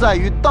不在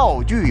于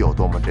道具有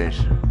多么真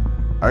实，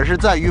而是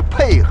在于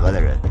配合的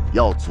人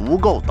要足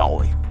够到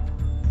位。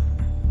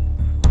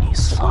你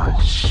算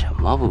什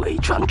么伪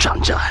装战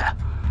者呀？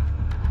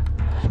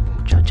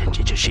这简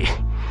直就是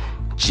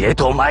街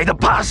头卖的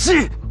把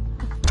戏。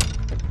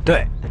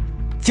对，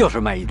就是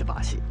卖艺的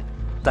把戏，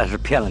但是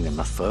骗了你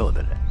们所有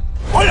的人。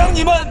我让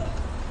你们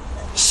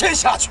先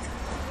下去。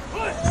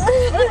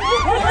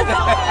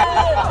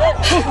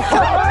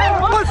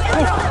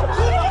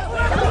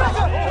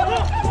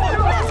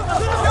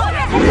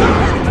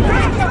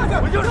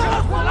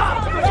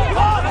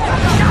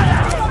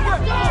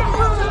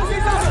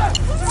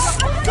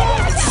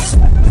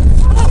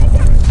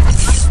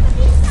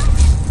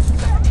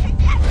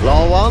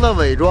老王的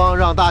伪装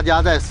让大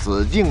家在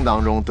死境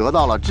当中得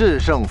到了制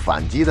胜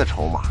反击的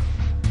筹码，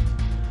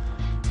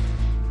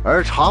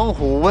而长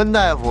虎温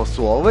大夫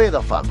所谓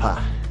的反叛，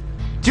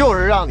就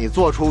是让你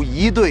做出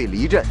一队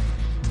离阵、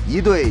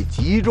一队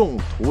集中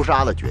屠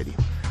杀的决定，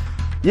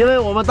因为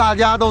我们大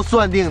家都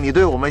算定你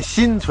对我们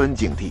心存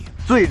警惕，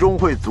最终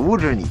会阻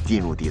止你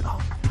进入地道。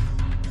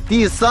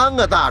第三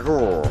个大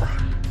柱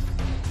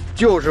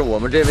就是我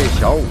们这位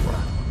小五了，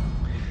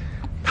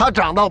他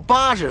长到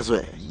80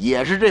岁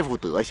也是这副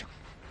德行，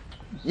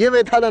因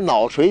为他的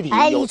脑垂体有。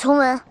哎，李崇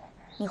文，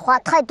你话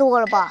太多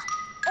了吧？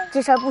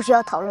这事儿不需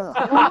要讨论了。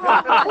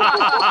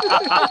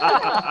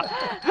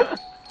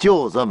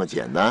就这么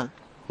简单。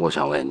我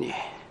想问你，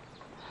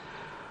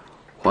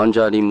皇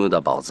家陵墓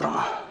的宝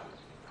藏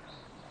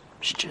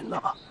是真的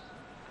吧？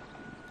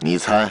你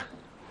猜？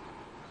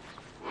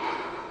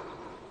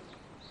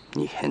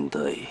你很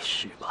得意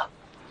是吧？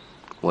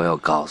我要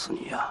告诉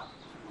你啊，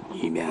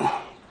里面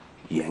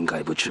掩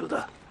盖不住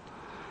的。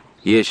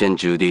野戦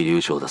驻地留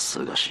守的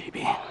4个士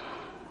兵，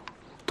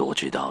都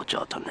知道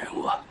这等人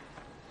物。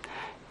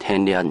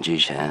天亮之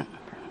前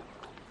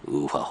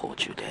无法获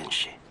取联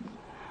系，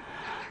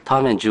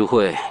他们就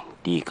会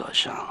立刻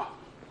上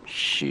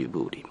徐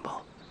部领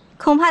报。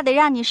恐怕得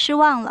让你失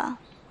望了。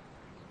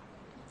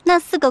那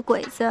4个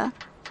鬼子，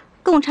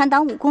共产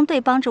党武工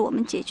队帮着我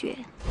们解决。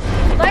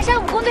完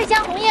山武工队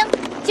江红英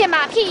见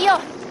马屁右。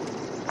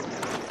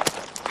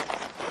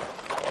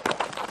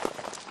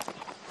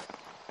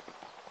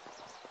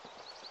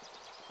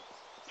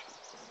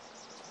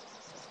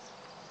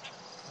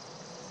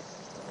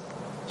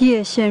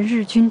叶县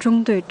日军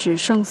中队只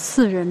剩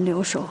4人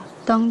留守，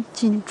当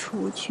尽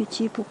除去，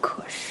机不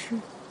可失。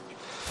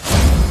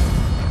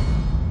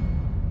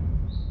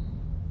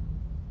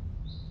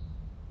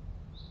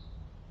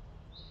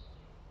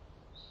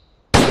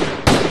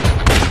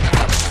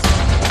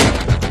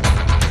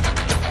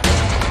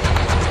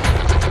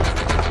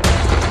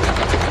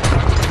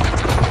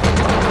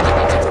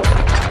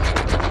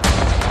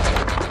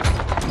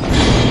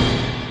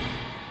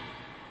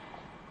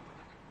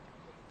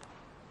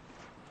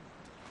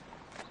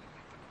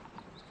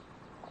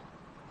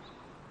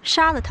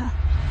杀了他，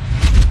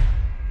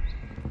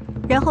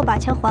然后把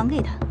枪还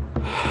给他。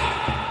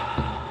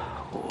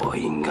我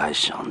应该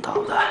想到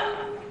的，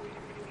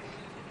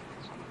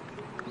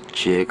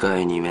揭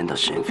开你们的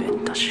身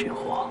份的时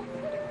候，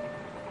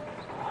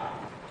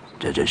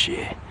这就是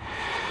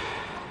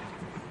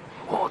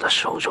我的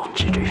手中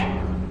之旅。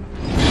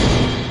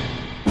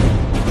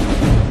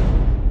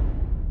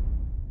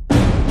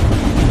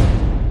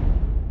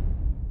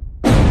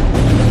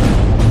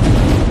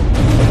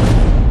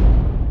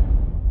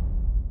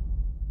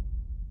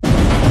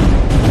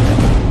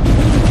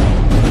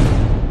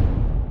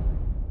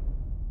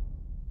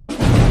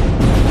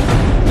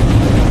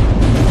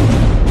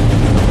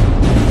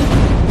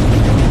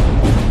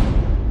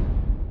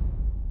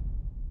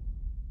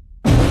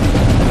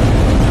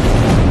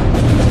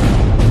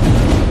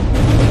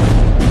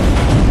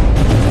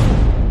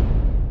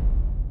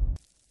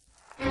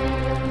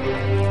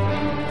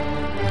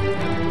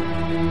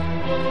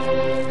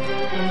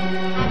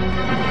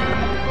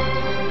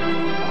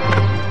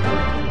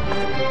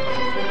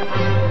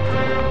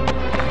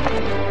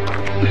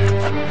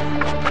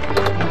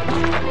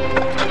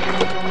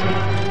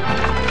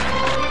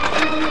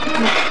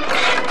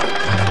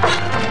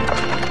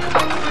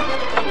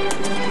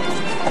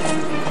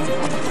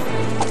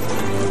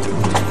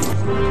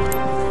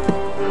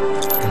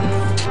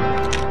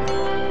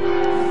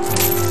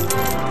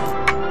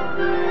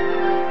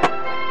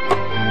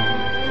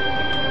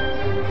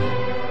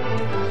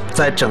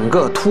在整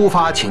个突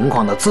发情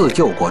况的自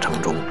救过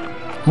程中，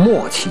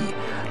默契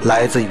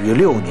来自于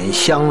6年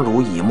相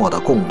濡以沫的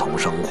共同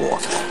生活，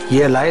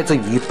也来自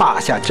于坝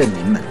下镇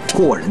民们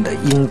过人的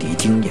应敌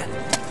经验。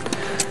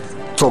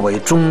作为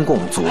中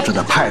共组织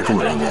的派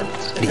驻人员，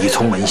李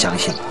从文相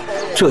信，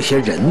这些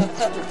人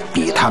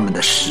比他们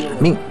的使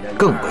命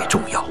更为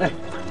重要，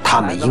他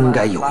们应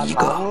该有一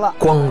个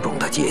光荣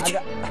的结局。